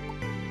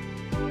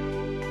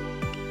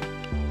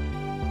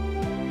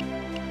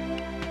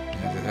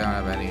 Yeah, they don't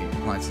have any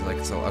appliances I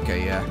can sell.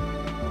 Okay, yeah.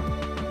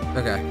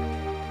 Okay.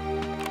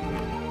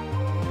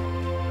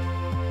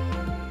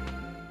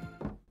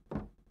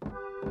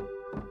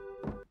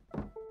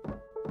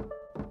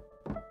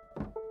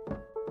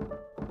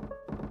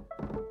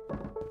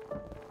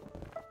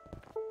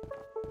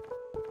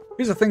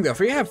 Here's the thing though, if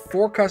we have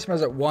 4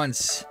 customers at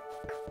once,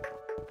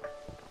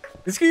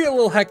 this can get a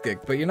little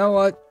hectic, but you know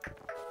what?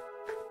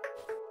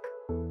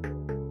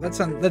 Let's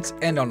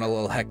end on a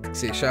little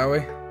hectic, shall we?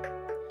 I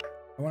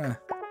wanna...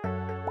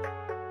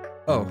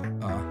 Oh,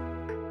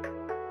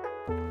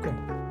 cool.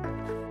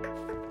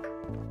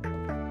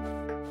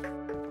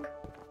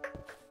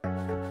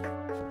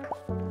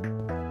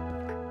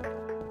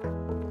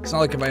 It's not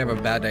like if I have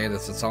a bad day,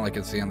 it's not like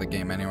it's the end of the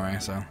game anyway,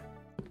 so...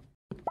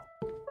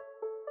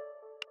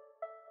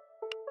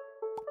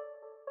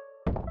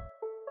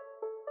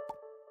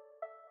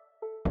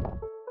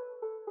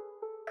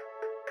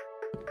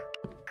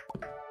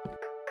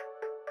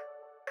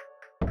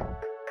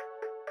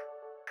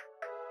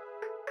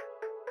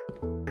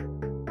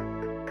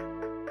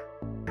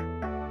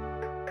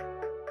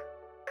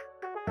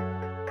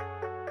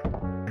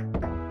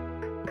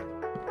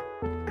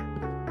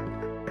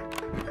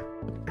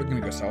 We're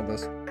gonna go sell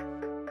this.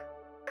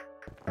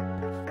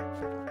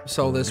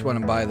 Sell this one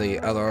and buy the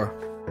other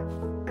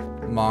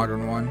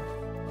modern one.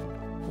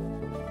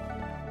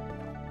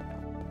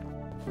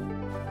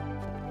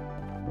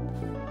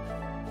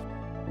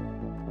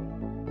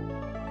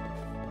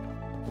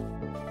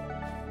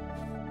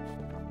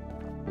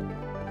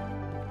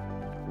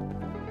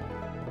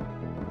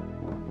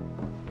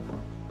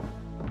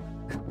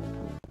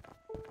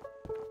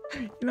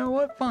 You know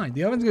what? Fine.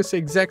 The oven's gonna say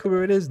exactly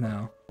where it is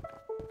now.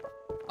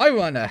 I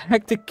run a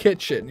hectic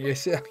kitchen. You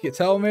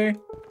tell me?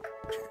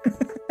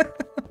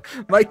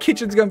 My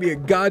kitchen's gonna be a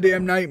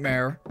goddamn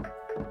nightmare.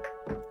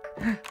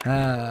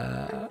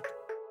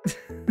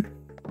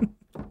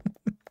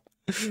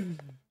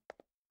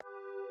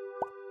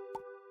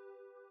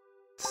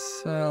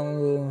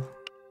 Sell.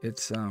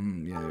 It's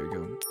yeah, there we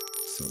go.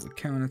 So the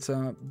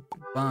countertop.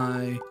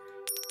 Buy.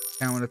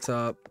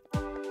 Countertop.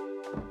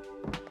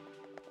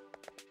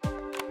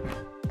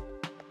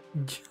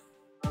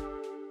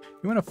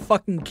 You want a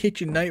fucking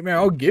kitchen nightmare?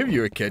 I'll give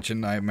you a kitchen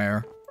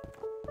nightmare.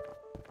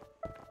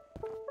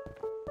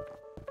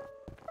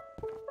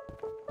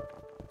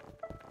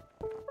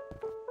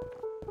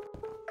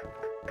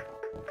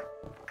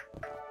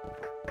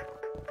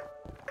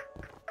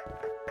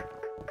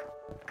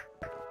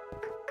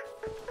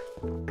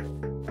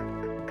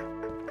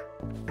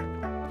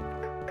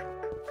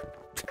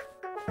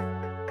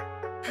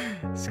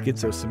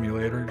 Schizo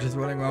simulator, just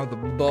running around with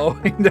a bow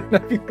and then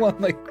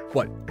everyone like,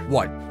 what?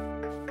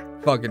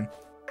 Fucking.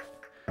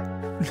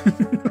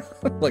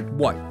 Like,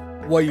 what?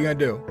 What are you gonna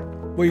do?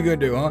 What are you gonna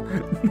do, huh?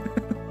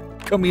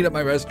 Come eat at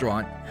my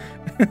restaurant.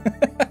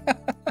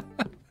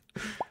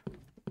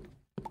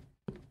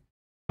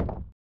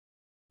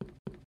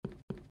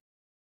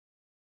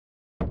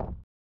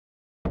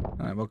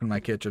 Alright, welcome to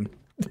my kitchen.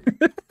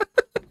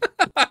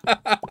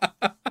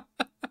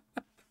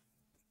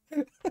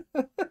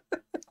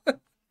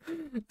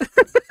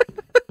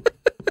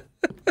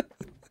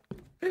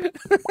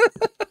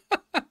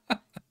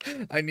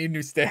 I need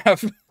new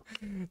staff.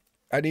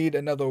 I need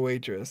another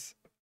waitress.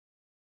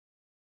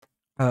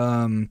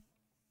 I'm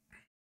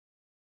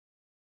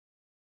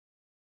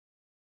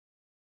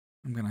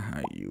gonna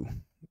hire you.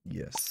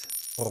 Yes.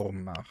 Oh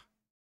my.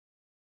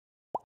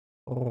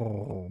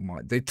 Oh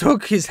my. They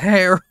took his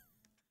hair.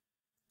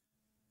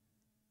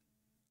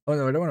 Oh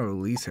no, I don't want to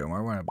release Homer.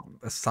 I want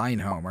to assign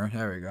Homer.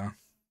 There we go.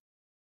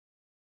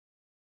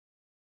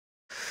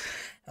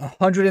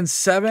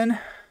 107.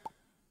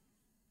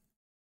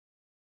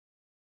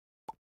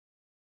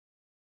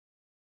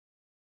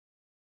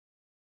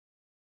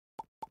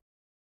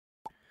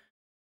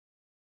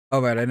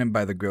 Oh, right, I didn't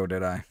buy the grill,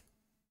 did I?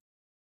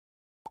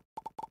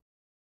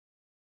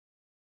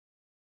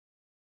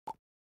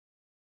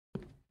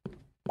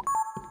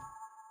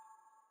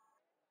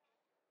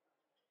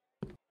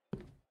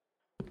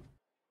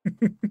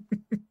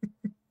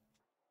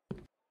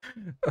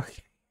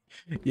 Okay.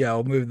 Yeah,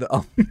 I'll move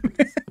the...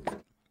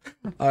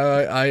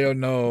 I don't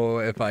know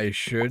if I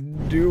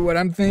should do what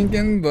I'm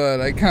thinking,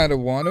 but I kind of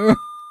want to.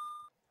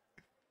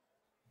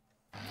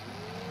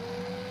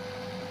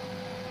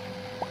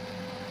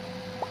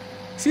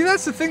 See,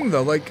 that's the thing,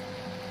 though. Like,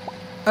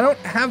 I don't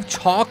have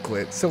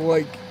chocolate, so,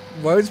 like,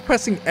 what is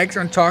pressing X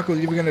on chocolate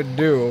even gonna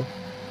do?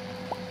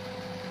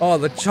 Oh,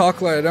 the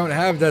chocolate I don't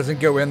have doesn't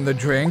go in the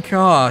drink.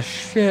 Oh,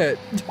 shit.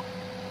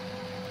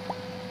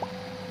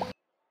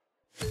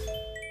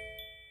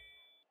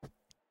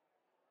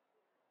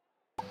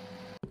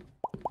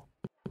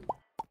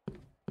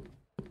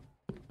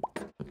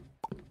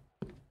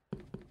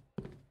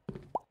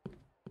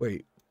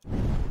 Wait.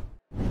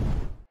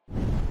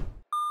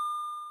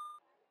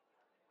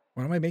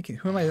 What am I making?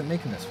 Who am I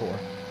making this for?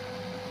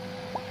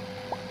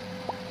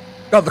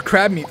 Oh, the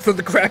crab meat. Throw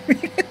the crab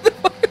meat in the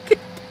fucking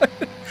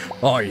blender.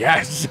 Oh,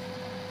 yes.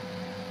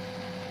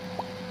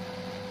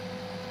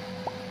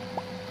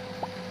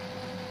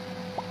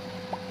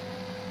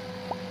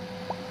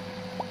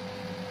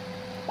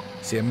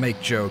 See, I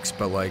make jokes,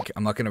 but, like,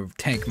 I'm not gonna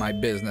tank my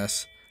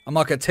business. I'm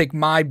not gonna take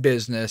my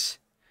business.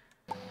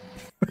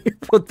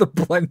 Put the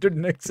blender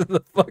next to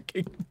the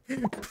fucking...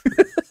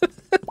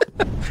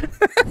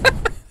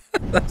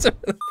 That's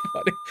really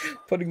funny.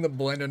 Putting the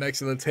blender next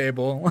to the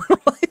table.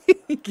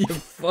 Like, yeah,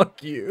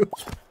 fuck you.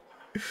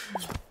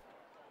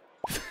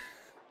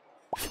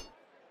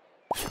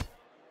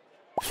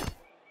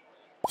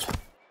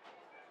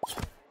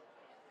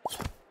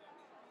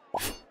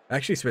 I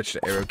actually switched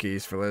to arrow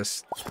keys for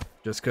this.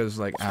 Just because,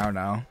 like, I don't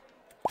know.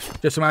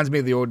 Just reminds me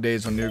of the old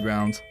days on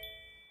Newgrounds.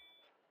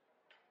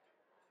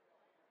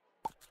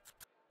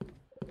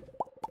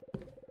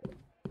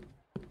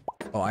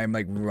 Oh, I'm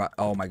like,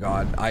 oh my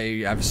god.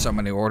 I have so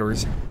many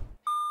orders.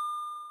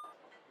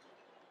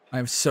 I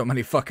have so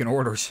many fucking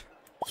orders.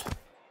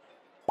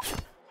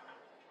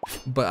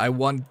 But I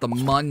want the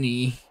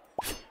money.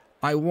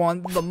 I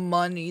want the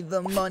money.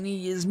 The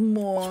money is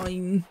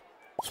mine.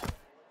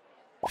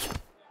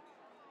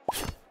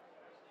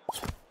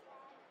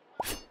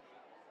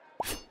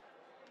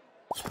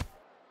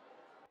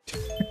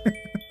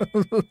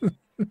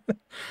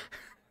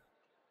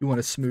 You want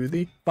a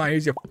smoothie? Fine,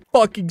 here's your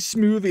fucking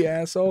smoothie,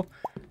 asshole.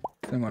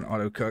 I want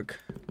auto cook.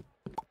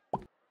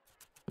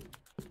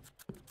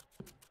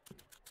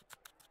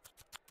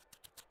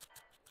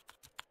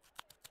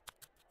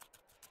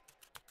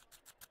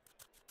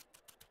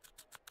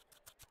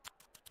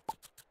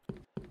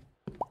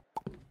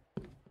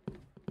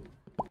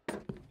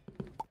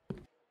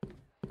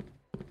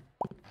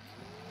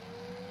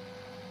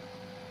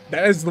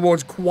 That is the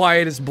world's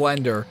quietest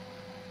blender.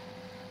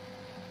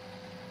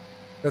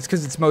 That's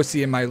because it's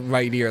mostly in my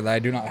right ear that I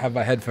do not have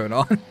my headphone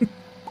on.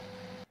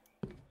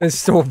 It's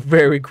still a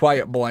very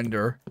quiet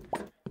blender.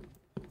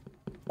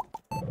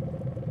 I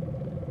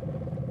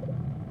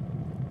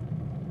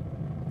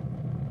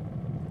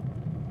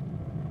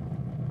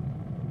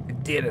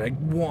did it. I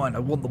won. I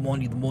won the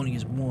money. The money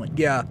is won.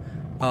 Yeah.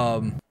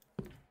 Cause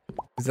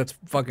that's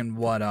fucking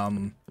what,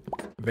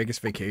 Vegas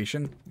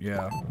Vacation?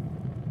 Yeah.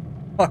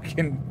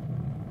 Fucking...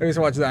 I used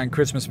to watch that on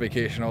Christmas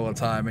Vacation all the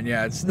time, and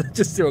yeah, it's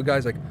just still a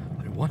guy's like,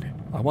 I won it.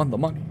 I won the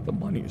money. The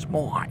money is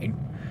mine.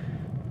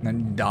 And then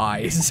he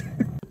dies.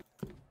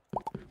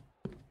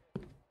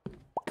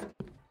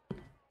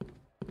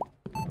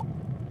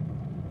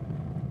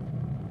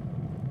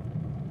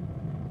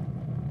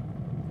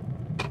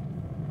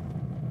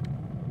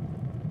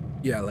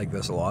 Yeah, I like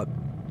this a lot.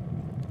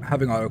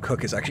 Having auto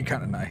cook is actually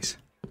kind of nice.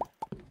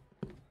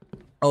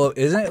 Although,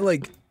 isn't it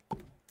like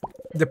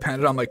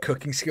dependent on my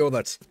cooking skill?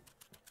 That's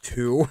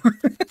 2.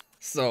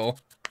 So.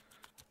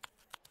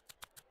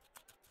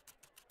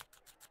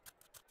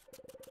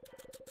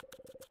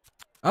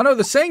 I don't know,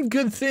 they're saying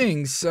good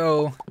things,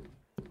 so.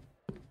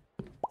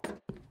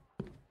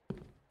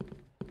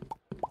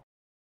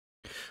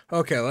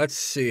 Okay, let's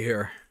see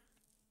here.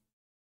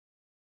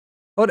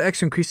 Hold X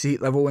to increase the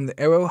heat level. When the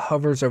arrow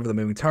hovers over the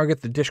moving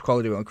target, the dish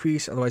quality will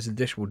increase, otherwise the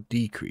dish will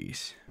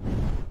decrease.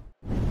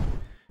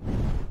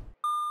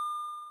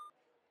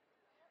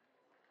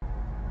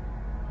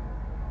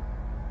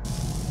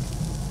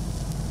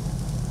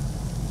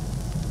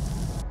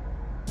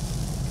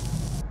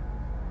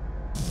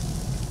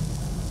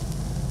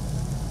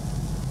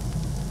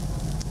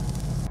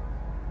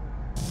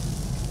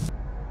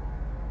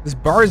 This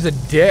bar is a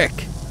dick.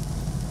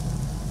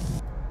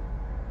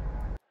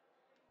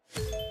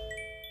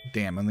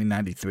 Damn, only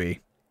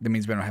 93. That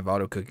means we don't have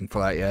auto cooking for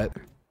that yet.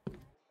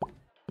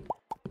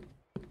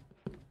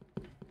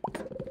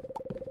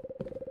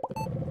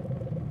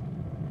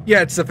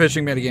 Yeah, it's the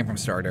fishing metagame from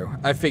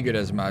Stardew. I figured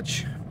as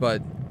much,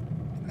 but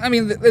I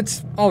mean,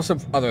 it's also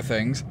other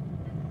things.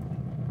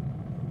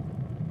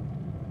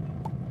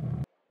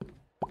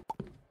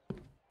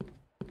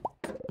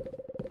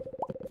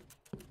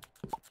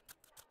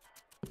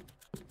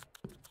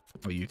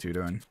 What are you two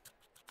doing?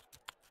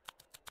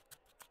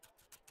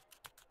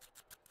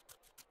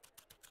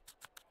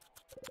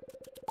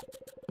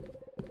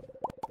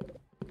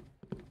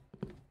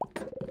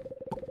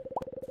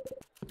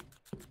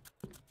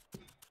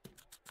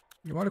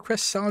 Your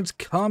watercress salad's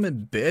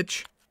coming,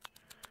 bitch.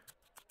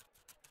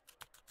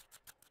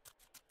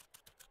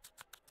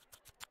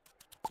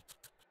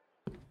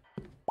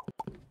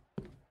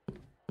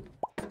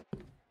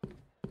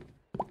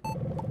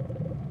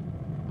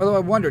 Although I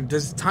wonder,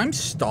 does time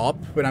stop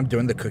when I'm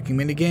doing the cooking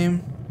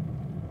minigame?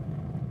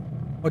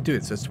 Oh, dude,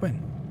 it says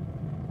twin.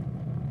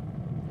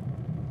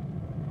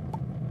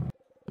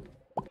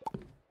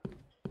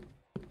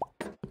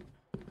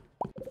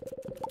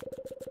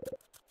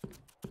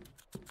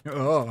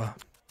 Oh.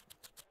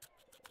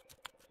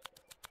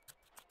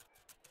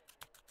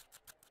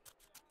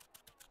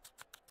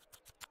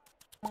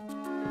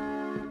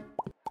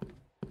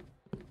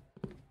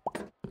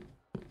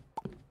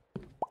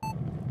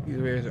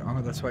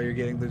 Oh, that's why you're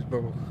getting those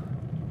bubbles.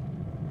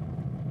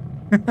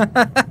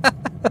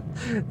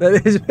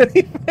 That is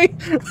really funny.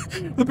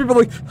 The people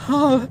are like,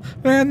 oh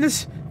man,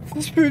 this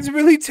food's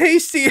really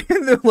tasty,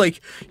 and they're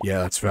like, yeah,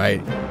 that's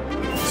right,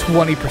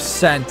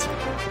 20%,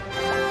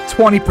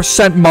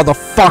 20%,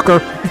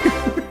 motherfucker,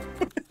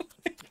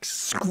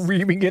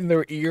 screaming in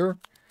their ear.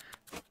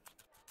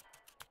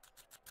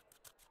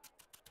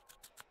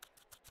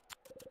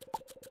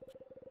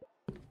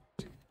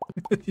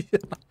 Yeah.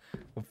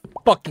 I'll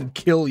fucking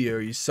kill you,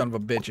 you son of a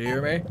bitch. You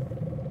hear me?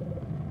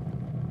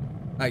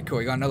 Alright, cool.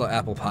 We got another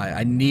apple pie.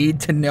 I need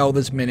to nail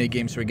this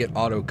minigame so we get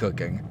auto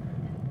cooking.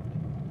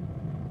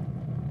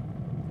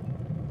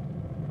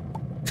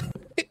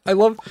 I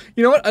love,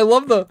 you know what? I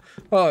love the,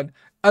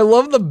 I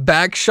love the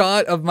back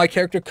shot of my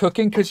character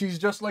cooking because he's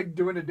just like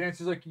doing a dance.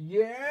 He's like,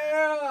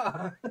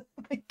 yeah.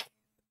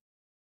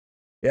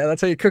 Yeah,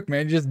 that's how you cook,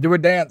 man. You just do a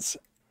dance.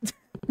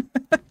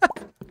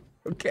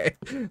 Okay.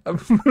 I'm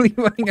really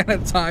running out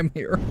of time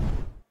here.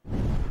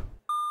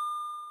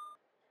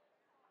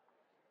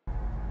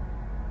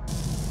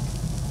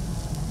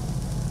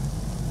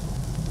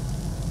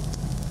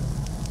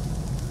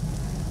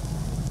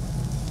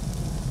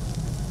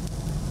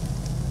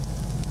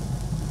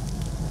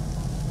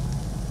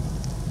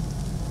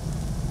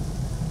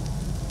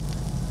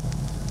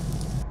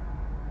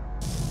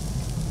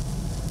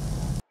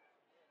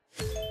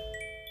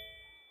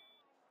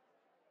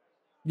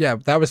 Yeah,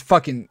 that was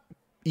fucking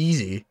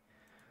easy.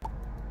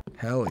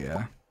 Hell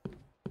yeah.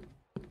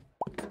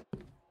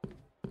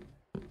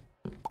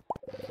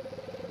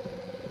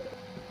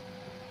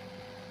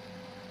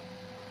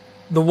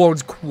 The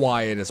world's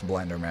quietest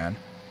blender, man.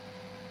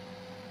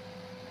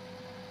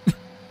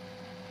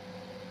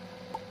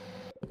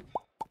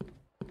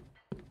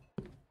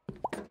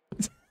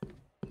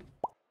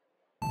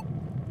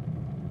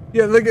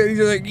 Yeah, look at, he's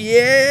like,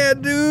 yeah,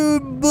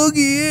 dude,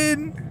 boogie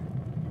in.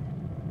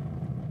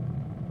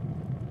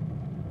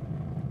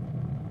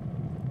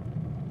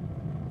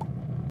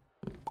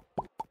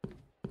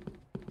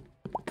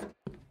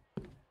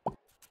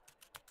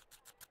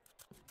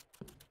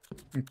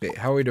 Okay,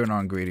 how are we doing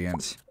on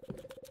ingredients?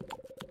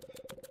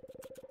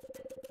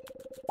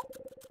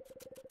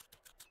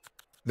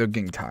 They're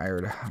getting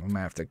tired. I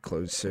might have to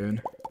close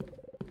soon.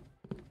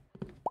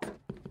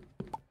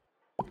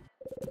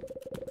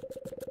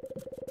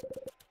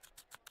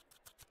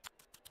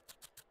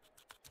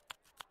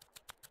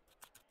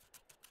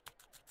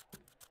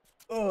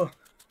 Oh,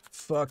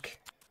 fuck.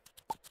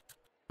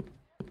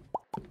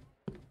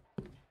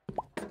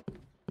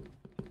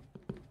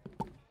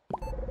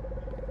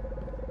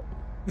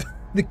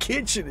 The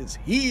kitchen is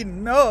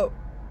heating up.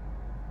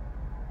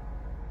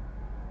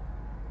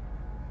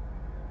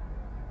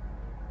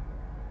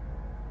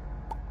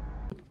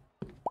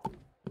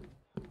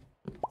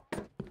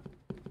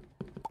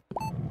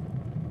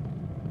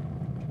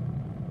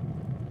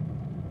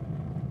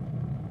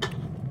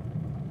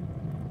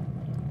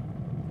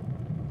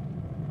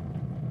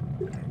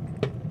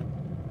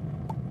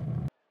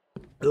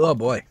 Oh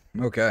boy.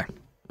 Okay.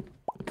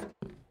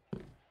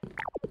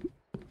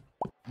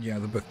 Yeah,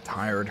 they're both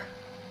tired.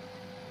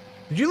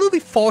 Did you literally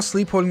fall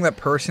asleep holding that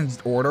person's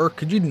order?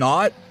 Could you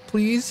not,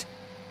 please?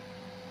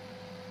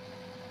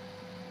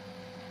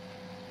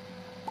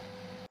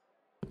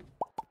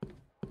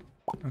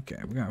 Okay,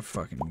 we're gonna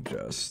fucking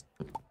just...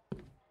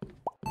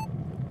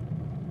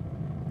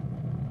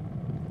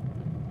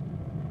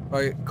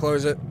 Alright,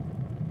 close it.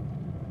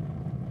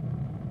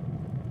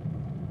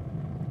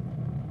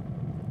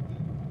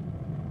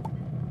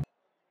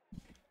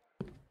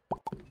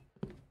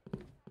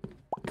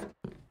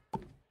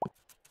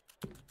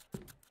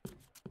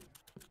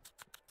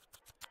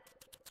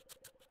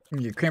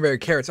 Your cranberry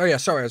carrots. Oh yeah,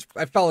 sorry,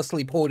 I fell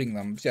asleep holding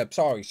them. Yeah,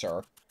 sorry,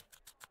 sir.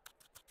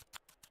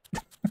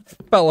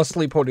 Fell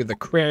asleep holding the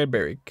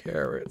cranberry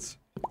carrots.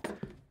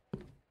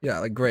 Yeah,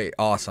 like great,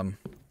 awesome.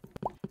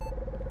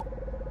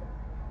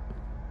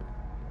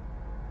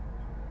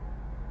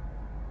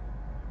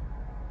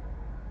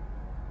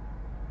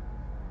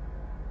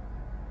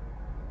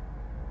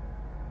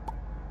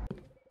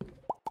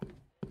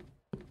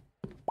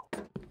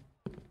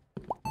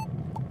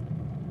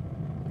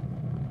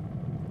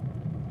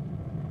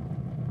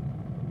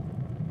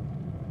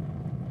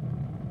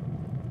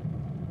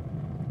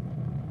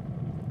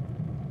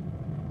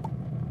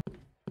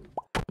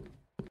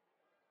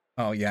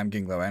 Oh, yeah, I'm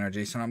getting low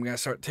energy, so I'm gonna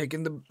start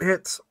taking the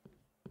hits.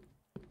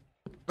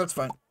 That's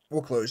fine.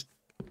 We'll close.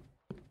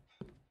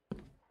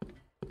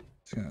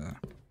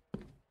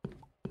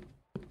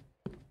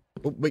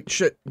 Oh, wait,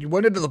 shit. You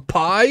went into the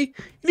pie? You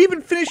didn't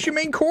even finish your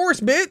main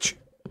course, bitch!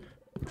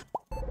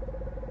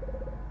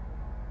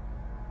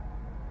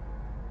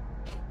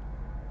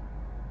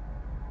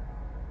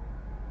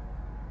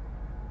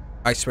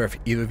 I swear, if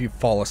either of you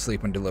fall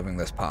asleep when delivering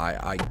this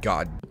pie,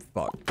 God,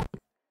 fuck.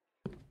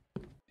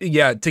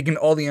 Yeah, taking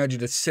all the energy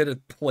to sit a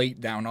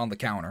plate down on the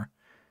counter.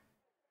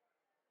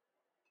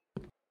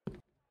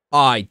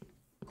 I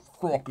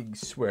fucking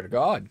swear to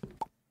God.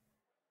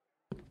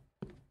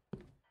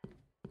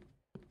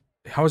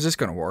 How is this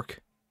gonna work?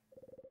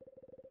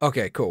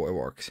 Okay, cool, it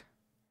works.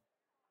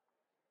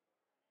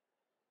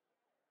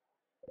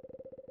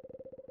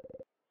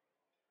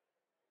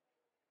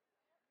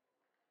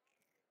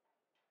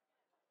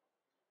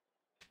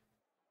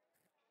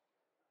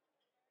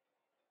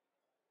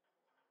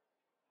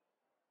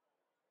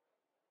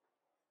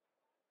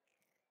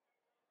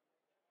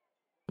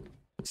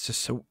 It's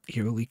just so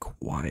eerily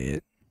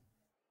quiet.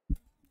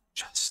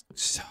 Just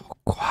so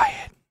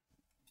quiet.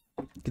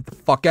 Get the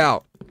fuck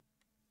out.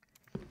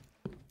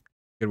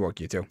 Good work,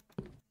 you two.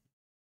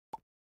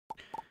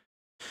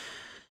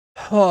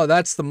 Oh,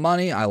 that's the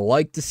money I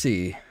like to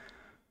see.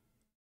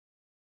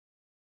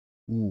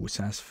 Ooh,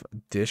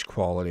 dish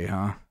quality,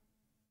 huh?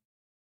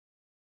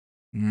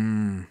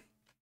 Mmm.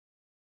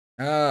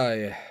 Ah,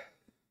 yeah.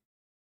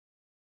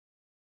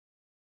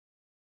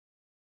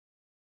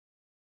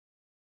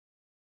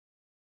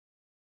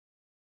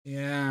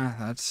 Yeah,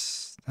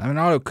 that's... I have an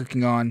auto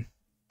cooking on.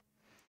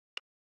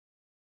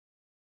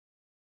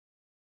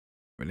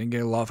 We didn't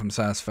get a lot from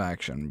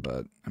satisfaction,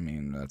 but, I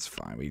mean, that's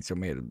fine. We still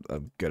made a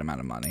good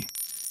amount of money.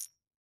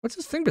 What's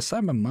this thing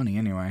beside my money,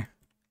 anyway?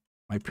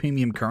 My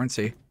premium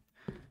currency.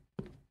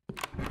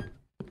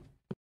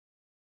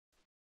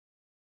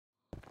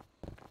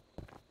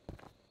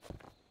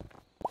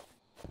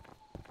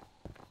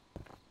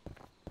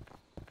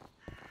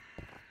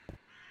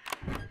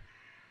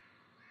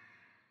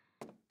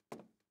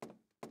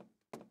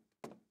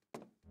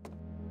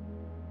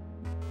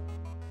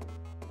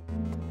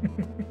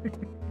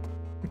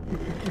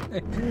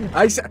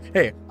 I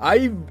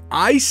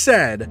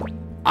said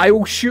I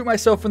will shoot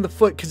myself in the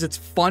foot because it's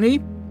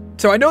funny,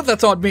 so I know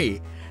that's on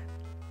me.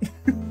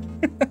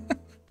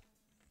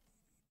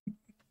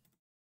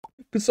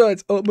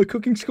 Besides, my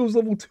cooking skills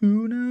level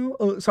 2 now.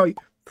 Oh, sorry,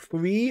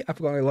 3. I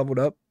forgot I leveled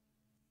up.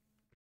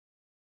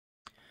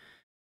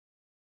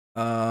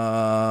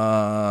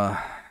 Yeah,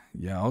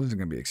 all these are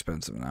gonna be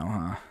expensive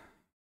now,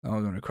 huh?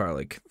 All gonna require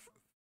like,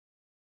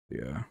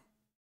 yeah.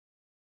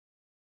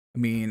 I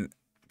mean,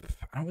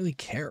 I don't really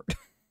care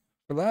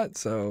for that,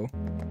 so.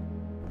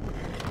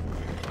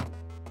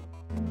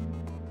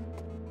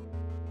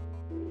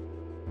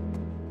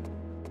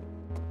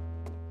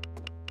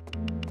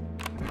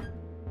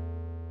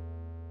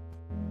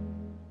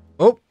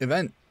 Oh,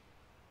 event.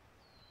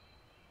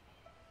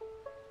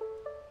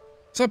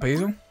 What's up,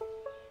 Hazel?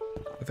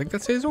 I think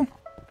that's Hazel?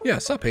 Yeah,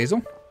 what's up,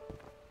 Hazel?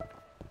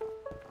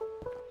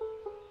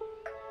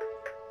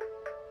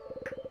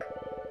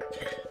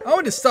 I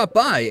wanted to stop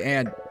by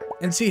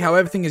and see how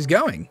everything is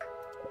going.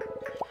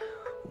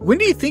 When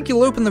do you think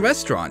you'll open the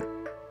restaurant?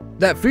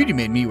 That food you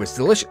made me was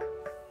delicious.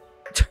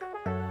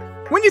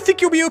 When do you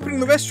think you'll be opening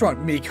the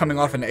restaurant? Me coming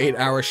off an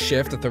 8-hour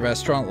shift at the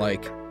restaurant,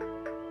 like...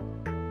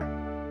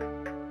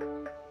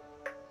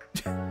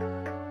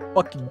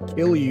 Fucking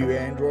kill you,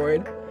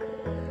 android.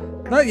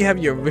 Now that you have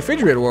your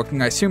refrigerator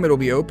working, I assume it'll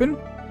be open?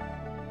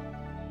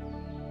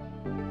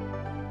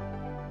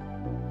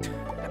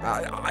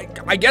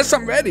 I guess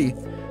I'm ready.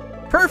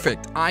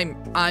 Perfect. I'm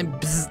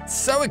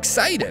so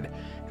excited.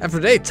 After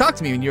today, talk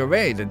to me when you're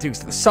ready to do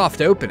the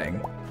soft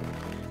opening.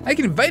 I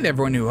can invite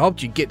everyone who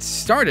helped you get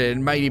started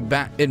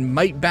in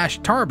Might Bash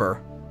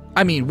Harbor.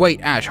 I mean,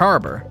 White Ash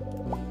Harbor.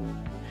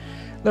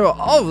 They're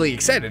all really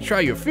excited to try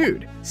your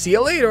food. See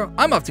you later.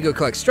 I'm off to go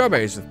collect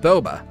strawberries with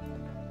Boba.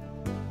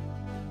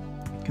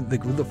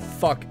 Like, who the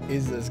fuck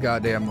is this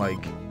goddamn,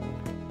 like...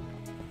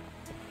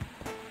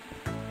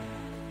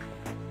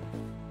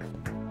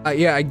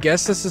 yeah, I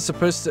guess this is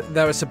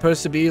that was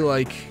supposed to be,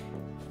 like...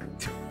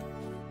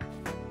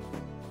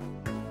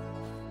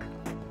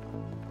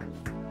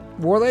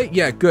 Warlay?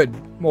 Yeah, good.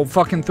 Well,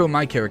 fucking throw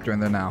my character in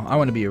there now. I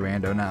want to be a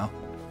rando now.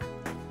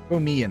 Throw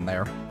me in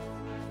there.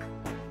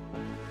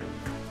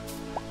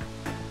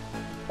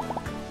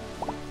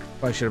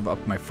 I should have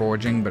upped my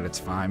foraging, but it's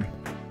fine.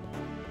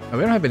 Oh,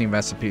 we don't have any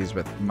recipes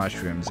with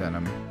mushrooms in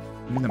them.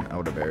 We need them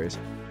elderberries.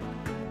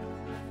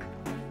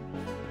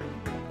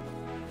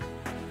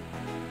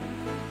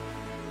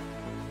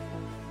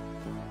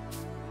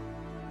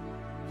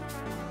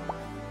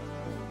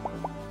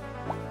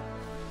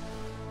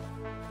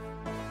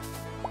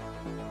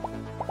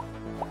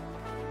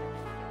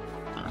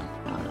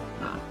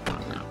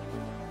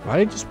 Why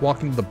did I just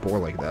walk into the boar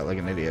like that, like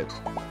an idiot?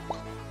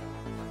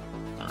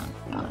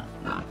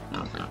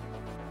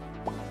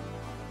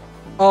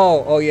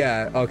 Oh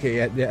yeah,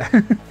 okay, yeah.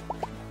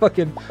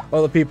 Fucking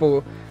all the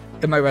people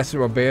in my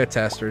restaurant beta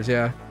testers,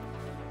 yeah.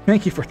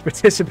 Thank you for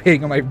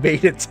participating on my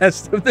beta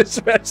test of this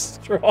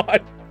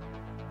restaurant.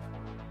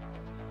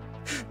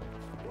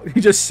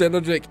 You just sit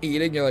there like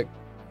eating, you're like,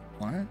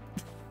 what?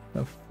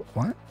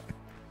 What?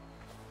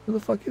 Who the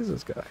fuck is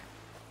this guy?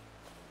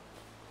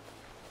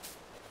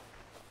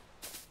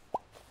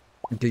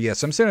 Okay,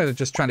 yes, I'm sitting there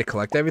just trying to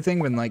collect everything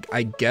when, like,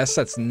 I guess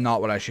that's not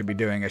what I should be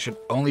doing. I should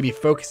only be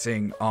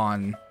focusing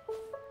on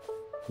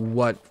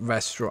what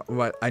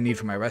I need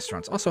for my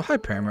restaurants. Also, hi,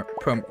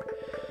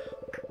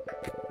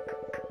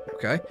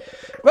 okay.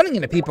 Running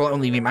into people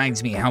only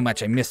reminds me how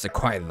much I miss the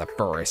quiet of the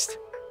forest.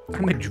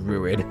 I'm a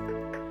druid.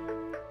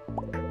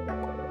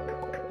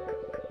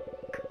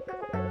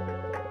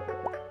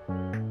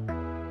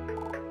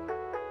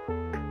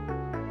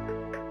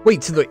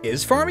 Wait, so there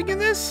is farming in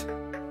this?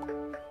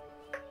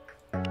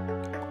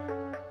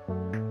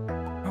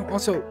 Oh,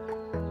 also,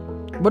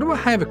 what do I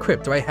have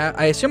equipped? Do I have?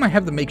 I assume I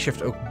have the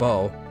makeshift oak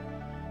bow,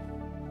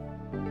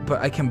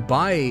 but I can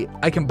buy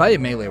a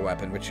melee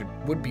weapon, which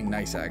would be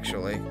nice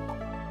actually.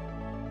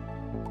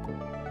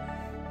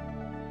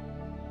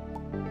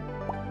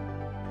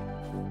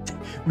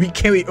 We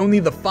carry only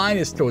the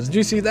finest tools. Did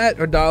you see that?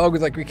 Her dialogue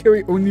was like, we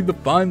carry only the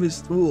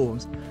finest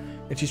tools,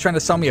 and she's trying to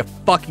sell me a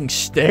fucking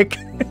stick.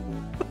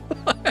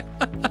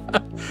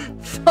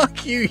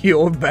 Fuck you,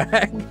 your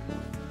bag.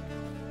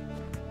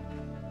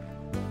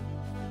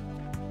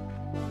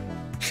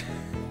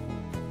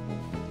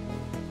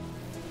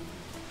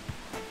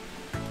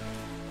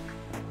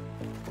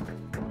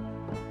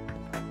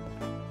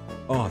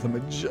 Oh, the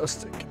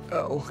majestic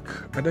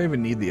elk. I don't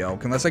even need the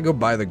elk unless I go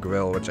buy the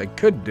grill, which I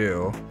could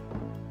do.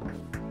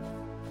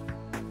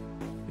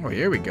 Oh,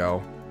 here we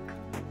go.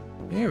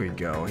 Here we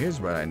go.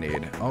 Here's what I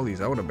need. All these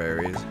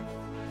elderberries.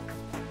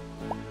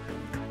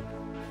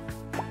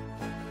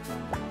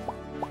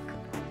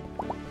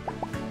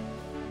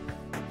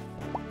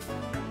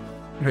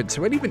 Alright,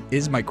 so what even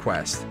is my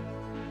quest?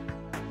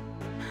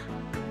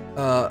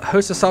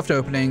 Host a soft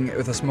opening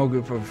with a small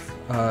group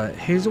of,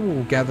 Hazel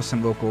will gather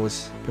some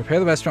locals, prepare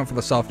the restaurant for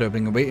the soft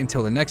opening, and wait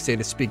until the next day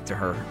to speak to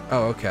her.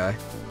 Oh, okay.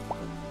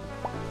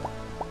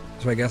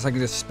 So I guess I can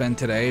just spend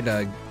today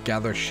to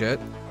gather shit.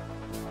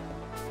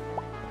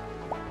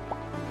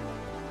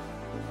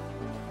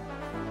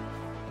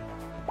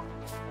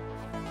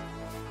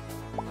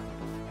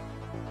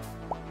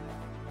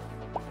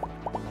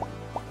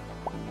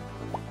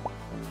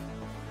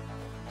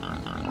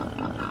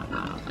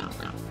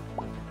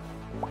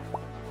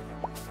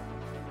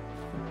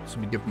 So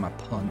we give him a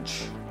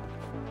punch.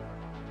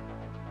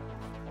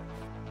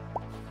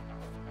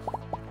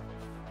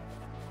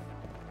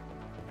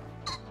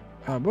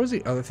 What was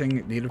the other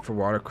thing needed for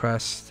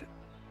watercress?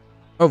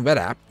 Oh, red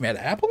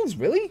apples?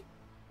 Really?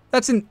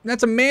 That's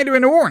a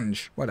mandarin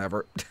orange.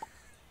 Whatever.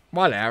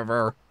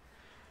 Whatever.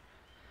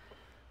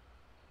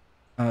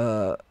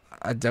 I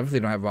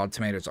definitely don't have raw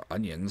tomatoes or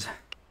onions.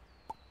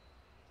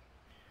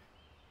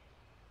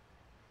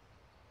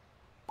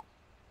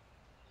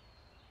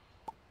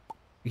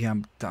 Yeah,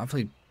 I'm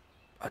definitely...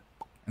 I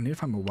need to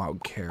find more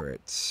wild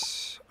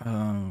carrots.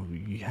 Oh,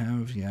 you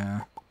have,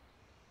 yeah.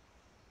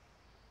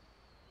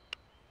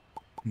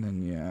 And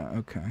then, yeah,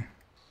 okay.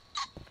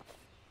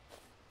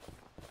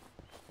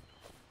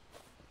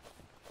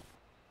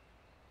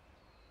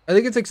 I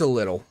think it takes a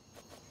little.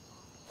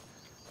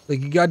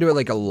 Like, you gotta do it,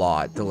 like, a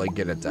lot to, like,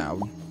 get it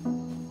down.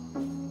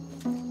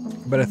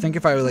 But I think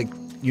if I, like,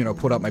 you know,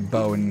 put up my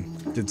bow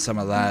and did some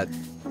of that,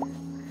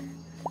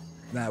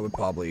 that would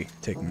probably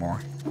take more.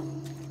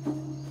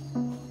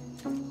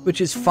 Which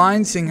is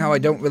fine, seeing how I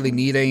don't really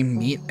need any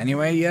meat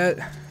anyway yet.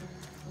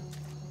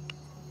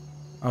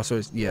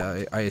 Also,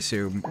 yeah, I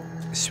assume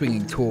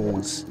swinging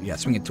tools... Yeah,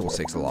 swinging tools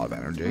takes a lot of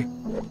energy.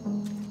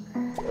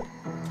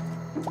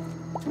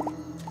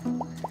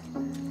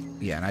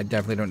 Yeah, and I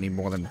definitely don't need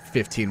more than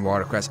 15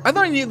 watercress. I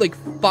thought I needed like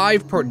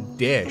 5 per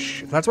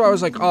dish. That's why I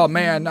was like, oh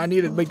man, I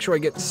need to make sure I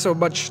get so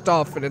much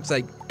stuff. And it's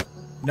like,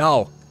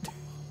 no.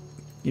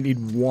 You need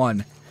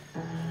 1.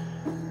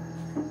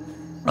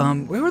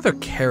 Where were the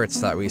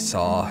carrots that we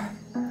saw?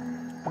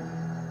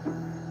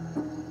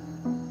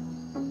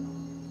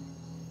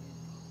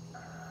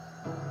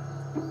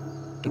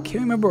 I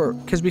can't remember,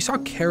 because we saw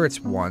carrots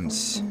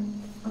once.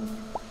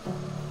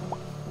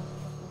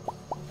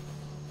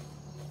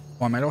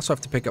 Well, I might also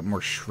have to pick up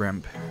more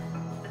shrimp.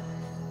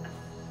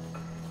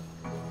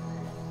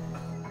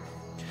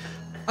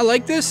 I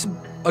like this.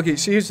 Okay,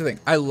 so here's the thing.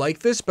 I like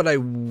this, but I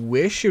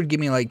wish it would give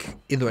me, like,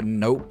 either a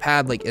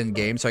notepad, like,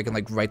 in-game, so I can,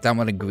 like, write down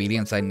what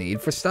ingredients I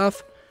need for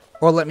stuff.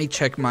 Or let me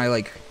check my,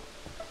 like...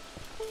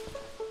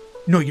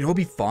 No, you know what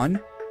would be fun?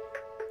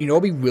 You know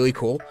what would be really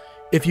cool?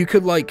 If you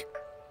could, like...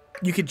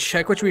 You could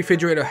check what your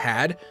refrigerator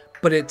had,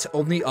 but it's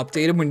only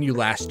updated when you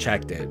last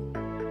checked it.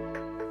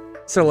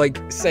 So, like,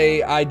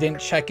 say I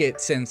didn't check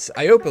it since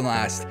I opened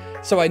last,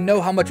 so I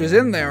know how much was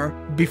in there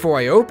before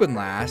I opened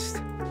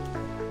last.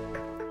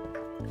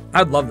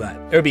 I'd love that.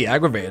 It would be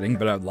aggravating,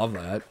 but I'd love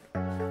that.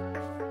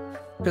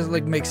 Because it,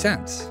 like, makes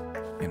sense,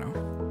 you know?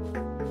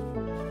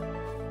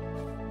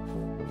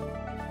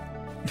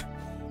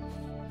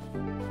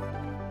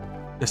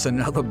 Just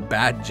another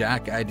bad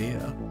Jack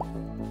idea.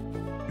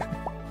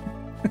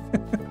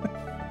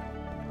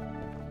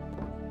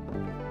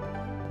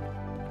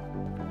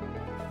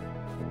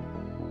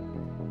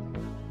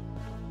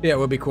 Yeah, it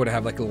would be cool to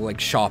have like a little like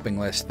shopping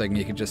list thing.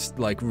 You could just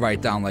like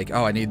write down like,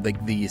 oh, I need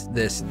like these,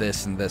 this, and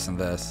this, and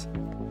this.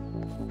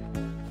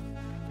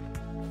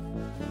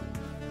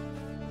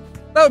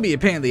 That would be a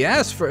pain in the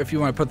ass for if you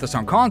want to put this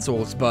on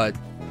consoles, but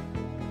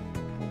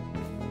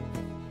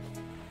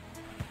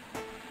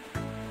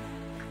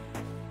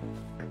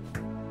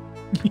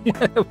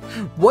yeah,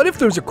 what if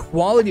there's a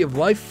quality of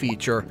life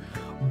feature,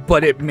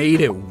 but it made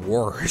it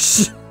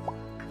worse?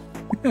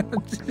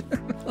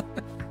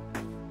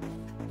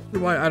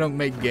 Why I don't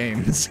make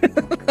games.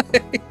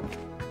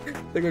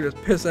 They could just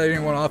piss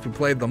anyone off who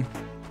played them.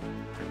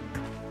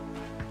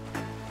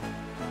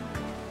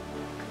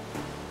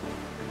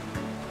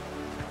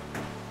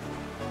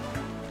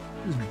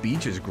 This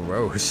beach is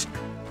gross.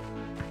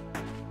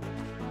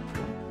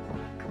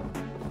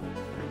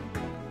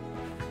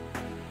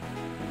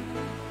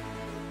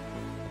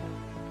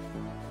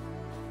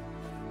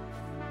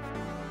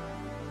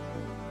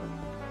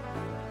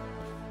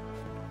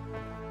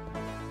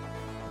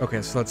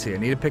 Okay, so let's see. I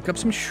need to pick up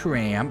some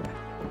shrimp.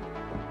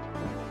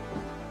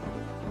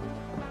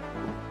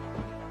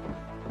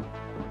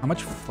 How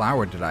much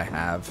flour did I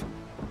have?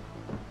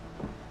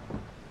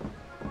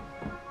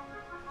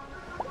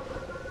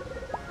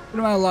 What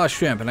about a lot of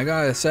shrimp? And I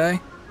gotta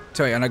say,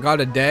 sorry, and I got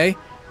a day.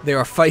 They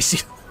are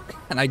feisty,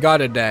 and I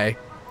got a day.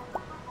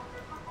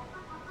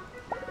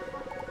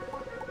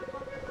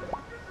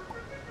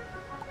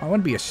 I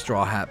want to be a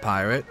straw hat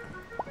pirate.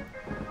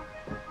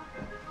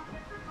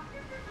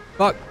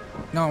 Fuck.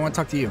 No, I want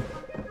to talk to you.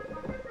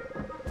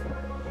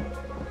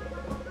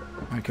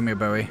 Alright, come here,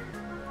 Bowie.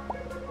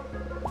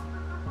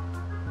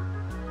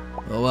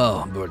 Oh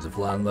well, birds are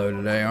flying low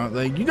today, aren't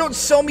they? You don't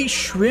sell me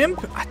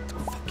shrimp?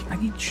 I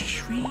need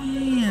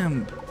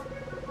shrimp.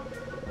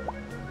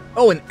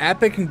 Oh, an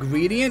epic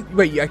ingredient?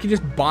 Wait, I can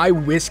just buy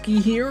whiskey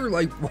here?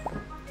 Like,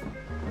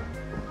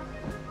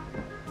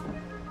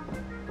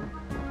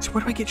 so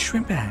where do I get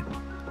shrimp at?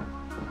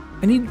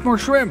 I need more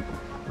shrimp.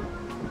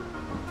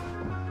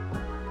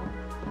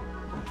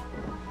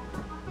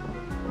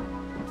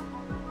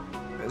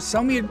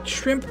 Sell me a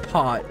shrimp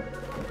pot.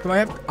 Do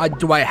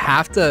I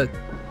have to?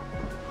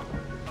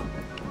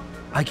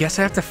 I guess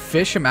I have to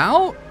fish him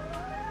out?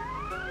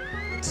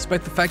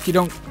 Despite the fact you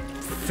don't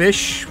fish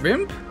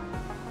shrimp?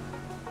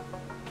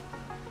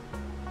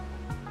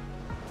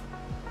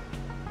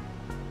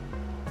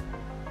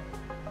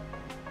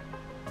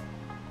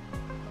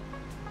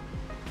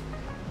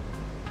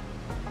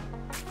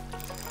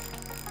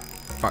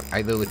 Fuck,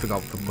 I literally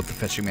forgot what the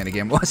fishing man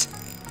again was.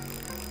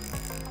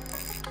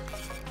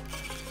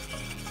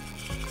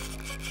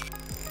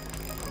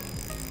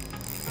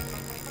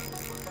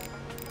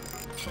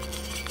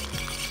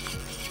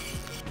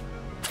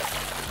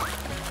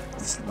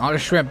 Not a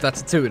shrimp,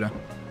 that's a tuna.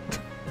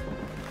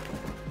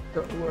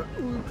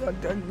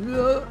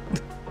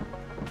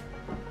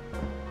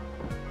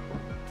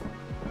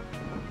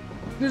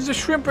 There's a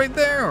shrimp right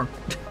there.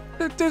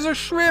 There's a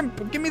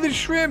shrimp. Give me the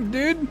shrimp,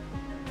 dude.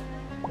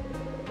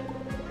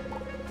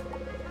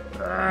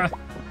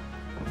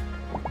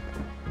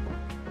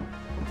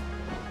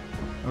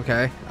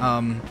 Okay,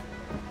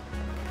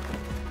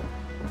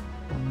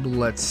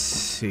 let's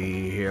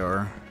see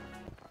here.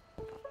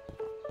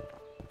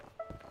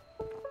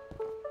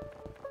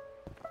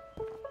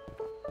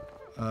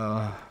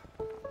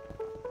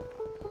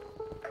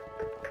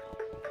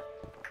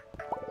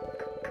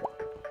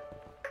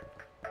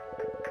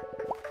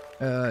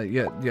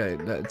 Yeah,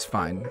 that's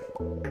fine.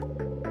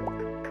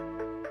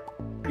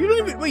 You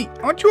don't even, wait,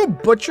 aren't you a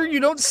butcher? You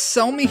don't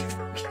sell me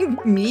fucking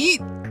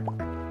meat?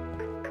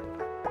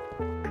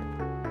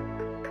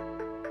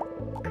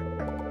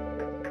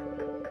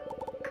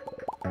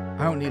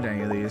 I don't need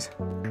any of these.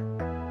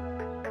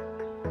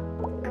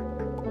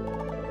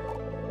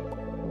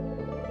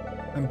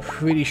 I'm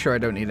pretty sure I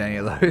don't need any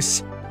of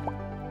those.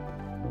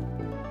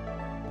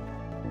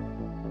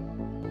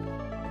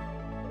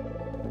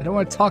 I don't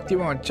want to talk to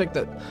you. I want to check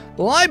the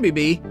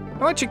library.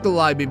 I want to check the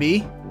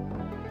library.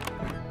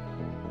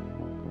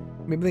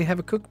 Maybe they have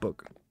a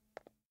cookbook.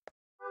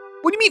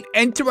 What do you mean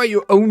enter at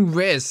your own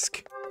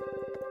risk?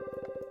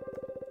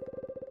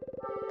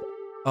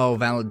 Oh,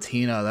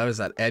 Valentina. That was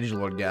that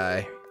edgelord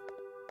guy.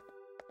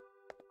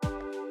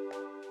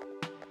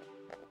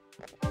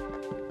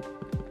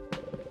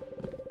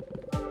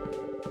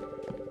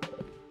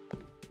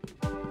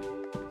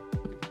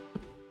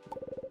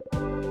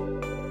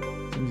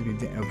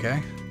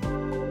 Okay.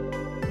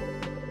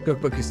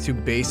 Cookbook is too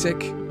basic.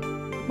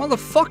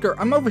 Motherfucker,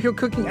 I'm over here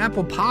cooking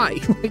apple pie.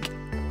 Like,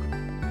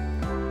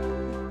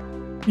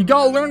 you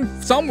gotta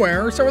learn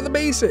somewhere. Start with the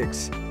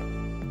basics.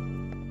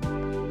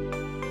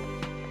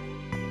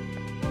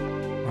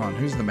 Hold on,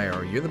 who's the mayor?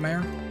 Are you the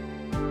mayor?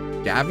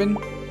 Gavin?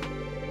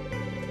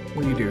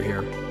 What do you do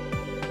here?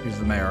 Who's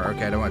the mayor?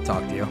 Okay, I don't want to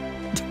talk to you.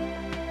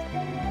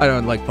 I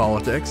don't like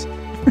politics.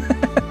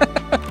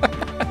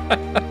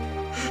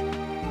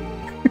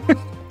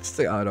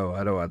 Say, I don't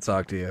want to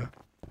talk to you.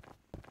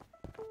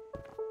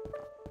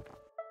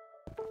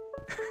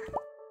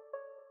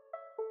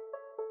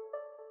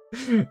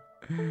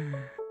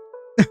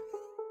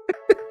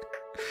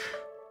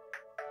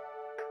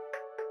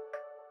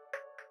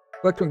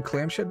 Collect one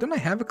clamshell. Didn't I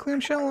have a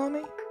clamshell on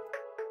me?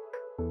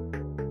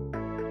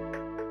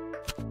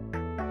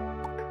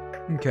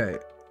 Okay.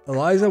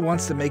 Eliza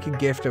wants to make a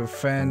gift of a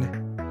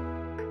friend.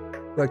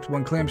 Collect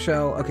one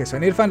clamshell. Okay, so I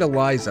need to find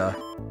Eliza.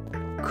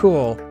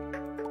 Cool.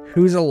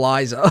 Who's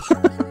Eliza?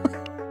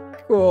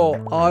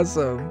 Cool.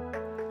 Awesome.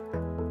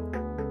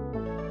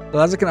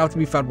 Eliza can often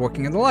be found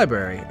working in the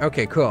library.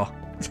 Okay, cool.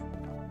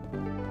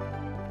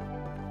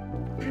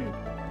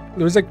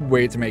 There's like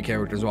way too many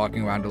characters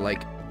walking around to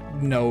like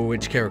know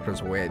which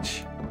character's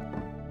which.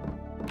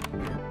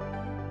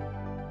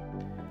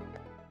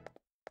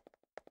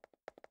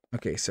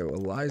 Okay, so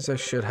Eliza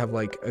should have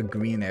like a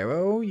green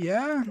arrow,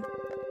 yeah?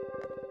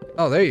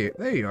 Oh, there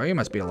you are. You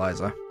must be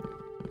Eliza.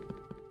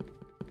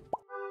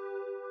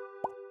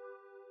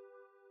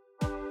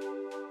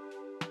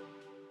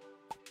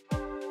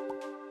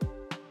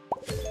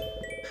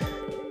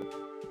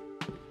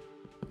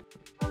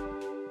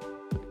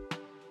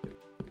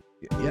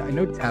 Yeah, I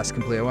know task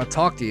complete. I want to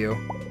talk to you.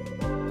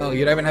 Oh,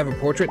 you don't even have a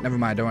portrait? Never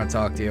mind, I don't want to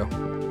talk to you.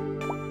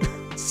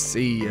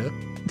 See ya.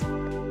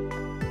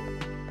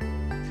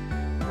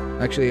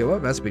 Actually,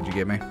 what recipe did you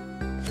give me?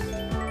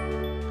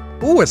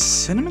 Ooh, a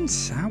cinnamon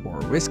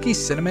sour. Whiskey,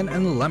 cinnamon,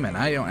 and lemon.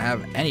 I don't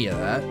have any of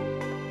that.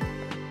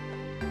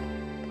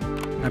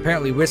 And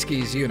apparently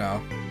whiskey's, you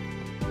know.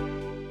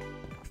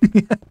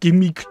 Give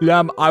me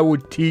clam, I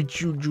will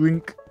teach you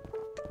drink.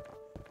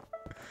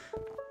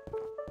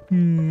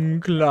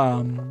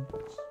 Clams.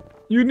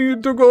 You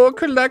need to go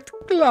collect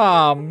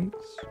clams.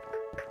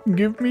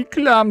 Give me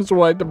clams,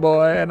 white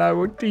boy, and I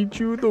will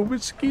teach you the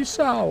whiskey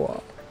sour.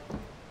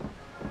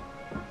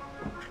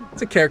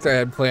 It's a character I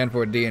had planned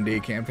for a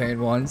D&D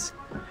campaign once.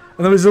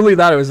 And it was literally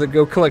that. It was like,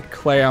 go collect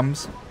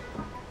clams.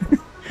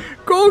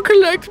 Go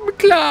collect my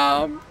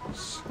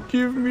clams.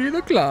 Give me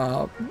the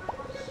clams.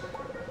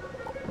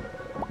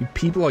 You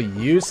people are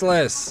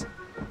useless.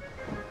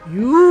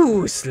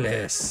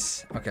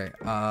 Useless. Okay,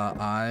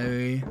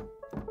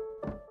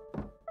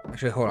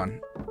 Actually, hold on.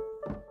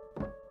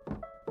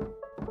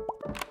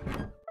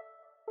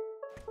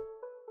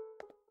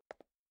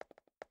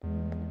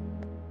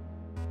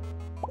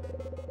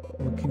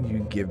 What can you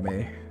give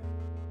me?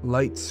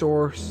 Light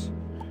source.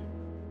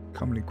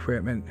 Common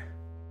equipment.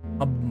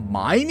 A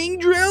mining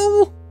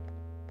drill?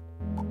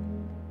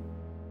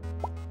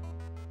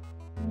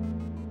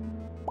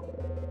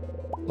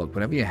 Look,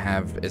 whatever you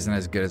have isn't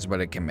as good as what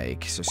it can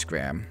make, so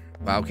scram.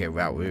 Wow, okay,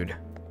 wow, rude.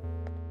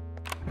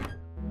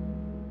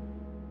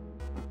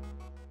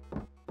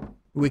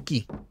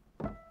 Wiki.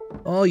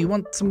 Oh, you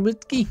want some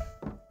whiskey?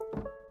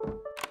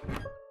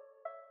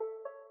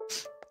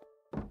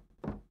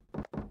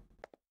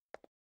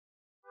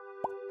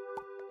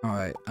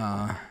 Alright,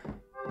 oh,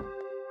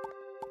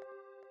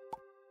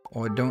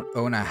 I don't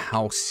own a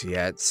house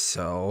yet,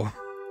 so...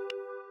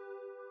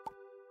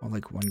 I'd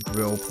like one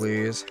grill,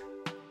 please.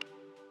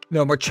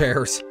 No more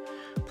chairs.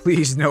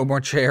 Please, no more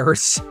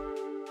chairs.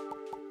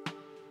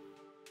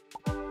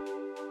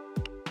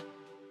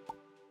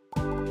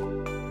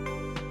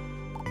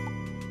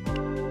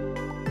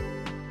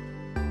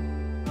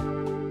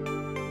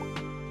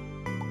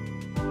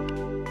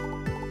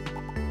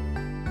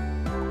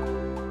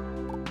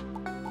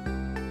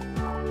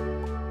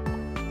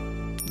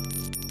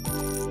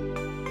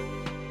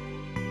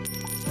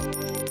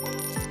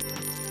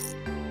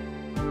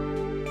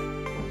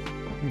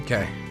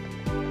 Okay.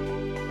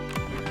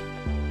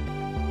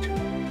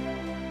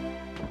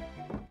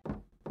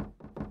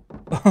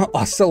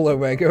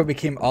 Osoluego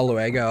became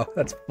Oluego.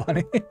 That's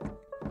funny.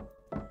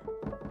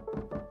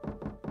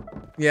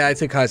 Yeah, I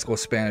took high school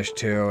Spanish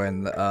too,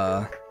 and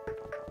I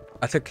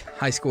took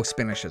high school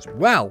Spanish as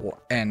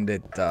well, and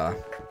it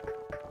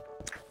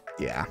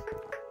yeah.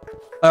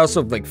 I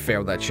also like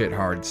failed that shit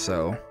hard,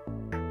 so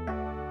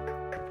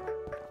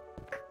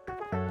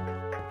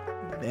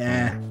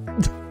yeah.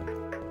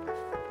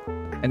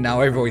 And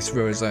now I voice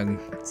Rose in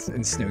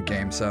Snoot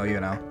Game, so you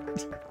know.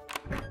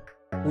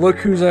 Look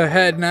who's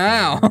ahead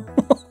now.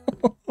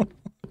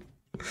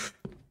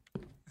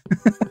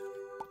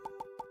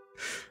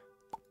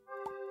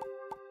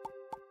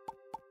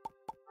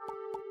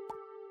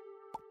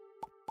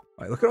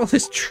 Alright, look at all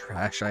this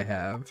trash I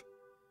have.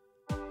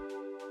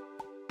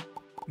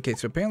 Okay,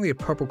 so apparently a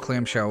purple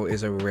clamshell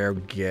is a rare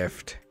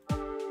gift.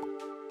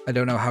 I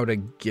don't know how to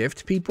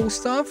gift people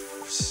stuff,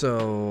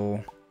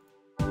 so...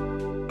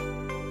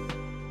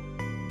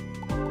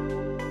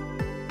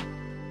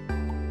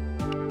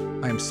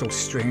 I am so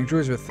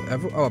strangers with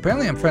oh,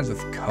 apparently I'm friends with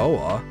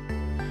Koa.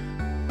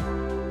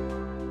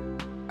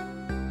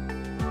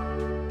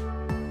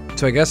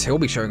 So I guess he'll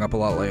be showing up a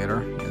lot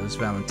later. Yeah, there's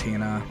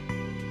Valentina.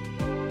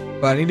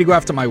 But I need to go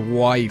after my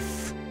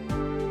wife.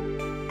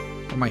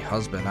 Or my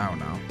husband, I don't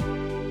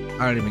know.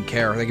 I don't even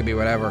care. They can be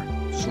whatever.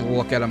 Just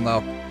look at him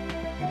though.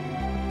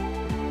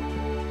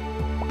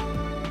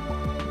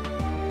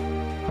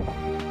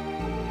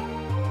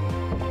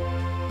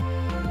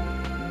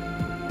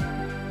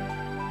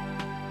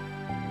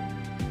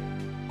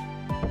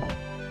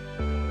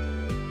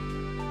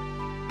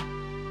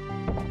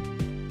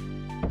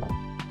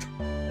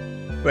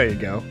 There you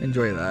go.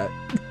 Enjoy that.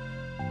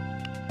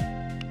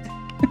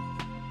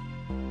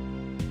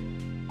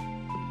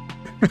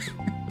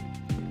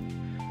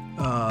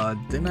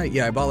 Didn't I?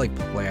 Yeah, I bought like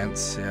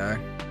plants. Yeah.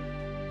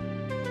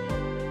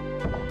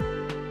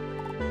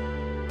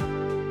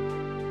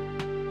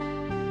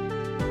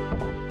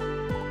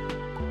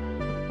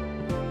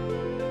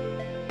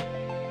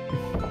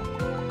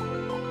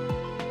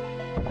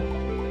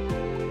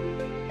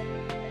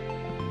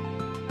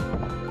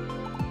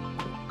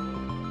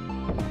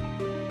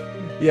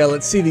 Yeah,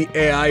 let's see the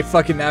AI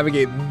fucking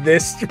navigate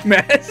this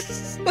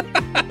mess.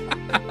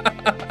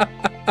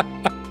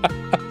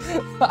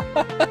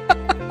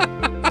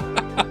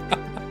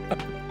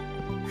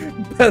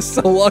 Best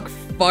of luck,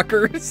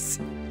 fuckers.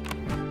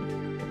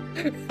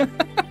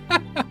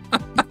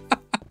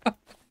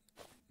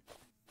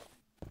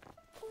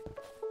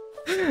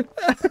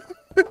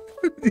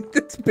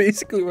 That's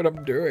basically what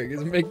I'm doing,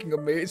 is making a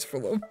maze for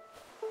them.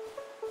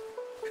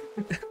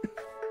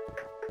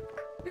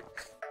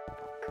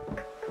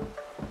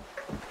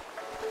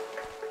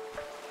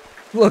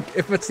 Look,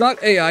 if it's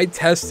not AI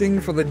testing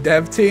for the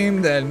dev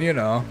team, then, you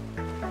know.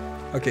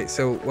 Okay,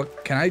 so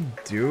what, can I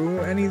do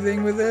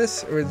anything with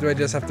this? Or do I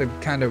just have to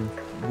kind of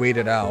wait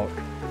it out?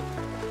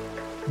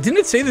 Didn't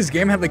it say this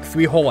game had like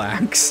 3 whole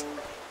acts?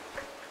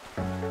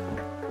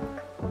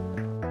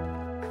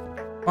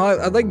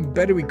 I'd like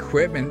better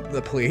equipment,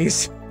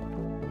 please.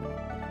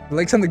 I'd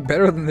like something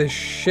better than this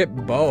shit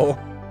bow.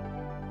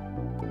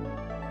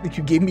 Like,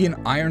 you gave me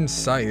an iron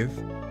scythe.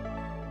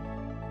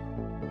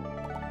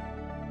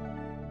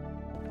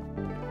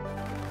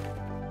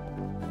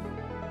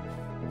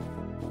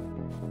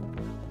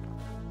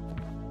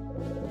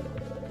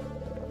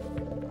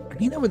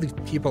 I need to know where these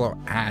people are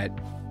at.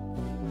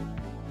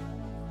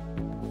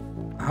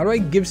 How do I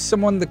give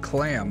someone the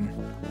clam?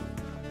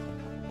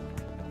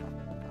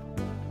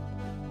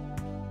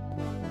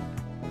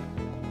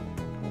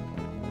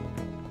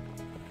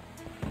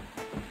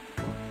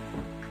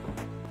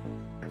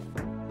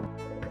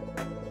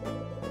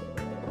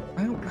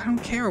 I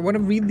don't care. I want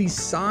to read these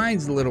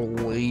signs, little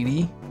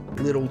lady.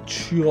 Little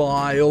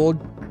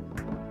child.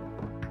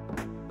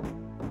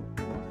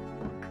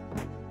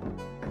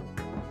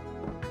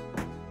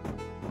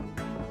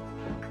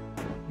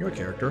 You're a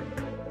character.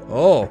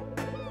 Oh.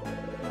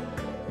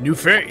 New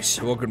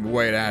face. Welcome to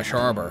White Ash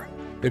Harbor.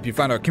 Hope you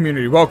find our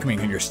community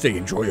welcoming and your stay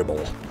enjoyable.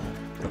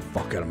 Get the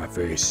fuck out of my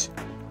face.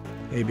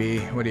 Hey B,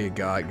 what do you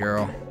got,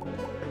 girl?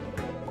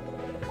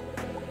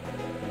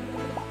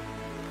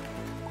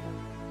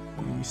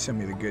 You send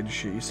me the good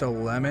shit. You sell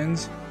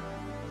lemons?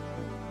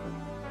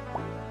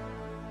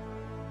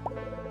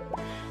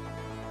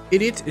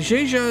 Idiot.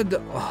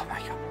 Oh my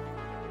god.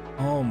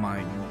 Oh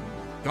my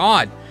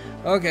god.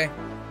 Okay.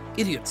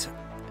 Idiot.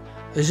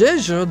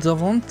 J'ai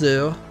devant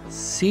dire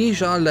si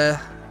j'allais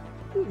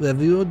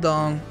revue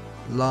dans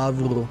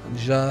l'arbre.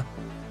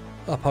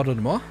 Oh,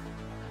 pardon-moi.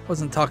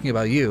 Wasn't talking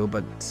about you,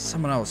 but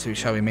someone else who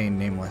shall remain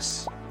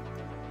nameless.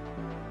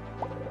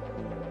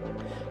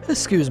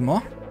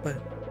 Excuse-moi, but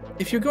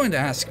if you're going to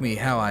ask me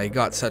how I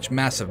got such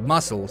massive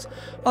muscles,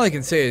 all I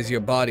can say is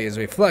your body is a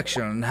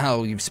reflection on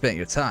how you've spent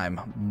your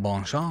time.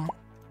 Bon chant.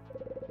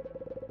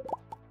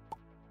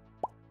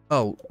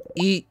 Oh,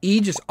 E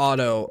just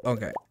auto.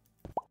 Okay.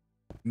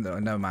 No,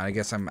 never mind. I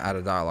guess I'm out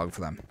of dialogue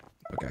for them.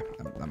 Okay,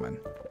 never mind.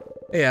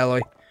 Hey,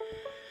 Alloy.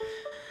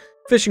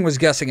 Fishing was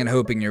guessing and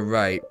hoping you're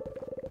right.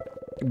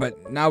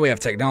 But now we have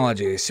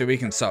technology, so we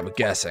can stop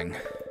guessing.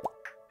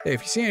 Hey,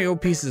 if you see any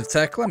old pieces of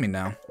tech, let me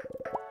know.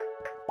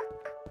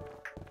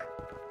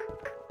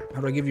 How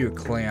do I give you a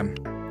clam?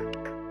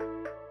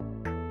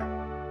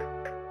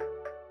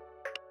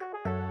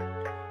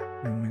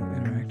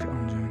 Interact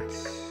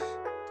objects.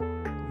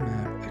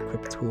 Map,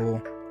 equip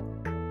tool.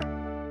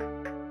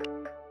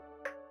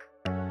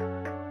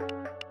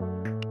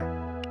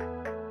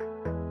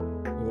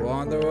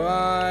 On the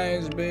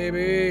rise,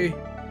 baby.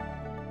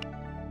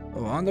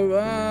 Oh, on the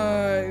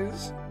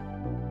rise.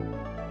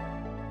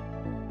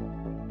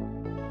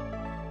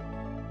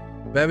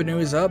 Revenue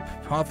is up,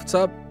 profits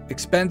up,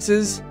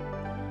 expenses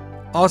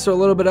also a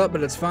little bit up,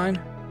 but it's fine.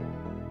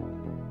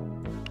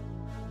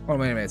 Oh,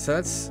 wait a minute. So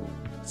that's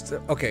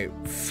okay.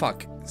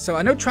 Fuck. So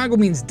I know triangle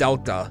means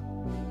delta,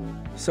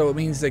 so it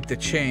means like the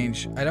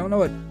change. I don't know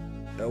what.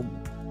 Oh,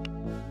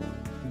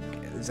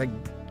 is that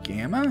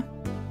gamma?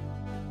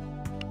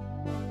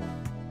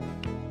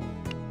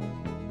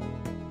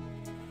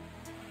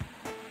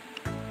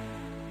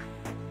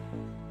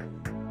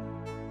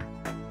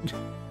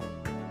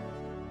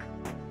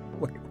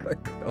 Wait,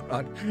 what? Hold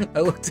on. I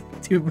looked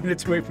 2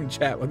 minutes away from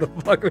chat. What the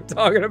fuck we're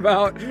talking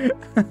about?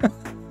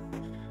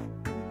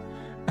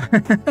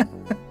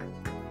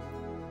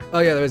 Oh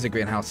yeah, there is a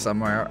greenhouse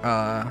somewhere.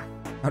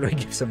 How do I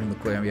give someone the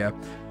clam? Yeah.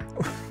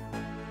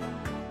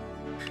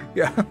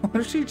 Yeah,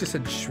 what if she just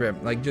said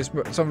shrimp? Like, just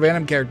some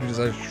random character just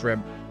says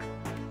shrimp.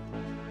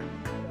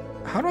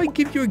 How do I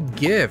give you a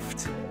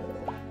gift?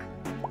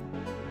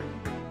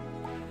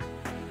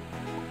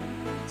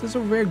 This is a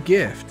rare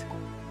gift.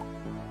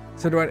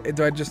 So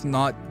do I just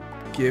not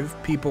give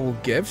people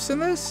gifts in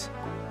this?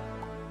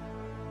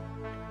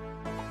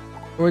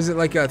 Or is it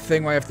like a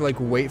thing where I have to like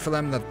wait for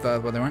them that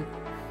where they went?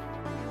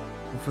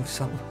 For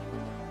something.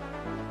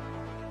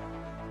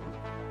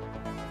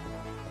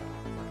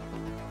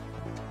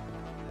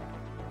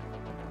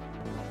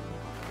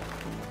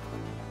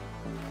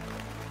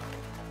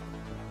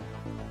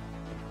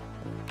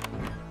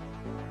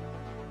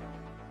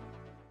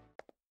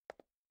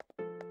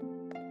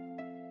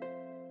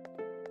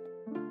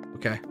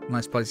 Okay,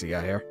 nice place you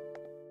got here.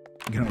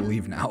 I'm gonna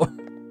leave now.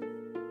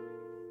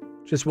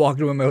 Just walk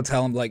to a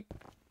motel and be like,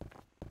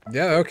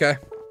 yeah, okay.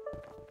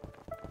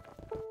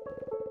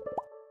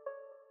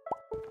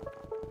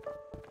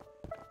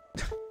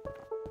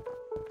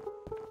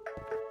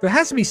 There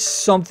has to be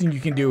something you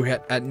can do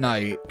at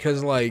night,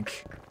 because,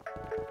 like...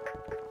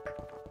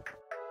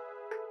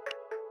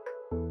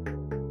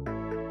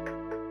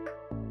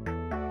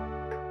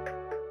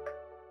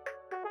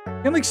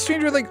 I'm like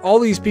stranger with like all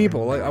these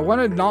people. Like, I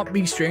want to not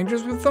be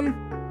strangers with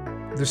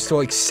them. There's still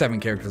like 7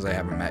 characters I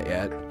haven't met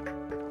yet.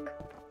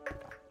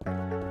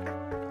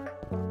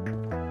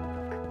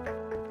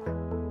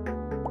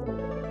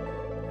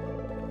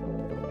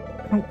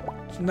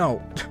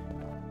 No.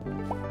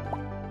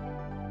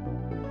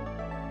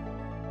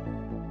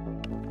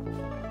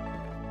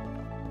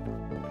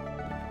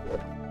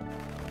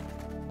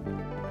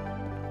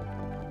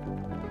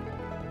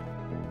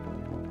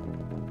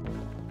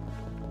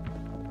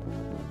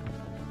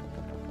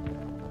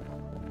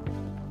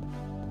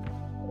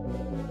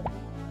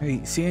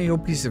 Hey, see any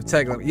old pieces of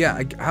tech?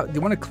 Yeah, do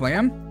you want a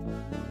clam?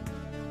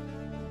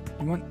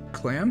 You want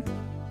clam?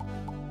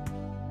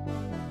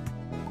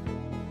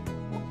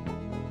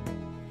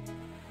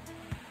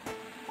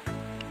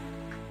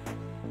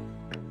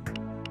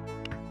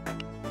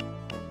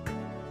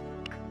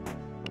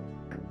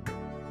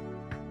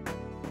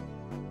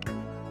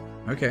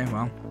 Okay,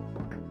 well.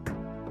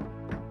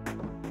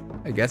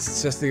 I guess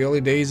it's just the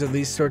early days of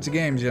these sorts of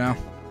games, you know?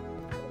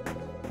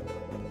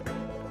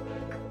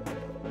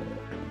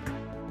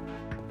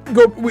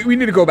 We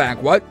need to go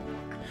back. What?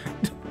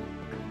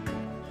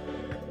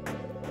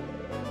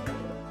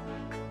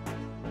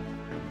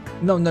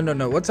 No.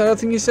 What's that other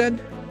thing you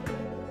said?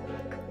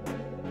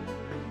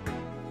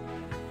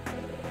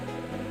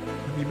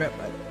 You met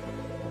my...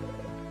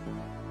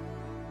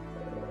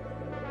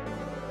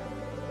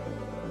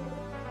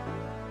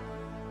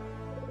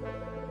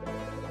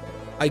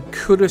 I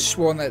could have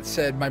sworn that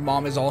said my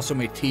mom is also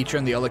my teacher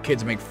and the other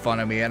kids make fun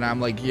of me, and I'm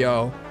like,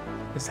 yo,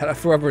 is that a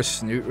Forever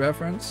Snoot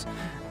reference?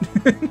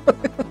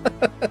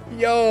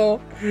 Yo,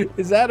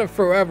 is that a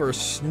Forever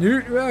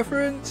Snoot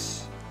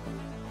reference?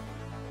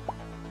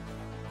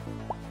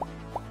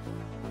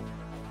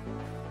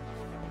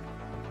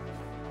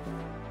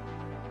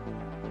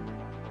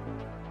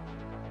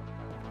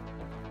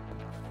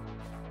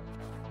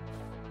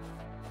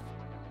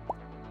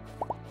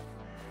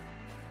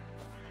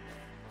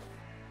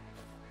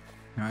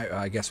 Alright,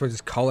 I guess we'll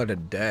just call it a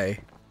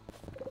day.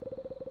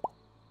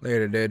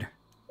 Later, dude.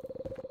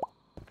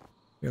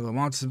 You're a little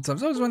monster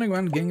sometimes. I was wondering when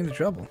I'm getting into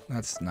trouble.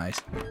 That's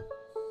nice.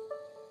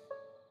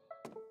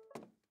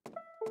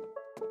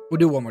 We'll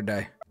do one more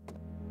day.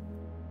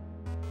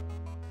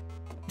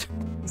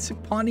 It's a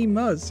Pawnee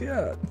Muzz,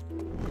 yeah.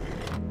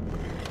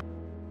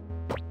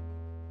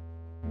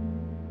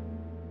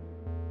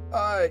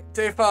 Alright,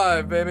 day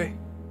 5, baby.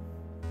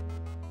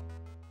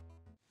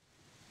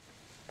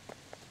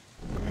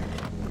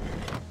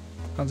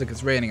 Sounds like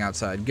it's raining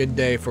outside. Good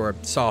day for a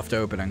soft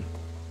opening.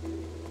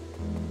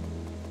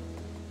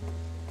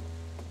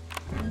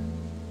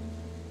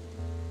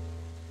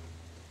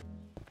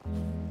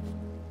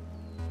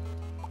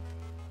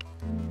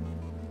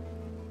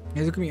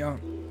 Hey, look at me. Oh.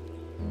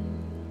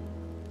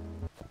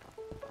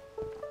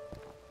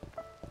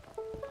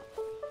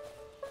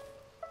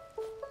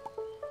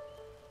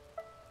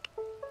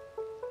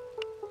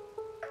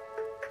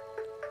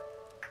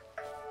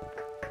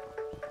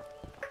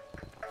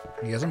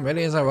 I guess I'm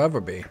ready as I'll ever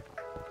be.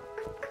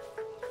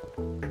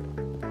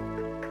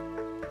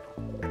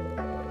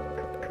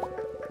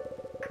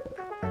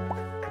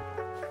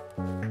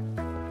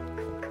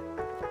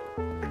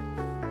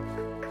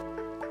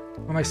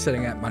 What am I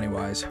sitting at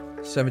money-wise?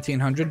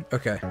 1,700?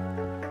 Okay. I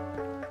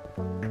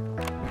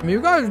mean,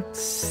 we've got a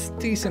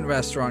decent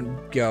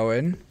restaurant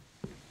going.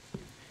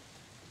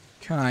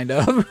 Kind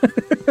of.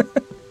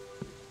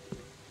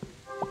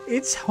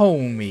 It's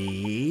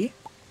homey.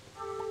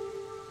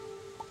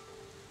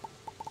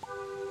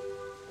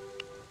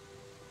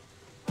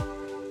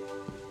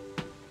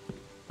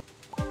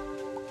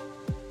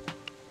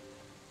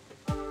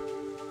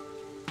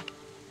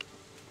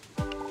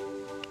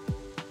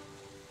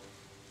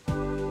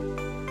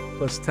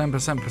 Plus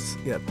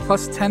 10%, yeah,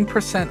 plus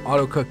 10%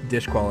 auto-cooked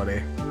dish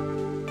quality.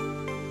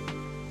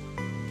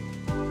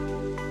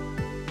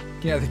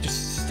 Yeah, they're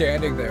just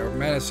standing there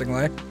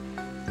menacingly.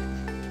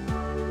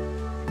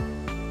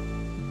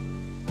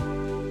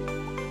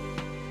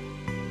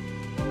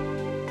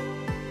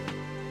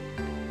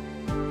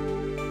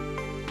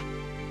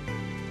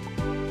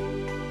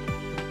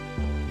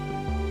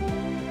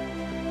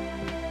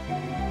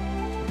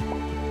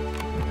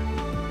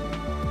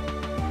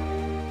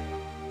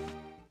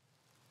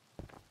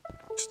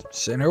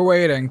 Sitting here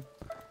waiting.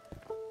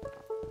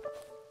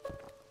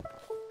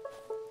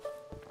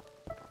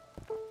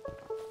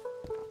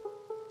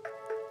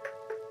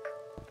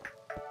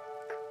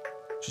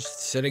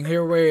 Just sitting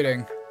here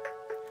waiting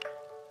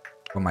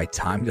for my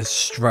time to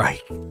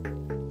strike.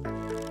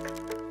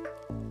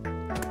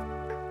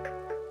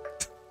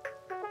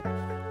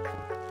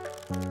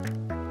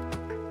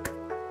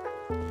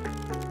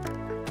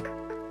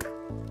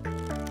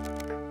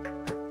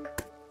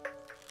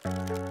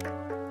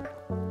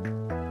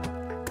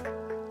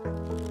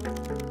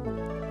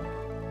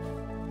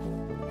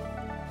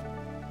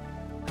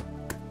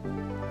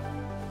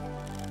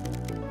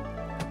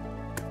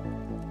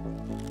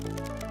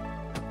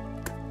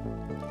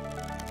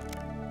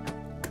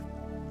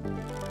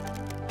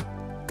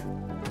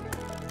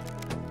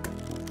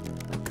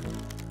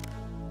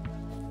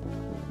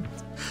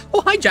 Oh,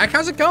 hi, Jack.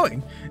 How's it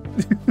going?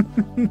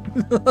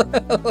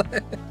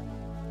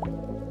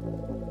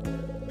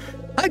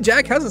 Hi,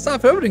 Jack. How's the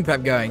soft opening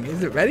prep going?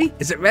 Is it ready?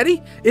 Is it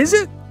ready? Is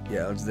it?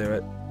 Yeah, let's do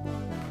it.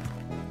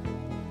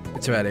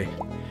 It's ready.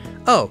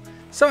 Oh,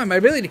 sorry, my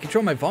ability to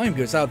control my volume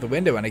goes out the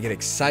window when I get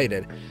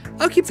excited.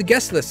 I'll keep the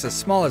guest list as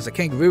small as a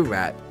kangaroo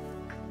rat.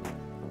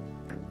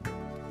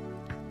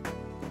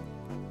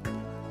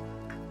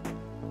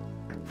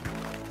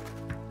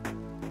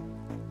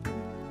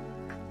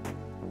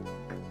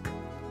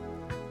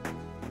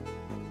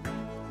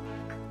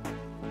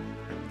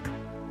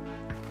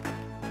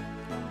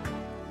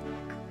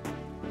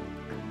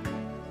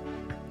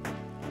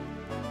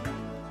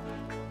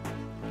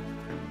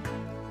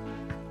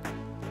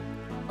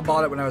 I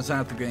bought it when I was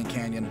down at the Grand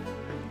Canyon.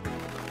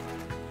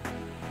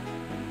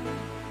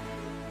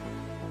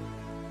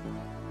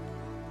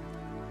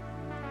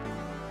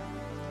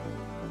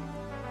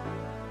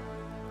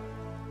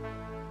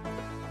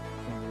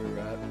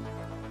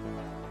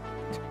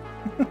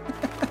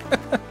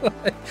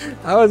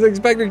 I was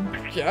expecting,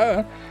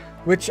 yeah,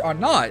 which are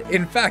not,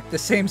 in fact, the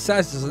same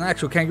size as an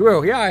actual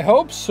kangaroo. Yeah, I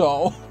hope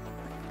so.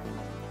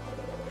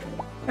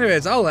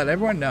 Anyways, I'll let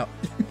everyone know.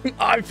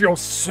 I feel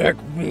sick.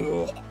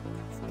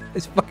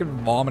 It's fucking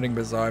vomiting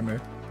beside me.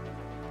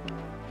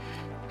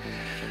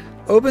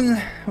 Open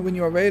when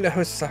you are ready to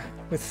host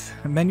with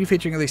a menu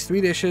featuring at least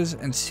 3 dishes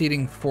and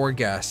seating 4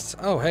 guests.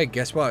 Oh, hey,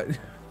 guess what?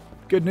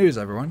 Good news,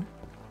 everyone.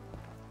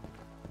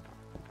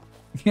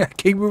 Yeah,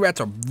 kangaroo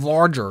rats are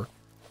larger.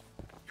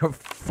 You're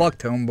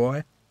fucked,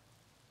 homeboy.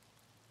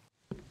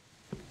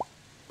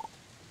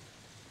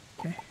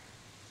 Okay.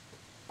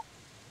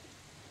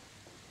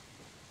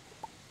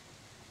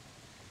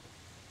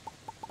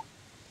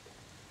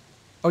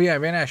 Oh yeah, I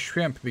ran out of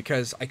shrimp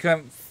because I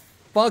couldn't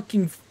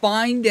fucking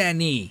find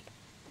any.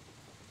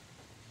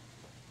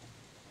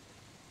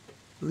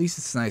 At least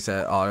it's nice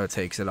that auto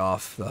takes it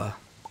off the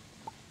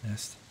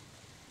list.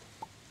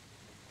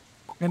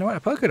 You know what? I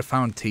probably could have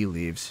found tea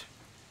leaves.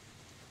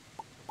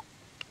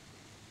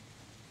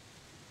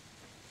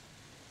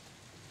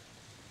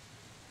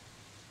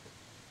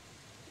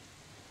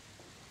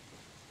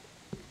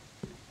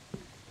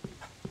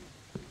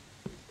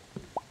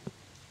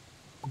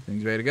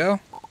 Things ready to go?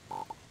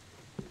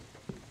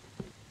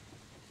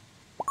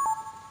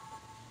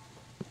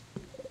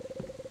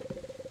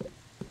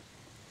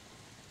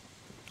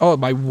 Oh,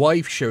 my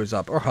wife shows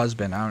up, or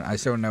husband. I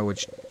still don't know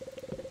which.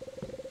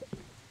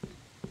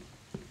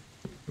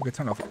 We're gonna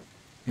turn off.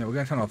 Yeah, we're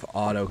gonna turn off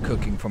auto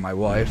cooking for my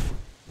wife.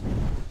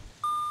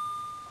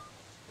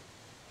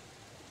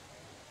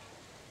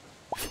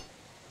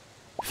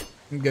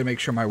 I'm gonna make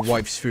sure my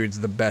wife's food's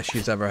the best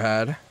she's ever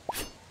had.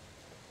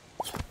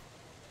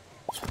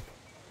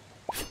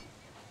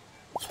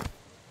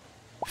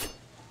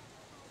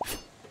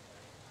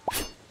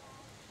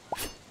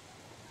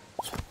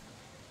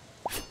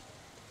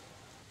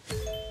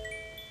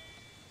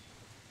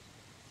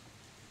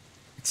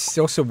 It's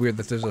also weird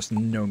that there's just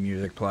no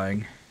music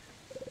playing.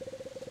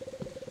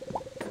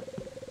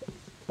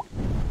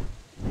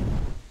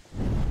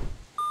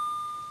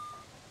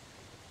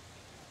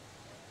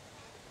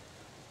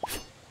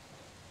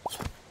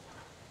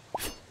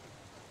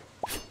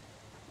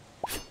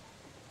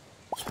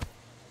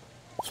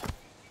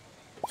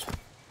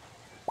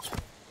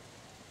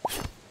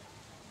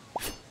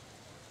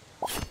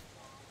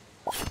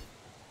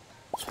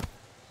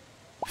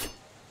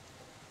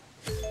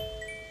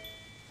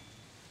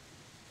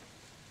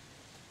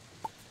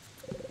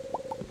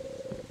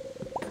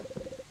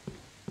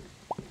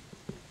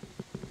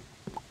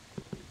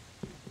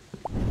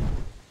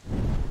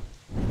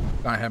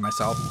 Got ahead of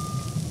myself.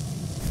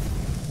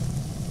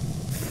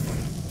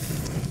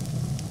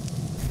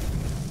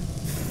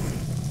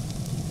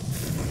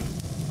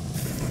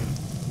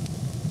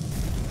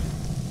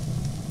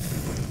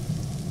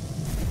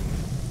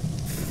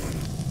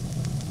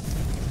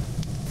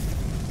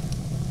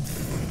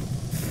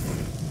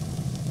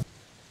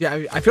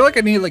 Yeah, I feel like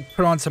I need to like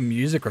put on some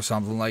music or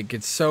something. Like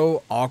it's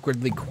so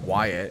awkwardly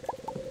quiet.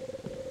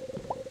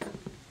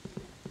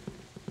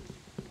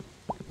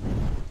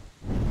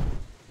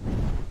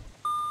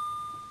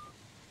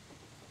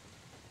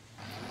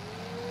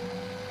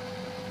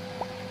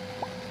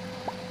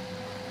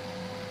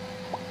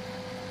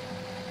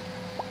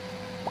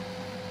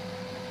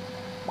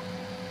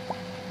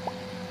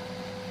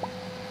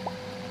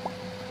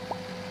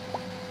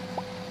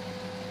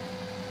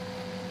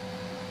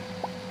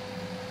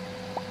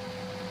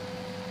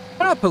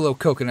 I'll put a little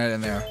coconut in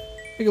there.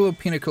 Make a little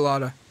pina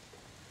colada.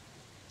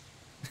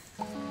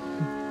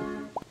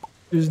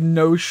 There's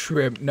no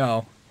shrimp.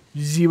 No.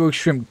 0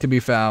 shrimp to be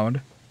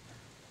found.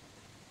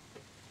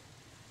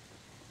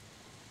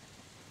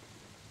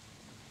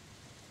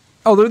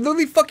 Oh, there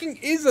literally fucking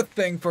is a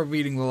thing for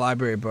reading the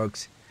library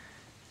books.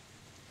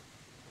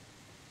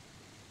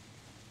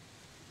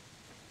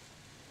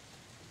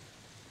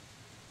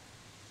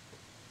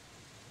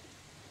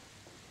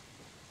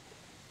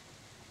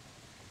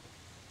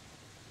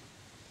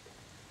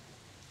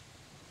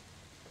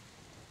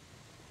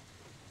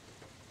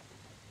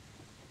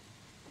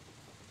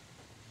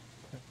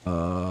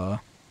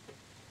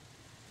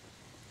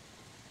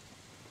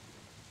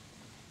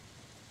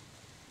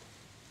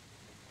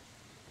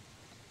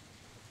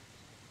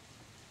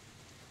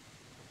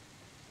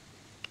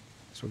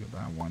 So we'll get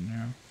that one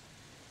now.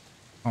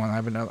 Oh, and I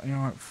have another. You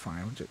know what?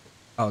 Fine. We'll just,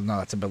 oh, no,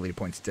 that's ability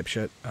points,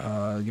 dipshit.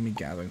 Give me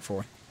gathering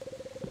 4.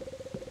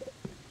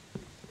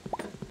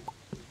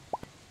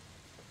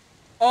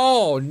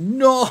 Oh,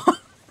 no!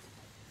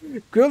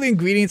 Grill the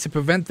ingredients to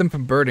prevent them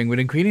from burning. When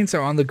ingredients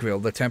are on the grill,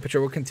 the temperature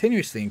will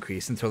continuously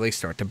increase until they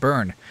start to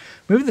burn.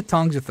 Move the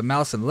tongs with the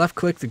mouse and left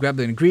click to grab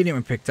the ingredient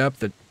when picked up.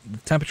 The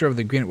temperature of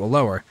the ingredient will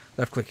lower.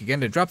 Left click again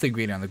to drop the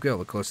ingredient on the grill.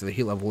 The closer the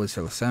heat level is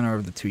to the center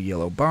of the 2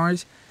 yellow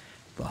bars,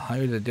 the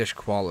higher the dish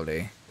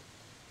quality.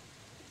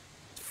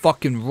 It's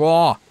fucking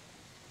raw.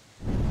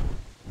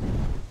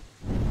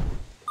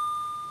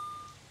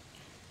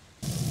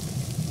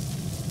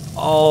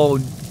 Oh,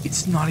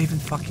 it's not even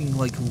fucking,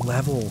 like,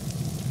 level.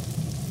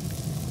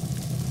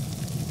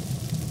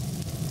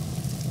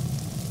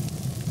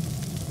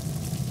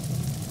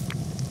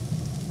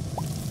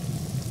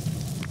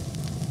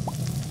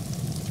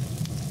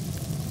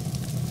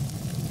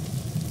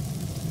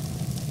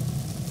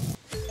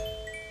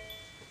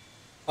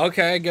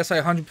 Okay, I guess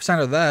I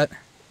 100% of that.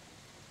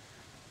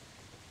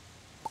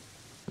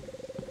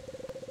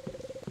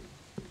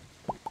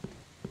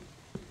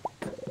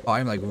 Oh,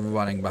 I'm like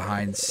running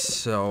behind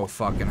so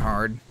fucking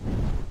hard.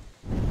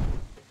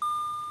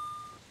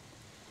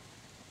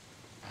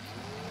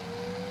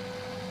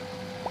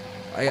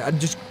 I'm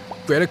just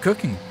great at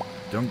cooking.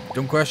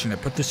 Don't question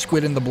it. Put the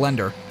squid in the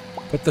blender.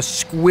 Put the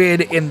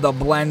squid in the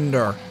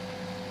blender.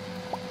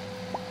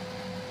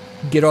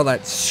 Get all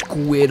that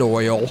squid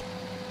oil.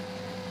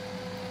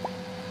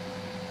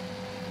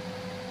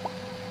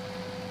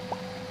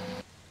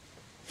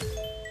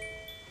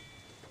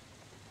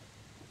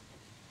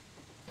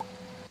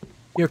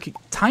 Okay,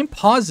 time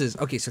pauses.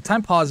 Okay, so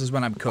time pauses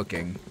when I'm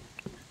cooking.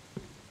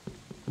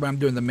 When I'm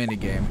doing the mini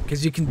game,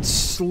 because you can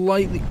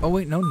slightly. Oh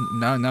wait, no,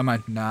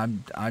 mind. Nah,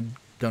 I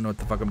don't know what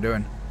the fuck I'm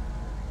doing.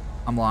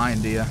 I'm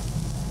lying to you.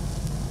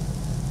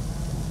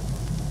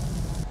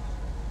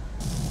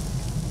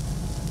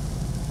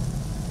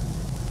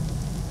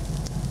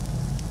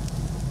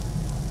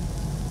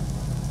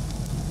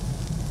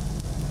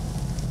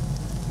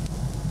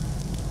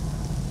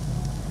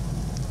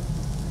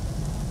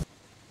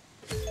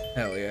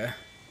 Hell yeah.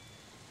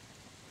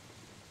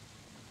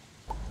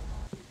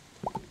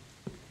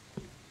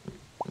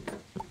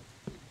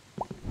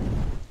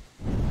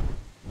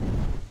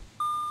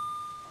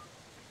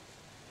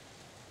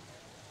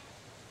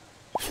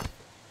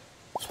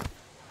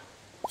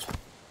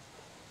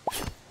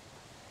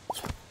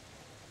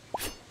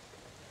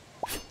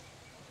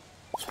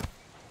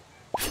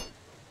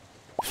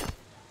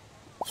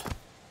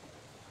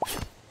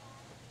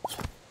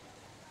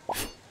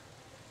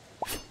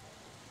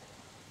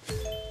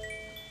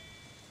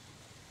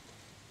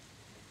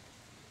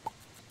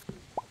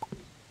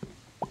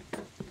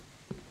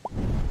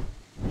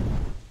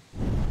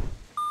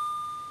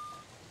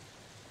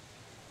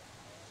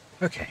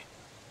 Okay.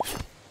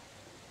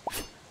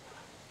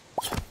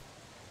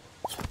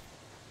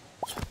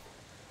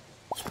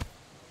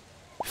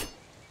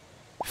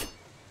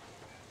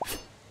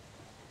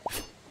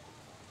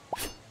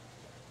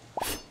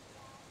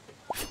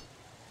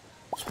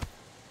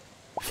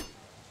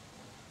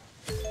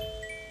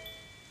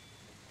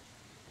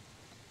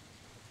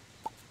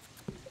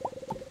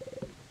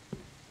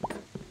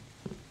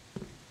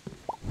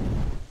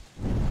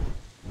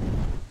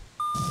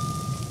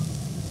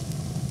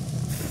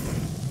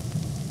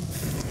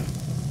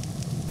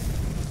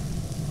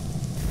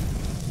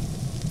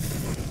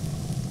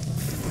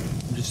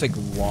 Just like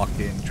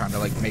walking, trying to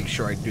like make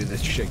sure I do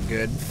this shit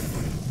good.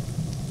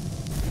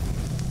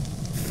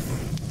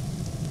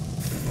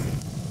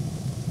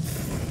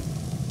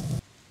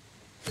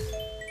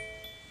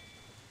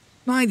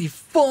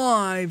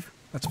 $95.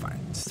 That's fine.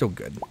 It's still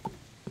good.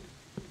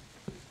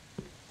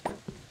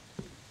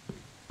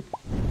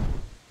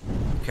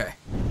 Okay.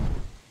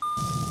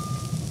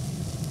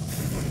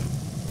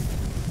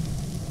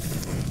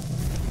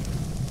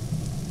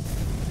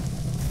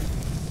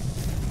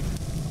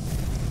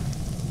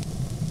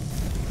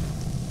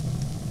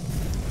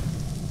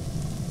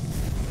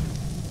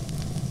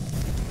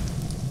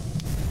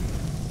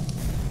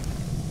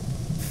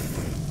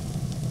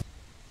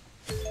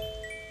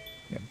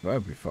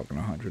 That'd be fucking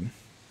 100.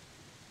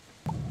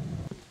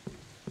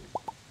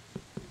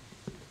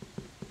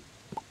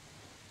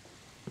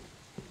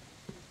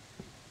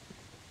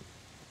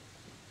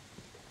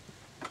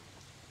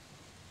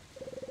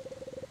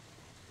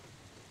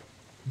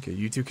 Okay,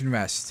 you two can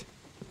rest.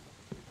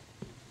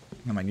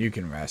 I mean, you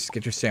can rest.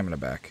 Get your stamina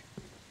back.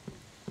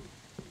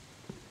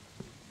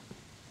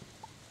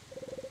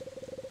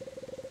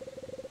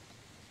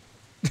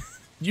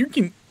 You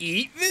can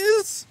eat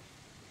this?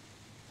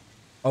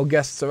 Oh,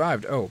 guests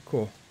arrived. Oh,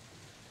 cool.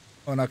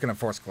 Oh, not gonna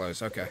force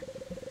close. Okay.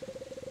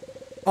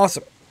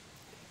 Awesome.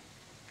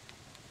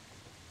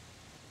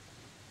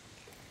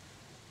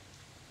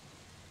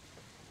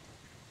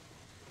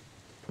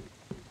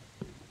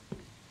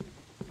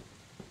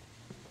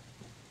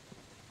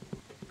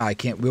 I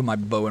can't wield my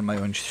bow in my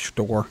own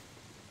store.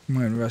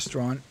 My own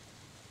restaurant.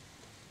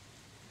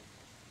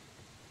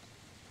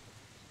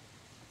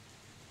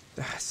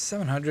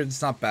 700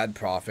 is not bad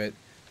profit.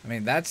 I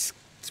mean, that's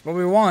what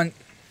we want.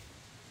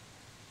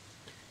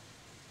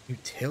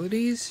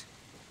 Utilities?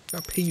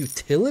 Gotta pay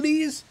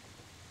utilities?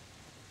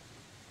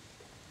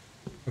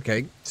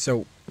 Okay,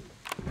 so...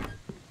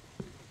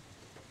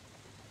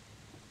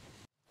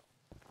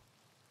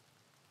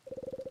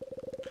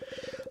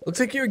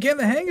 Looks like you're getting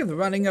the hang of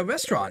running a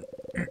restaurant.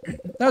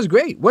 That was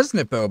great,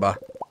 wasn't it, Boba?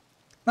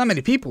 Not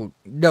many people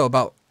know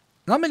about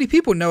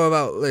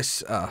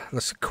this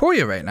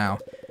Sequoia right now.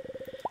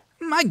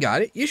 I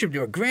got it. You should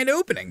do a grand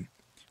opening.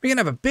 We can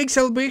have a big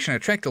celebration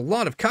and attract a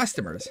lot of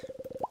customers.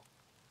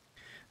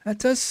 That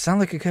does sound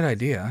like a good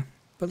idea,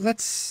 but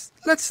let's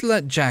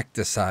let Jak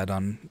decide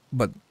on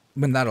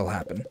when that'll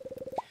happen.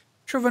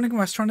 Sure, running a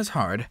restaurant is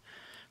hard.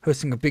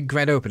 Hosting a big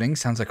grand opening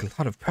sounds like a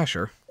lot of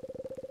pressure.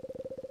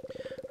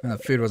 The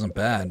food wasn't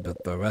bad,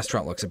 but the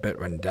restaurant looks a bit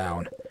run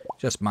down.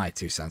 Just my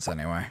 2 cents,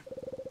 anyway.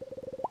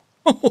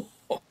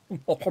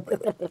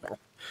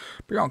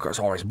 Bianca's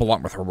always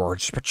blunt with her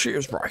words, but she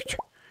is right.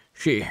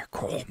 She,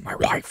 Cole, my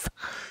wife.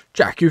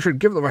 Jak, you should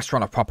give the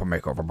restaurant a proper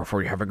makeover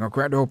before you're having a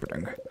grand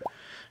opening.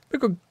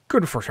 Make a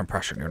good first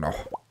impression, you know.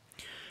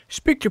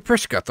 Speak to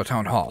Priska at the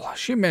town hall.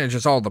 She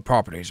manages all the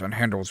properties and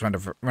handles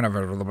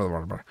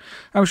renovations.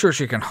 I'm sure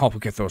she can help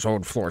get those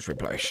old floors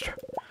replaced.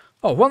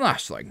 Oh, one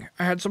last thing.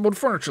 I had some old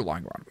furniture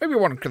lying around. Maybe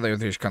one of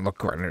these can look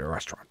great in your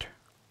restaurant.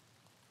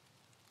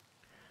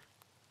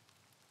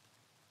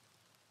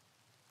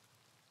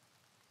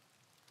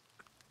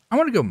 I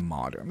want to go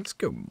modern. Let's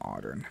go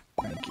modern.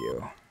 Thank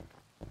you.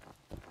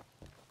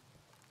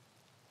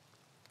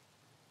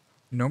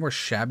 No more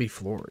shabby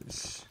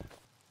floors.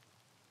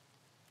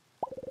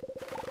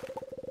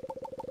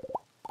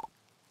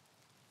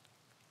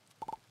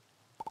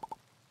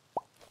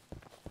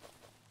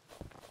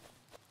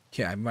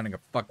 Yeah, I'm running a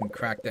fucking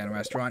crackdown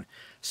restaurant.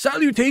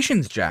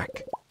 Salutations,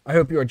 Jak. I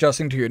hope you're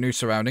adjusting to your new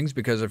surroundings,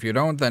 because if you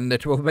don't, then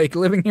it will make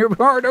living here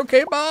hard.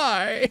 Okay,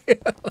 bye.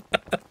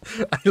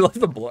 I love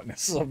the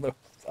bluntness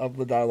of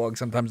the dialogue.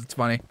 Sometimes it's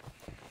funny.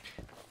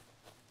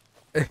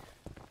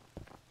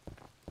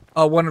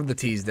 Oh, one of the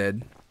teas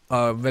did.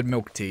 Red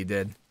milk tea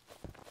did.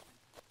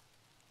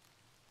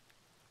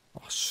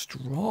 Oh,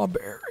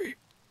 strawberry.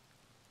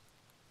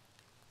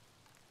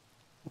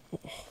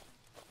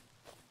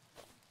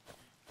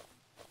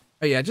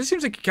 Oh, yeah, it just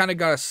seems like you kind of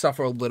gotta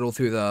suffer a little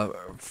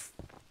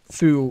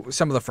through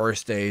some of the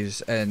first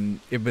days,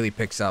 and it really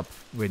picks up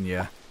when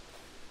you...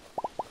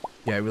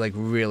 Yeah, it like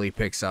really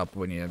picks up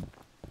when you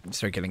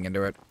start getting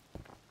into it.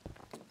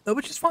 Oh,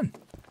 which is fun.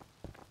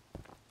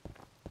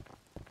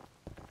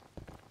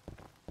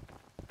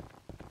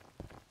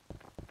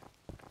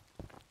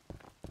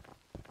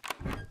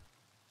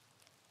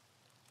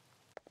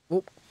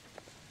 Oh.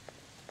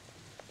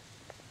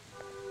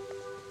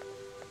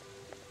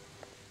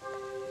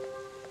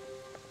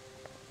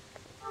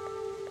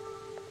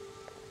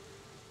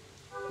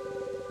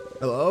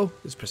 Hello?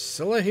 Is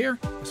Priscilla here?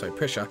 Oh, sorry,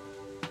 Prisha.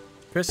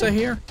 Priscilla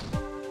here?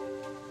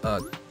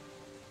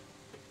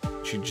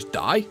 She just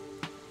die?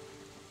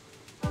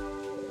 I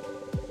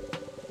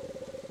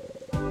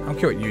don't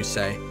care what you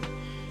say.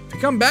 If you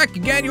come back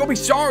again, you'll be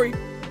sorry.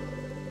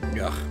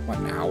 Ugh, what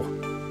now?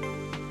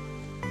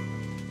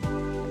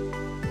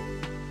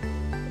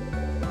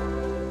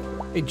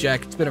 Hey,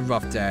 Jak, it's been a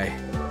rough day.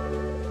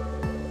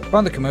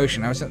 On the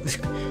commotion,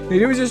 the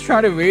dude was just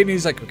trying to read, and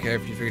he's like, okay,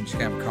 if you figure just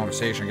gonna have a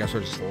conversation, I guess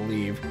we'll just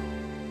leave.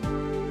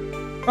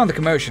 On the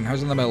commotion, I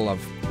was in the middle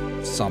of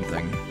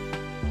something.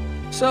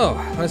 So,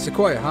 that's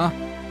Sequoia, huh?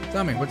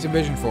 Tell me, what's your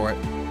vision for it?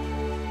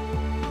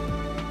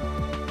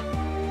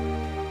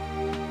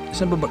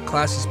 Simple but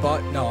classy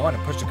spot? No, I want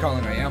to push the call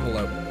in my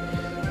envelope.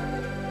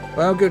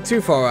 But I don't go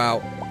too far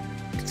out.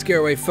 It could scare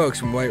away folks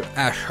from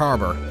Ash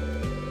Harbor.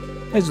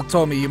 Hazel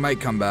told me you might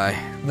come by.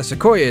 The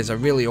Sequoia is a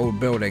really old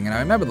building, and I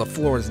remember the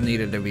floors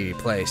needed to be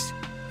replaced.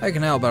 I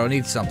can help, but I'll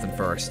need something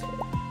first.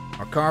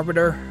 Our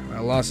carpenter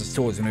lost his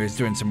tools when he was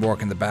doing some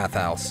work in the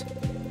bathhouse.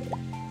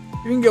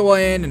 If you can go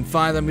in and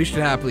find them, we should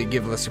happily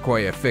give the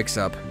Sequoia a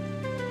fix-up.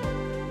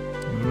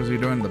 What was he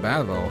doing in the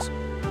bathhouse?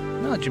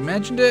 Now that you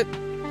mentioned it,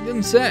 I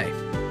didn't say.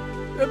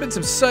 There have been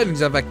some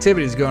sightings of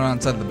activities going on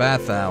inside the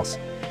bathhouse,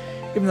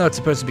 even though it's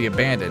supposed to be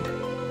abandoned.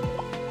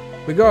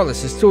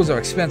 Regardless, his tools are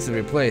expensive to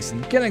replace,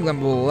 and getting them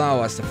will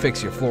allow us to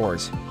fix your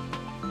floors.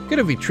 Could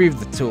have retrieved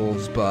the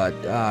tools, but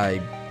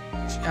I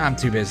I'm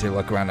too busy to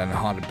look around in a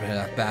haunted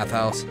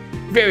bathhouse.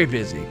 Very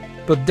busy.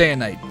 Both day and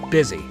night.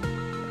 Busy.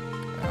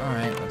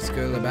 Alright, let's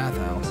go to the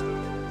bathhouse.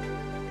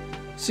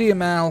 See you,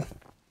 Mal.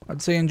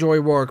 I'd say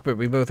enjoy work, but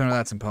we both know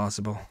that's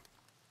impossible.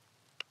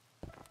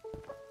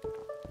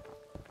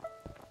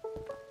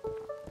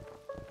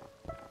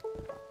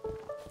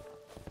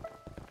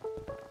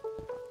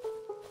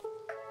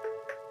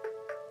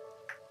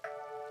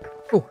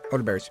 Oh,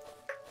 elderberries.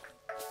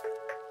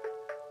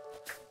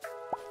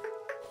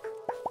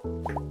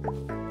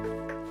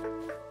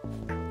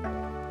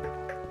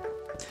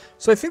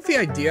 So I think the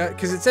idea,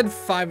 because it said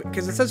 5,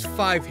 because it says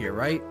 5 here,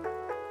 right?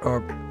 Or,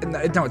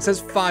 no, it says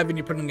 5 and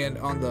you're putting it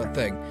on the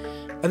thing.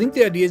 I think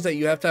the idea is that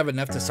you have to have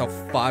enough to sell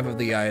 5 of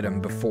the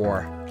item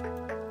before.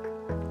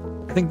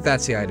 I think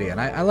that's the idea,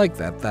 and I like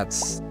that.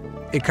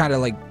 It kind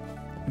of like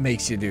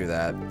makes you do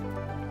that.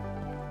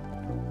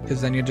 Because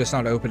then you're just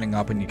not opening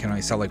up and you can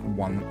only sell like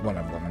one of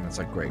them, and it's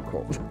like, great,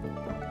 cool.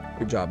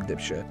 Good job,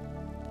 dipshit.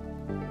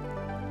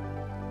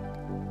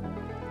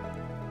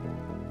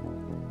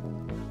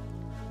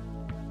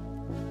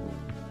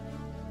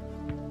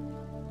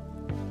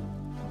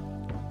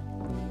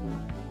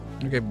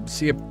 Okay,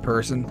 see a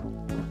person.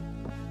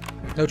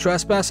 No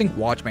trespassing?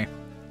 Watch me.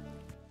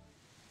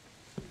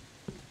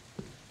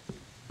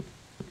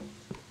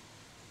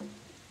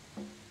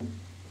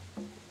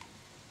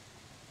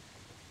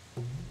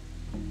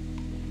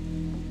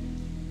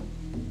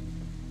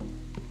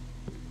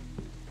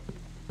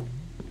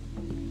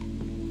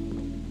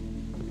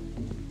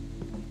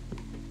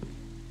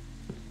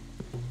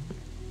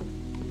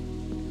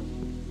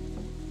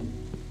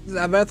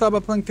 Have I thought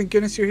about playing Thank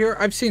Goodness You're Here?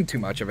 I've seen too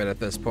much of it at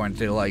this point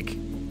to, like,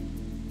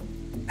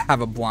 have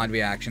a blind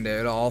reaction to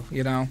it all,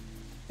 you know?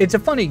 It's a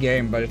funny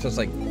game, but it's just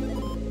like...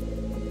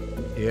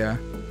 Yeah.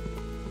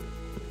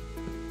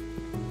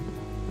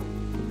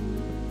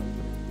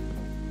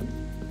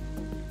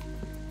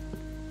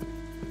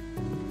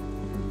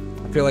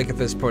 I feel like at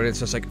this point it's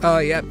just like, oh,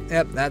 yep,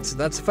 that's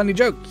a funny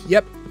joke.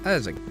 Yep, that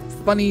is a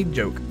funny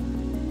joke.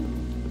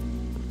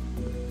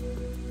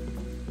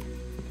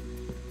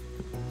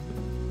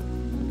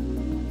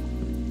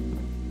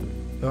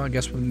 Well, I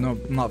guess we're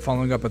not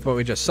following up with what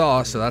we just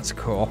saw, so that's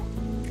cool.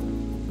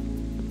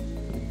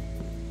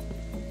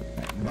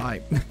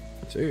 Bye.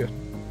 See ya.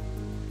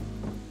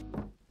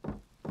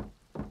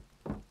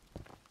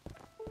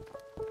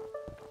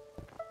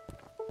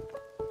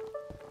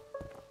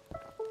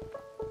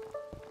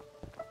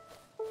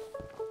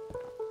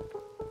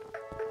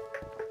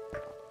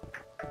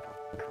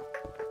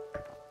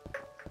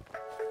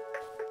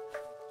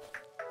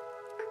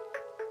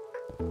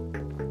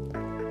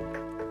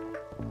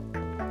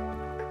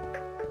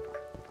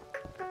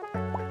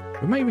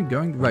 Where am I even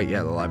going? Right,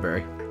 yeah, the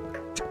library.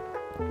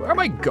 Where am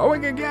I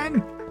going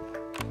again?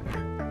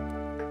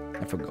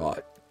 I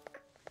forgot.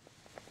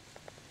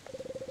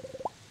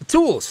 The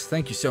tools!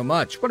 Thank you so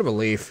much. What a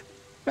relief.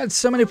 I've had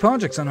so many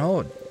projects on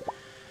hold.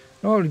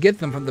 In order to get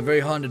them from the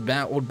very haunted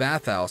old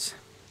bathhouse.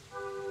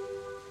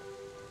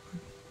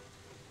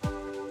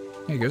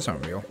 Hey, yours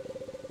aren't real.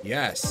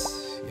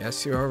 Yes.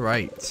 Yes, you're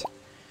right.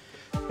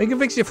 You can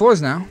fix your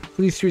floors now.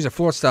 Please choose a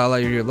floor style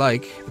that you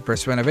like. The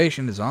first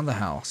renovation is on the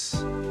house.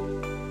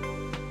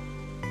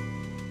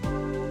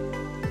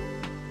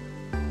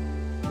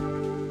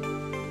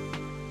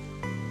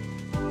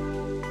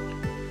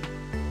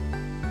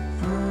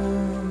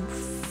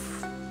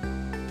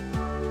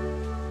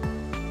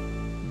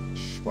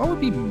 What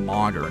would be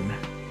modern?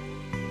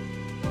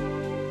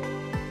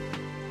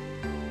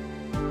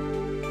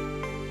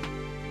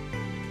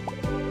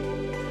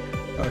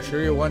 Oh,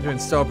 sure you want to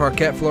install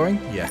parquet flooring?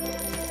 Yeah.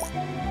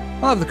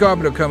 I'll have the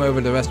carpenter come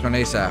over to the restaurant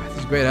ASAP.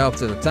 It's a great help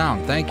to the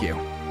town. Thank you.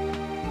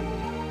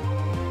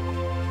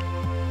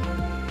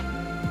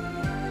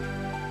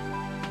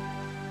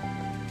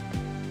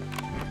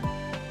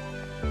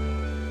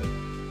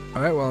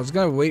 Alright, well, I was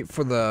gonna wait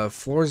for the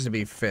floors to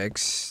be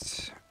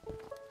fixed.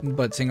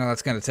 But seeing how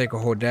that's gonna take a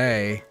whole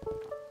day,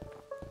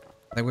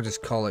 I think we'll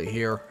just call it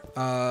here.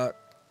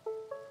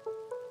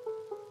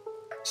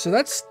 So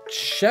that's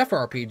Chef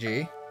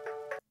RPG.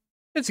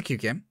 It's a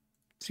cute game.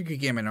 It's a cute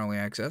game in early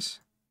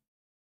access.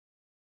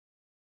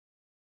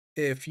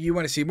 If you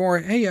want to see more,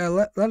 hey,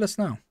 let us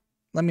know.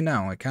 Let me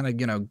know. I kind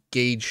of, you know,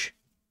 gauge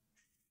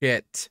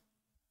it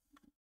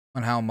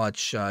on how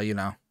much, you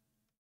know,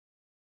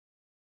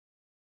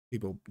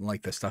 people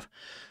like this stuff.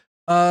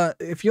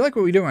 If you like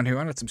what we do on here,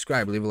 why not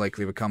subscribe, leave a like,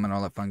 leave a comment,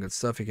 all that fun good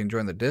stuff. You can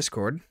join the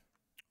Discord,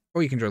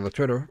 or you can join the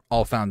Twitter,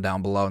 all found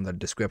down below in the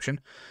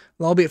description.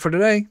 That'll be it for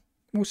today.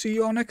 We'll see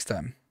you all next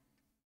time.